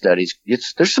lethality studies,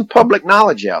 there's some public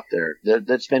knowledge out there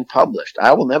that's been published.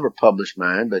 I will never publish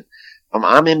mine, but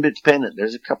I'm independent.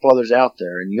 There's a couple others out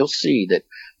there, and you'll see that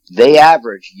they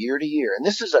average year to year. And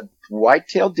this is a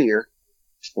white-tailed deer,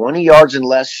 20 yards and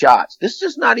less shots. This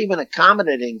is not even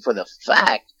accommodating for the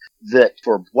fact that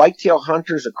for whitetail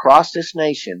hunters across this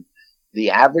nation, the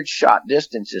average shot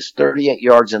distance is 38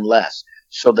 yards and less.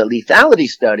 So the lethality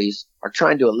studies are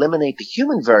trying to eliminate the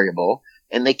human variable,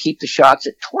 and they keep the shots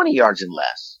at 20 yards and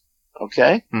less.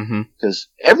 Okay? Because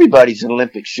everybody's an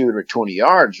Olympic shooter at 20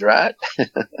 yards, right?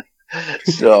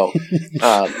 So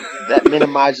that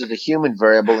minimizes the human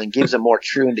variable and gives a more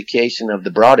true indication of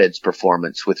the broadhead's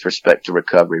performance with respect to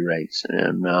recovery rates.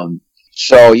 And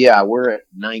so, yeah, we're at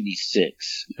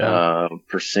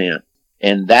 96%.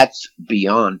 And that's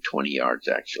beyond 20 yards,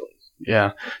 actually.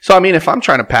 Yeah. So, I mean, if I'm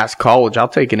trying to pass college, I'll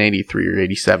take an 83 or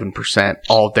 87%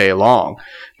 all day long.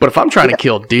 But if I'm trying to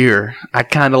kill deer, I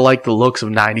kind of like the looks of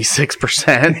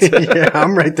 96%. Yeah,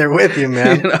 I'm right there with you,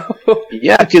 man. You know?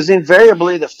 Yeah, because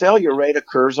invariably the failure rate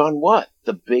occurs on what?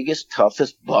 The biggest,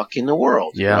 toughest buck in the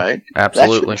world, right?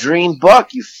 Absolutely. That's your dream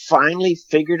buck. You finally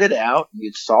figured it out.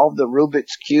 You solved the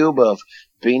Rubik's Cube of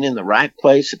being in the right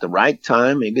place at the right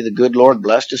time. Maybe the good Lord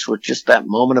blessed us with just that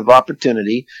moment of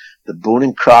opportunity. The Boone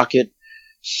and Crockett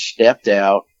stepped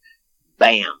out,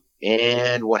 bam,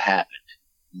 and what happened?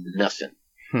 Nothing.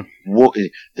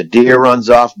 The deer runs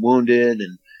off wounded,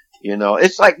 and, you know,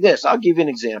 it's like this. I'll give you an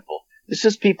example. This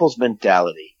is people's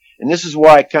mentality, and this is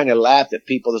why I kind of laugh at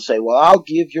people that say, well, I'll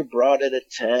give your broadhead a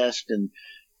test, and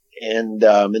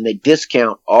they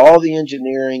discount all the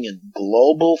engineering and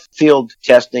global field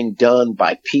testing done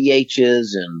by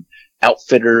PHs and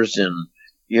outfitters and,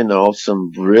 you know,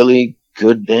 some really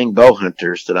good dang bow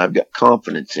hunters that I've got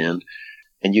confidence in.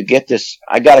 And you get this.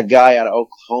 I got a guy out of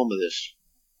Oklahoma this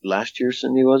last year,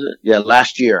 Cindy, was it? Yeah,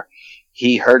 last year.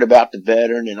 He heard about the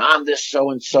veteran, and I'm this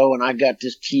so-and-so, and I got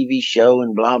this TV show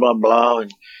and blah, blah, blah,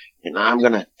 and I'm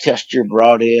going to test your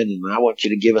broadhead, and I want you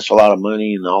to give us a lot of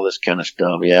money and all this kind of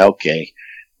stuff. Yeah, okay.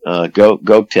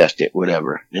 Go test it,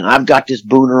 whatever. And I've got this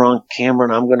booner on camera,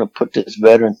 and I'm going to put this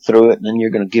veteran through it, and then you're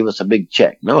going to give us a big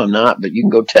check. No, I'm not, but you can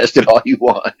go test it all you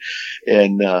want.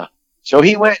 And so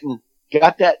he went and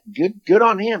got that. Good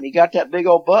on him. He got that big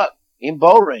old buck. in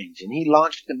bow range, and he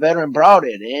launched the veteran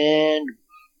broadhead, and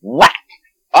whack!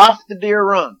 Off the deer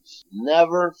runs.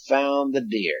 Never found the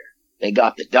deer. They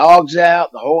got the dogs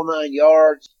out, the whole 9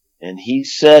 yards, and he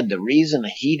said the reason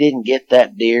he didn't get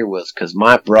that deer was because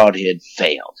my broadhead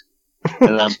failed.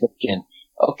 And I'm thinking,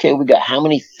 okay, we got how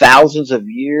many thousands of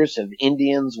years of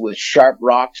Indians with sharp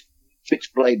rocks,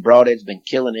 fixed blade broadheads been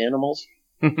killing animals?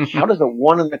 How does a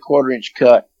 1 1/4 inch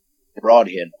cut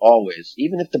broadhead always,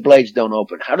 even if the blades don't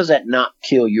open, how does that not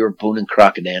kill your Boone and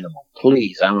Crockett animal?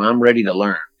 Please, I'm ready to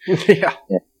learn. Yeah.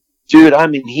 Dude, I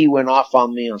mean, he went off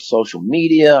on me on social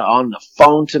media, on the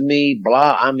phone to me,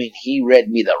 blah. I mean, he read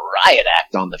me the riot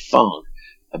act on the phone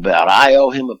about I owe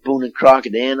him a Boone and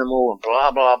Crockett animal and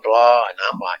blah, blah, blah. And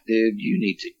I'm like, dude, you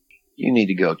need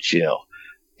to go chill.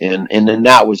 And then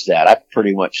that was that. I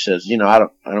pretty much says, I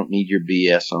don't need your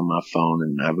BS on my phone,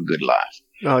 and have a good life.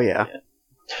 Oh, yeah.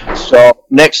 So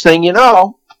next thing you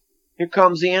know, here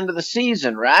comes the end of the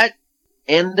season, right?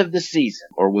 End of the season.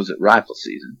 Or was it rifle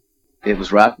season? It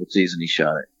was rifle season he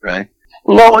shot it, right?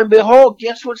 Lo and behold,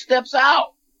 guess what steps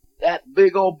out? That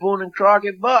big old Boone and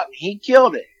Crockett buck. He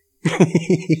killed it.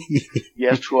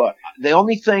 Guess what? The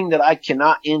only thing that I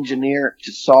cannot engineer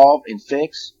to solve and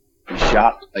fix is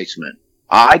shot placement.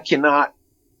 I cannot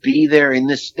be there in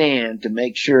this stand to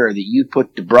make sure that you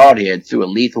put the broadhead through a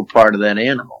lethal part of that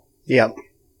animal. Yep.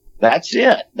 That's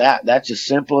it. That's as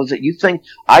simple as it. You think,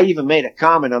 I even made a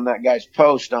comment on that guy's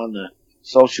post on the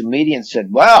social media and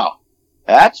said, wow,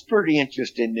 that's pretty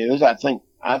interesting news. I think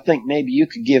maybe you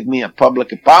could give me a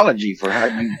public apology for how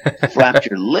you flapped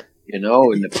your lip, in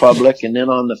the public and then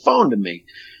on the phone to me.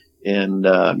 And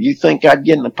you think I'd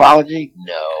get an apology?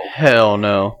 No. Hell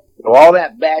no. So all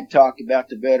that bad talk about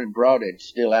the veteran broadhead is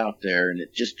still out there, and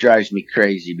it just drives me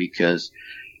crazy because,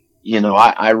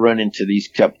 I run into these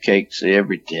cupcakes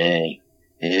every day.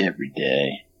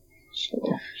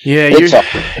 So, yeah,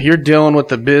 you're dealing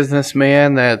with a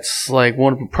businessman that's like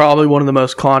probably one of the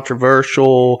most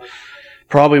controversial,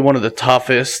 probably one of the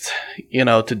toughest,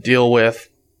 to deal with.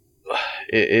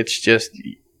 It's just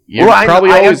you're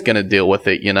probably always going to deal with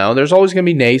it. There's always going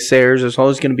to be naysayers. There's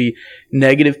always going to be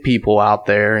negative people out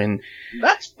there, and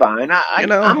that's fine.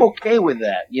 I'm okay with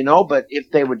that. But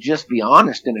if they would just be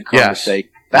honest in a conversation,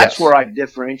 that's where I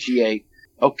differentiate.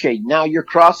 Okay, now you're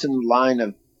crossing the line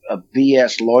of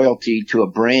BS loyalty to a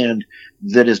brand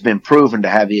that has been proven to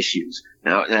have issues.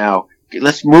 Now,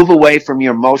 let's move away from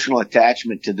your emotional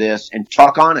attachment to this and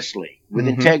talk honestly with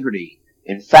integrity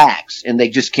and facts. And they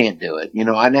just can't do it,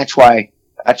 and that's why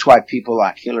people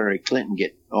like Hillary Clinton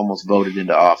get almost voted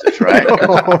into office, right?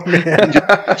 Oh, man.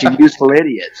 Just useful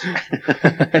idiots.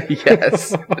 Yes.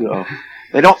 So,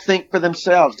 they don't think for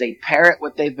themselves. They parrot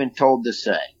what they've been told to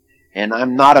say. And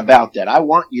I'm not about that. I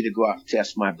want you to go out and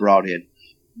test my broadhead.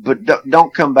 But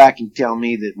don't come back and tell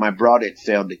me that my broadhead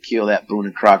failed to kill that Boone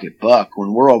and Crockett buck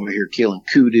when we're over here killing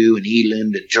kudu and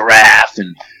eland and giraffe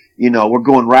and, we're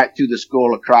going right through the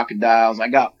skull of crocodiles. I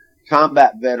got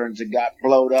combat veterans that got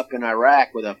blowed up in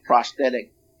Iraq with a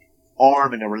prosthetic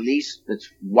arm and a release that's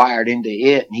wired into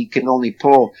it, and he can only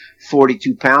pull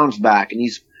 42 pounds back, and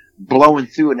he's blowing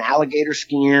through an alligator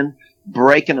skin,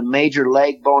 breaking a major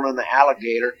leg bone on the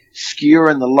alligator,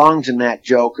 skewering the lungs in that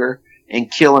joker,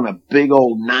 and killing a big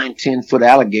old 9-10 foot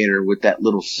alligator with that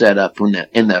little setup.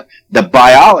 And the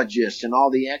biologists and all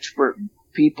the expert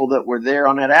people that were there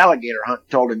on that alligator hunt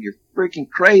told him, you're freaking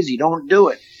crazy, don't do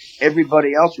it.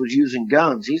 Everybody else was using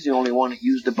guns. He's the only one that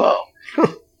used a bow.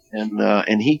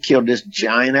 And he killed this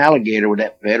giant alligator with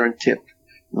that veteran tip,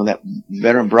 that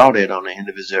veteran broadhead on the end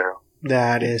of his arrow.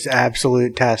 That is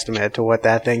absolute testament to what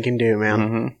that thing can do, man.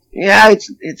 Mm-hmm.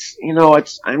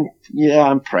 Yeah,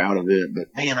 I'm proud of it,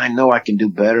 but man, I know I can do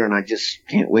better, and I just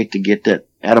can't wait to get that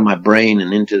out of my brain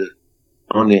and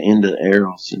on the end of the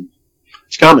arrows. And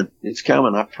it's coming.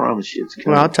 I promise you, it's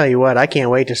coming. Well, I'll tell you what, I can't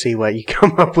wait to see what you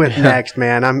come up with next,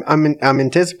 man. I'm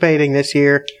anticipating this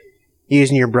year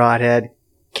using your broadhead,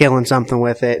 killing something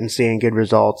with it, and seeing good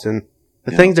results. And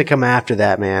the things that come after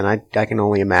that, man, I can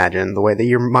only imagine the way that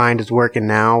your mind is working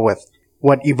now with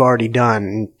what you've already done,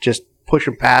 and just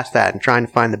pushing past that and trying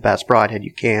to find the best broadhead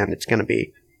you can. It's going to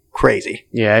be crazy.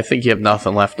 Yeah, I think you have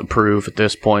nothing left to prove at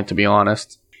this point, to be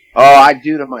honest. Oh, I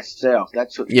do to myself.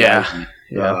 That's what drives me.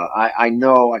 Yeah. I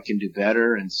know I can do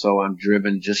better, and so I'm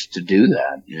driven just to do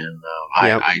that. And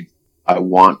I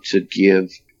want to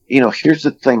give. Here's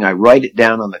the thing. I write it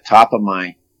down on the top of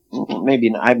my.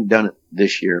 Maybe I haven't done it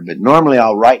this year, but normally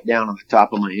I'll write down on the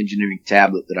top of my engineering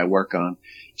tablet that I work on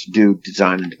to do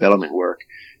design and development work.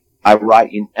 I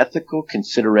write in ethical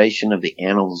consideration of the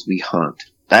animals we hunt.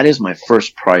 That is my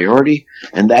first priority,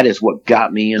 and that is what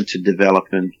got me into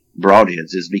developing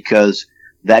broadheads, is because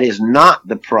That is not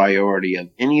the priority of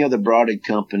any other broadhead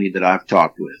company that I've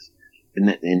talked with.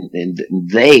 And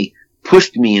they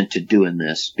pushed me into doing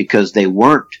this because they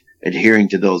weren't adhering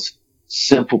to those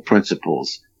simple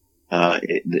principles.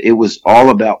 It was all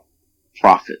about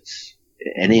profits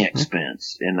at any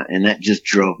expense. And that just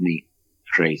drove me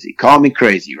crazy. Call me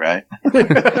crazy, right?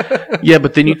 Yeah,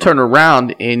 but then you turn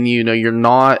around and, you're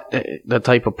not the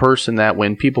type of person that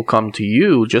when people come to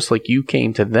you, just like you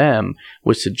came to them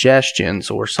with suggestions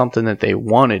or something that they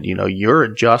wanted, you're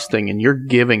adjusting and you're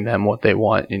giving them what they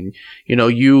want. And,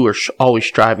 you are always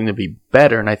striving to be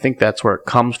better. And I think that's where it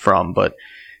comes from. But,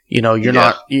 you're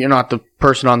not the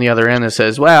person on the other end that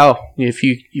says, well, if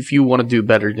you want to do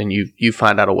better, then you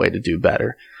find out a way to do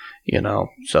better.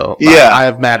 So I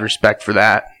have mad respect for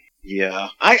that. Yeah.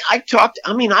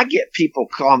 I get people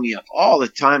call me up all the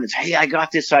time and say, hey, I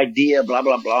got this idea, blah,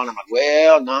 blah, blah. And I'm like,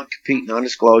 well, non-compete,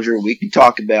 non-disclosure. We can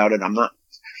talk about it. I'm not.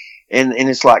 And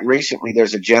it's like recently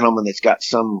there's a gentleman that's got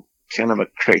some kind of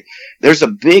there's a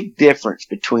big difference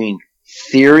between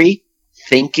theory,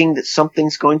 thinking that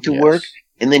something's going to work,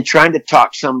 and then trying to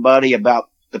talk somebody about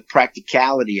the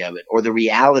practicality of it or the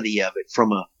reality of it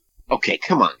from okay,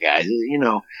 come on, guys.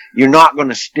 You're not going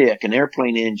to stick an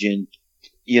airplane engine,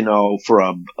 for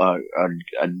a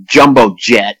jumbo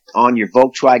jet on your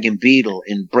Volkswagen Beetle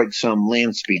and break some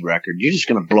land speed record. You're just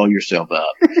going to blow yourself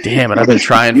up. Damn it, I've been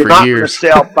trying for years. You're not going to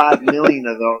sell 5 million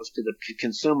of those to the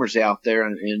consumers out there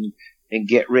and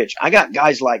get rich. I got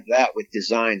guys like that with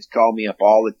designs call me up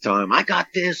all the time. I got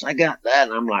this, I got that.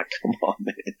 And I'm like, come on,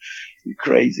 man. You're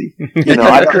crazy.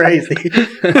 I'm crazy.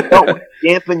 Don't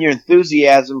dampen your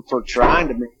enthusiasm for trying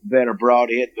to make a better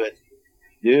broadhead, but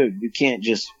dude, you can't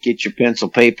just get your pencil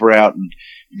paper out and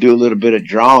do a little bit of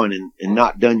drawing and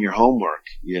not done your homework,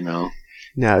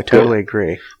 No, totally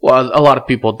agree. Well, a lot of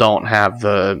people don't have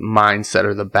the mindset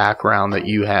or the background that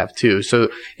you have too. So,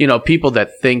 people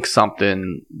that think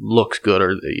something looks good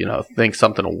or, think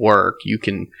something will work, you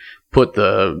can put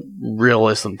the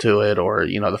realism to it or,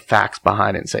 the facts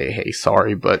behind it and say, hey,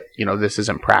 sorry, but, this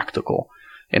isn't practical.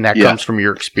 And that comes from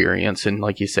your experience. And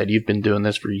like you said, you've been doing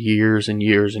this for years and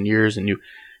years and years, and you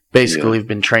basically have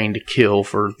been trained to kill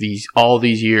for all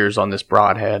these years on this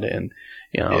broadhead. And,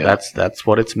 that's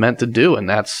what it's meant to do. And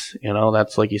that's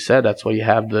like you said, that's why you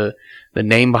have the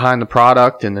name behind the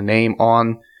product, and the name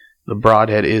on the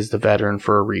broadhead is the Veteran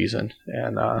for a reason.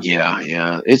 And,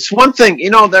 it's one thing,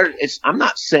 I'm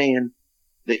not saying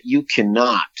that you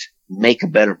cannot make a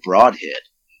better broadhead,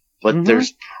 but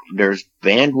there's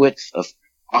bandwidth of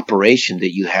operation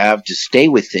that you have to stay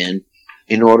within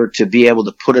in order to be able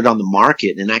to put it on the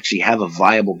market and actually have a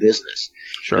viable business.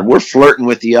 Sure. And we're flirting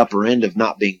with the upper end of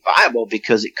not being viable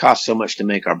because it costs so much to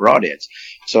make our broadheads.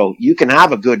 So you can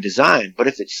have a good design, but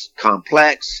if it's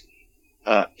complex,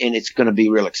 and it's going to be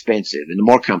real expensive. And the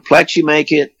more complex you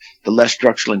make it, the less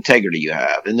structural integrity you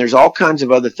have. And there's all kinds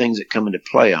of other things that come into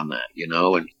play on that,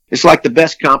 and it's like the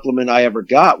best compliment I ever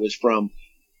got was from,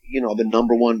 the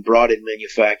number one broadhead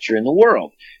manufacturer in the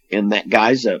world. And that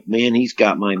guy's he's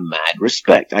got my mad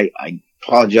respect. I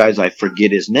apologize, I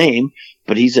forget his name,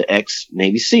 but he's an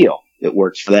ex-Navy SEAL that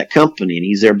works for that company, and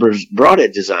he's their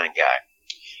broadhead design guy.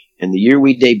 And the year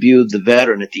we debuted the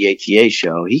Veteran at the ATA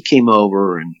show, he came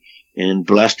over and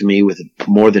blessed me with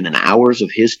more than an hours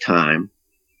of his time.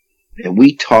 And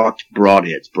we talked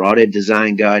broadheads, broadhead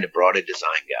design guy to broadhead design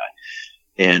guy.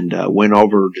 And went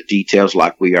over the details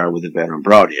like we are with the Veteran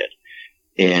broadhead.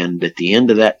 And at the end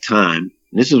of that time,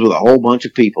 and this is with a whole bunch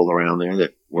of people around there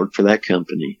that work for that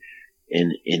company,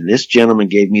 and this gentleman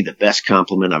gave me the best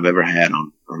compliment I've ever had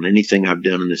on anything I've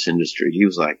done in this industry. He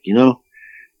was like,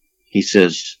 he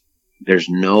says, there's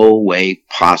no way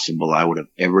possible I would have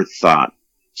ever thought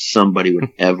somebody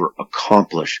would ever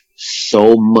accomplish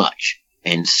so much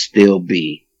and still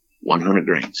be 100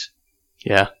 grains.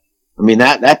 Yeah. I mean,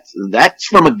 that's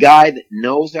from a guy that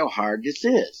knows how hard this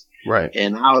is. Right.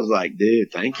 And I was like,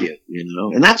 dude, thank you,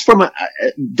 And that's from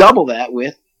double that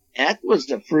was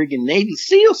the friggin' Navy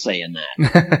SEAL saying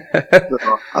that.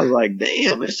 So I was like,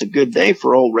 damn, it's a good day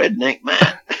for old redneck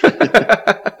Matt.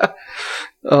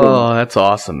 Oh, that's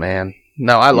awesome, man.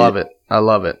 No, I love it. I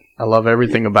love it. I love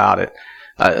everything about it.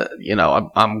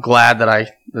 I'm glad that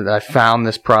I found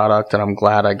this product, and I'm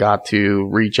glad I got to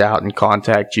reach out and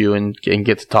contact you and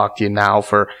get to talk to you now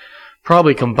for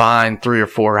probably combined 3 or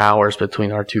 4 hours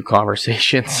between our two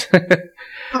conversations.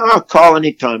 I'll call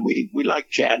anytime. We like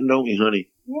chatting, don't we, honey?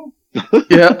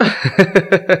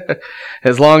 Yeah.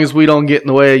 As long as we don't get in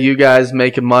the way of you guys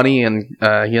making money and,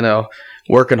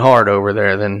 working hard over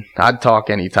there, then I'd talk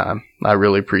anytime. I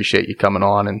really appreciate you coming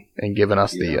on and giving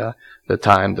us the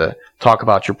time to talk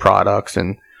about your products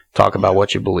and talk about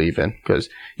what you believe in, because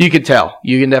you can tell.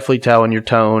 You can definitely tell in your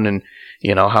tone and,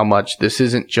 how much this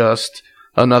isn't just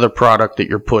another product that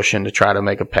you're pushing to try to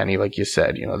make a penny, like you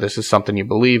said. This is something you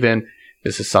believe in.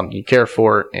 This is something you care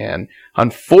for. And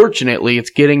unfortunately, it's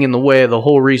getting in the way of the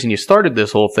whole reason you started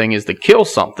this whole thing is to kill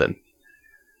something.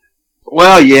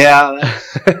 Well, yeah.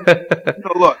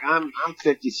 Look, I'm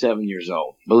 57 years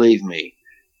old. Believe me,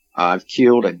 I've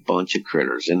killed a bunch of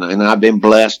critters, and I've been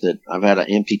blessed that I've had an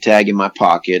empty tag in my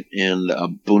pocket, and a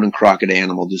Boone and Crockett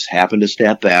animal just happened to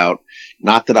step out.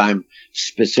 Not that I'm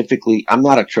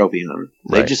not a trophy hunter.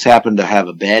 They Right. just happened to have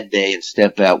a bad day and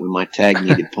step out when my tag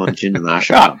needed punching, and I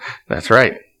shot them. That's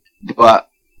right. But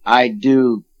I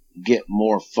do get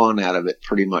more fun out of it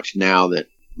pretty much now that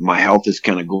my health is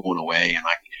kind of going away, and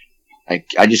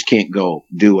I just can't go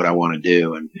do what I want to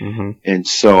do. And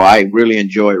so I really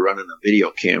enjoy running a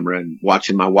video camera and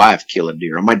watching my wife kill a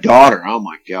deer. Or my daughter, oh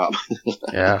my God.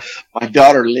 Yeah. My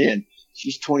daughter, Lynn,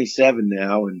 she's 27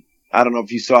 now. And I don't know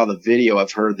if you saw the video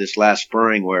of her this last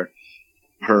spring where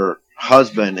her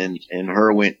husband and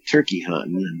her went turkey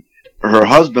hunting. And her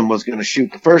husband was going to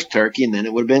shoot the first turkey, and then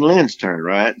it would have been Lynn's turn,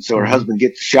 right? And so her husband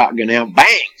gets the shotgun out,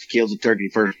 bang, kills the turkey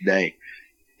first day.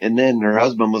 And then her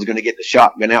husband was going to get the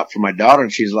shotgun out for my daughter,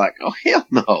 and she's like, oh, hell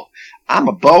no, I'm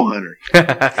a bow hunter.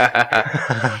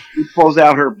 She pulls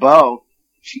out her bow.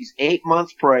 She's 8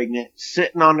 months pregnant,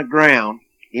 sitting on the ground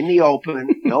in the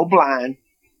open, no blind.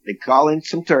 They call in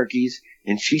some turkeys,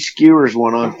 and she skewers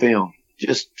one on film.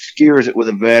 Just skewers it with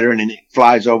a veteran, and it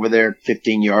flies over there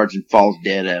 15 yards and falls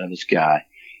dead out of the sky.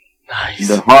 Nice.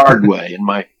 The hard way. And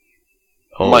my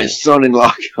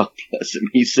son-in-law, God bless him,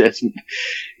 he says,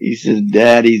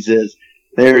 Dad, he says,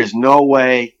 there is no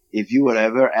way if you would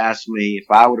ever ask me if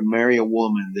I were to marry a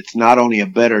woman that's not only a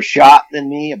better shot than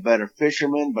me, a better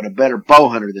fisherman, but a better bow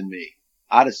hunter than me,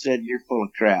 I'd have said you're full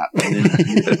of crap. And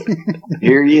then,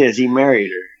 here he is. He married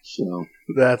her. So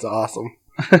that's awesome.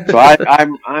 So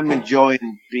I'm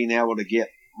enjoying being able to get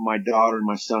my daughter and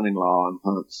my son-in-law on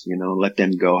hunts. Let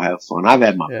them go have fun. I've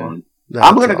had my fun.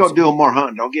 I'm going to go do more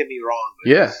hunting. Don't get me wrong.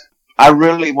 Yeah. I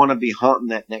really want to be hunting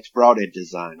that next broadhead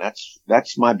design.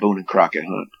 That's my Boone and Crockett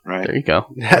hunt, right? There you go.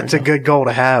 That's a good goal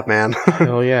to have, man.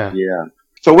 Oh, yeah. Yeah.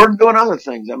 So we're doing other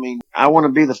things. I mean, I want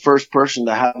to be the first person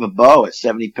to have a bow at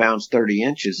 70 pounds, 30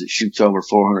 inches that shoots over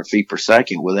 400 feet per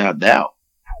second without doubt.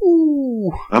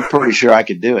 Ooh. I'm pretty sure I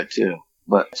could do it, too.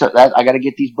 But so I got to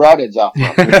get these broadheads off.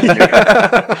 This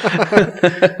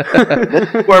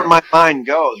is where my mind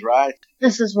goes, right?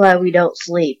 This is why we don't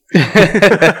sleep. Yeah,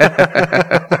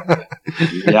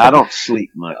 I don't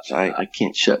sleep much. I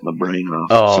can't shut my brain off.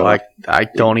 Oh, so I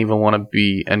don't even want to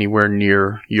be anywhere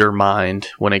near your mind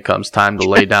when it comes time to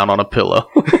lay down on a pillow.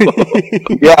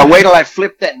 Yeah, wait till I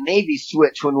flip that Navy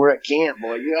switch when we're at camp,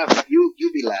 boy. You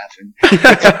be laughing.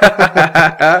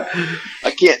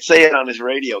 I can't say it on this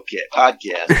radio podcast.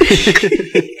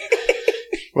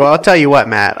 Well, I'll tell you what,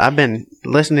 Matt. I've been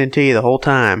listening to you the whole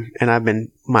time, and I've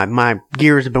been my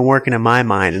gears have been working in my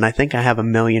mind, and I think I have $1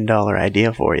 million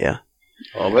idea for you.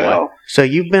 Oh, well. So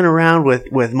you've been around with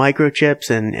microchips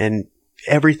and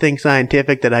everything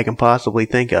scientific that I can possibly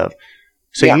think of.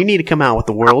 So you need to come out with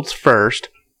the world's first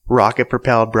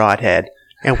rocket-propelled broadhead,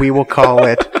 and we will call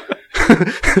it...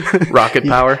 Rocket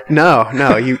power?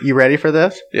 No. You ready for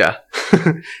this? Yeah.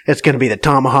 It's going to be the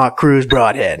Tomahawk Cruise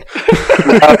broadhead.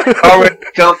 Already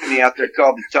a company out there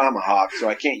called the Tomahawk, so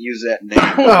I can't use that name.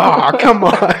 Oh, come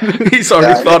on. He's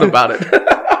already thought about it.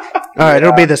 All right,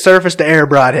 it'll be the surface-to-air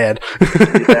broadhead.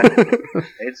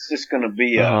 It's just going to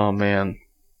be oh, man.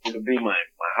 It'll be my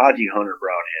Haji Hunter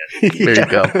broadhead. There you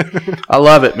go. I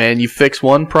love it, man. You fix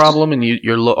one problem and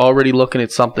you're already looking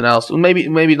at something else.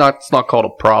 Maybe not. It's not called a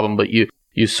problem, but you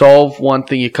solve one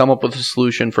thing, you come up with a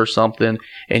solution for something,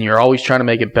 and you're always trying to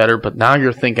make it better. But now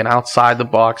you're thinking outside the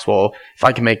box. Well, if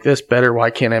I can make this better, why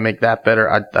can't I make that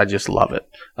better? I just love it.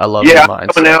 I love your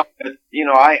mindset. Now,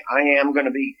 I am going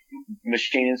to be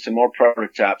machining some more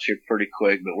prototypes here pretty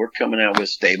quick, but we're coming out with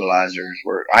stabilizers.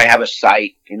 I have a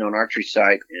site, an archery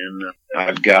site, and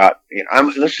I've got.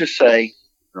 Let's just say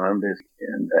I'm busy,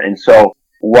 and so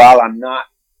while I'm not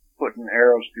putting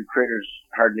arrows through critters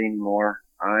hardly anymore,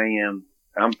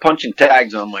 I'm punching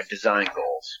tags on my design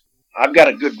goals. I've got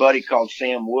a good buddy called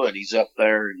Sam Wood. He's up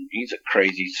there, and he's a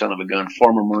crazy son of a gun,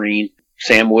 former Marine.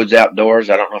 Sam Wood's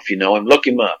Outdoors. I don't know if you know him. Look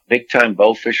him up. Big-time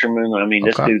bow fisherman. I mean,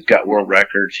 this dude's got world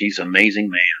records. He's an amazing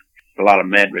man. A lot of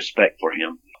mad respect for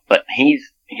him. But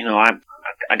he's, I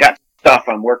got stuff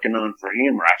I'm working on for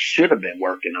him, or I should have been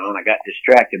working on. I got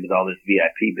distracted with all this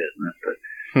VIP business. But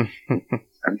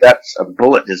I've got a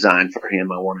bullet design for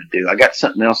him I want to do. I got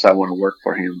something else I want to work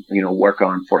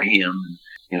on for him.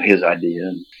 his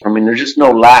idea. I mean, there's just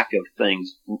no lack of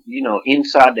things,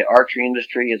 inside the archery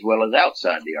industry as well as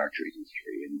outside the archery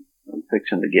industry. And I'm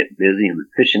fixing to get busy in the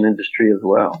fishing industry as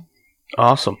well.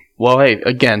 Awesome. Well, hey,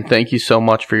 again, thank you so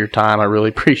much for your time. I really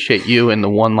appreciate you and the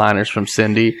one-liners from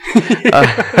Cindy. Hey,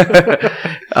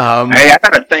 I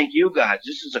got to thank you guys.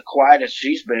 This is the quietest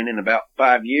she's been in about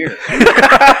 5 years.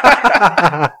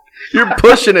 You're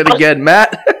pushing it again,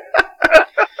 Matt.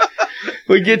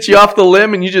 We get you off the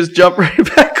limb and you just jump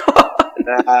right back on.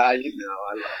 I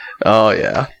love it. Oh,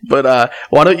 yeah. But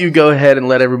why don't you go ahead and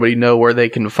let everybody know where they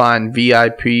can find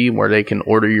VIP, where they can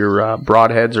order your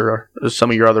broadheads or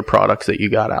some of your other products that you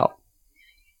got out.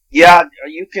 Yeah,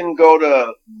 you can go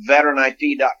to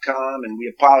veteranit.com, and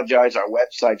we apologize, our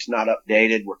website's not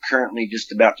updated. We're currently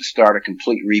just about to start a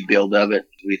complete rebuild of it.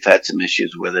 We've had some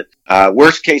issues with it.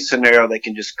 Worst case scenario, they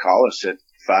can just call us at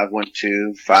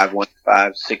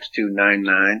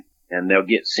 512-515-6299. And they'll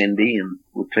get Cindy, and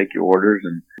we'll take your orders,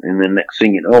 and then next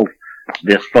thing you know,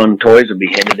 this fun toys will be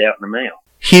headed out in the mail.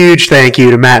 Huge thank you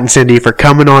to Matt and Cindy for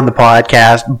coming on the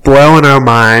podcast, blowing our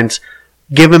minds,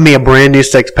 giving me a brand new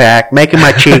 6-pack, making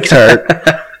my cheeks hurt.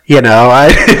 That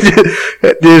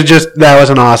was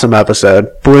an awesome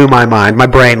episode. Blew my mind. My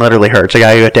brain literally hurts. I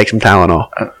gotta go take some Tylenol.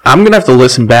 I'm going to have to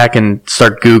listen back and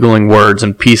start Googling words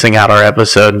and piecing out our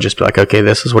episode and just be like, okay,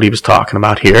 this is what he was talking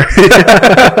about here.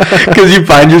 Because you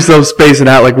find yourself spacing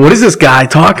out like, what is this guy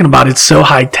talking about? It's so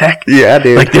high tech. Yeah,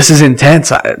 dude. Like, this is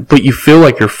intense. But you feel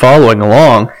like you're following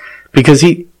along because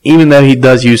even though he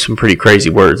does use some pretty crazy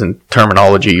words and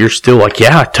terminology, you're still like,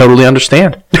 yeah, I totally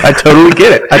understand. I totally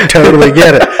get it. I totally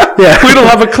get it. Yeah, we don't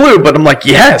have a clue, but I'm like,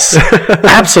 yes,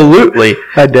 absolutely.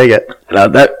 I dig it.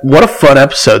 What a fun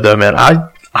episode, though, man.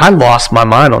 I lost my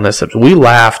mind on this episode. We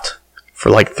laughed for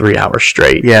like 3 hours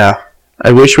straight. Yeah.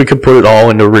 I wish we could put it all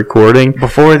into recording.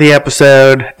 Before the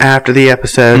episode, after the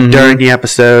episode, during the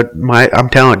episode. I'm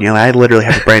telling you, I literally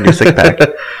have a brand new 6-pack.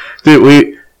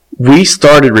 Dude, we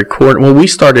started recording. Well, we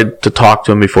started to talk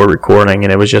to him before recording,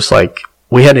 and it was just like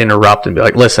we had to interrupt and be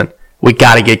like, listen, we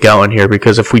got to get going here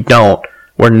because if we don't,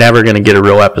 we're never going to get a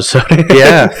real episode.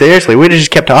 Yeah, seriously. We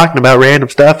just kept talking about random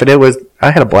stuff, and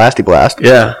I had a blasty blast.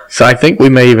 Yeah. So I think we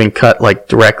may even cut like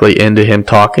directly into him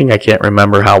talking. I can't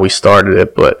remember how we started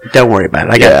it, but don't worry about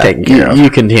it. I got it taken care of. You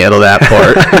can handle that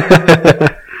part.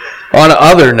 On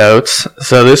other notes,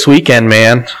 so this weekend,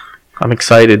 man, I'm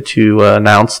excited to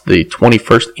announce the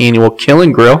 21st annual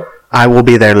Killing Grill. I will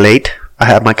be there late. I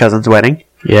have my cousin's wedding.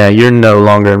 Yeah, you're no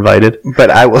longer invited.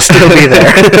 But I will still be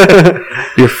there.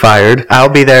 You're fired. I'll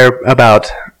be there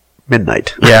about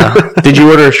midnight. Yeah. Did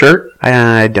you order a shirt?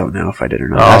 I don't know if I did or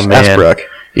not. Oh, man. Ask Brooke.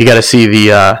 You got to see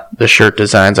the shirt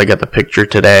designs. I got the picture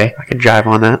today. I can jive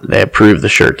on that. They approved the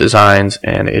shirt designs,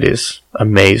 and it is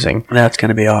amazing. That's going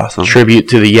to be awesome. Tribute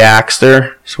to the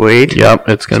Yakster. Sweet. Yep,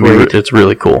 it's going to be. It's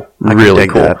really cool. Really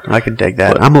cool. I can dig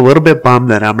that. But I'm a little bit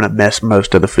bummed that I'm going to miss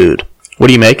most of the food.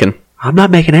 What are you making? I'm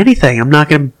not making anything. I'm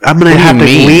gonna have to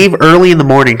leave early in the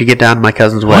morning to get down to my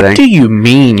cousin's wedding. What do you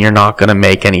mean you're not gonna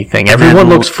make anything? Everyone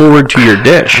looks forward to your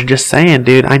dish. I'm just saying,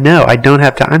 dude. I know. I don't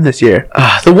have time this year.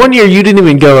 The one year you didn't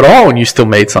even go at all and you still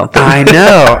made something. I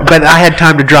know, but I had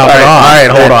time to drop it off. All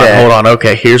right, hold on.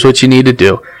 Okay, here's what you need to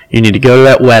do. You need to go to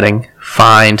that wedding,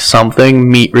 find something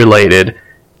meat related,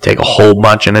 take a whole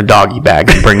bunch in a doggy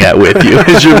bag and bring that with you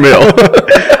as your meal.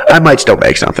 I might still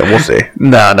make something. We'll see.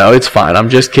 No, it's fine. I'm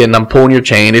just kidding. I'm pulling your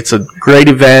chain. It's a great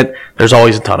event. There's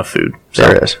always a ton of food. So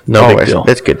there is. No always. Big deal.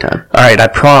 It's a good time. All right. I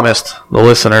promised the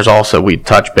listeners also we'd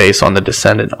touch base on the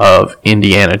descendant of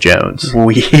Indiana Jones.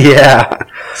 Yeah.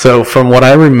 So from what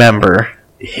I remember,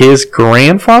 his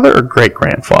grandfather or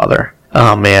great-grandfather?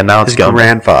 Oh, man. Now it's going.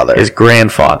 His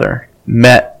grandfather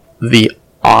met the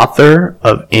author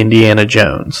of Indiana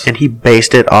Jones. And he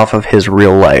based it off of his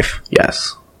real life.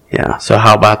 Yes. Yeah. So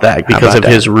how about that? Because of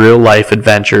his real life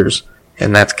adventures,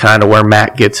 and that's kind of where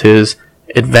Matt gets his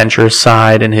adventurous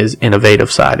side and his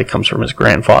innovative side. It comes from his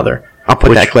grandfather. I'll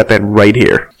put that clip in right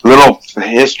here. Little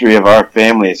history of our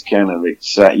family is kind of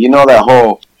exciting. You know that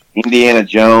whole Indiana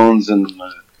Jones and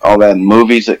all that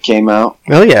movies that came out?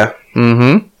 Oh, yeah.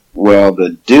 Mm-hmm. Well,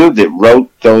 the dude that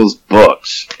wrote those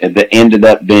books and that ended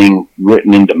up being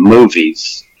written into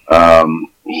movies,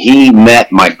 he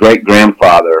met my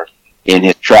great-grandfather in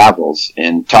his travels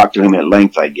and talked to him at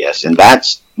length, I guess. And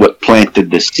that's what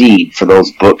planted the seed for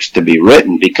those books to be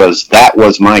written, because that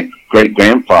was my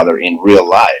great-grandfather in real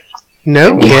life.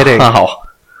 No kidding. Wow.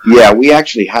 Yeah, we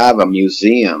actually have a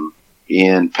museum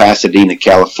in Pasadena,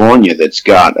 California that's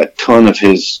got a ton of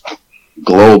his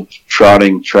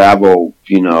globe-trotting travel,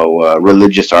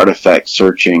 religious artifact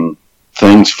searching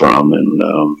things from. And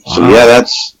so, yeah,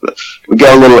 we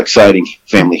got a little exciting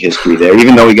family history there,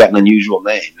 even though we got an unusual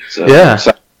name. It's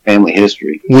exciting family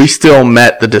history. We still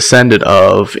met the descendant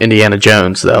of Indiana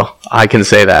Jones, though. I can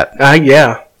say that.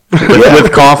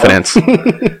 With confidence.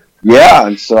 Yeah,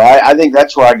 and so I think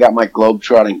that's where I got my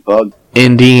globe-trotting bug.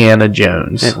 Indiana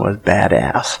Jones. It was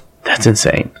badass. That's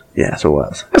insane. Yes, it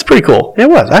was. That's pretty cool. It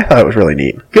was. I thought it was really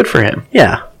neat. Good for him.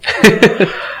 Yeah.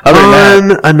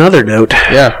 On another note,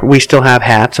 we still have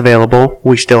hats available.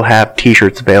 We still have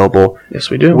T-shirts available.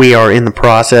 Yes, we do. We are in the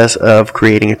process of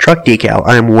creating a truck decal.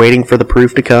 I'm waiting for the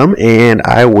proof to come, and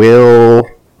I will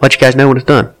let you guys know when it's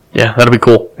done. Yeah, that'll be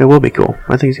cool. It will be cool.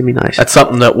 I think it's going to be nice. That's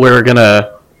something that we're going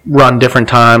to run different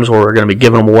times, or we're going to be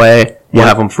giving them away. We'll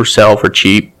have them for sale for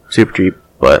cheap. Super cheap.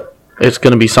 But it's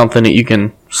going to be something that you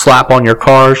can slap on your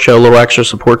car, show a little extra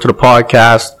support to the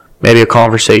podcast, maybe a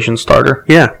conversation starter.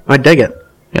 Yeah, I dig it.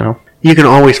 You know, you can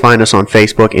always find us on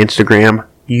Facebook, Instagram,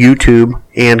 YouTube,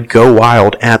 and go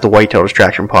wild at the Whitetail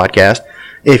Distraction Podcast.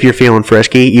 If you're feeling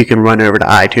frisky, you can run over to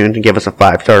iTunes and give us a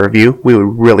 5-star review. We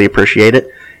would really appreciate it.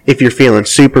 If you're feeling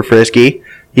super frisky,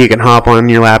 you can hop on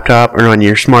your laptop or on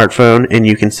your smartphone and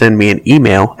you can send me an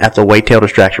email at the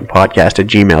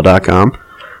whitetaildistractionpodcast@gmail.com.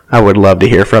 I would love to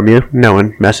hear from you. No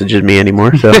one messages me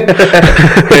anymore, so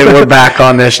we're back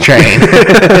on this train.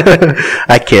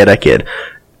 I kid.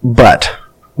 But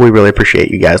we really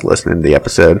appreciate you guys listening to the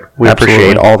episode. We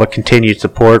appreciate all the continued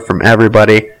support from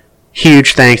everybody.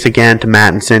 Huge thanks again to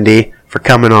Matt and Cindy for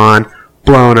coming on,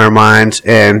 blowing our minds,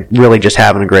 and really just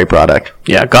having a great product.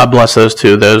 Yeah, God bless those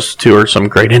two. Those two are some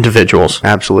great individuals.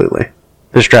 Absolutely.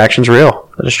 The distraction's real.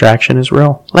 The distraction is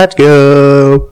real. Let's go.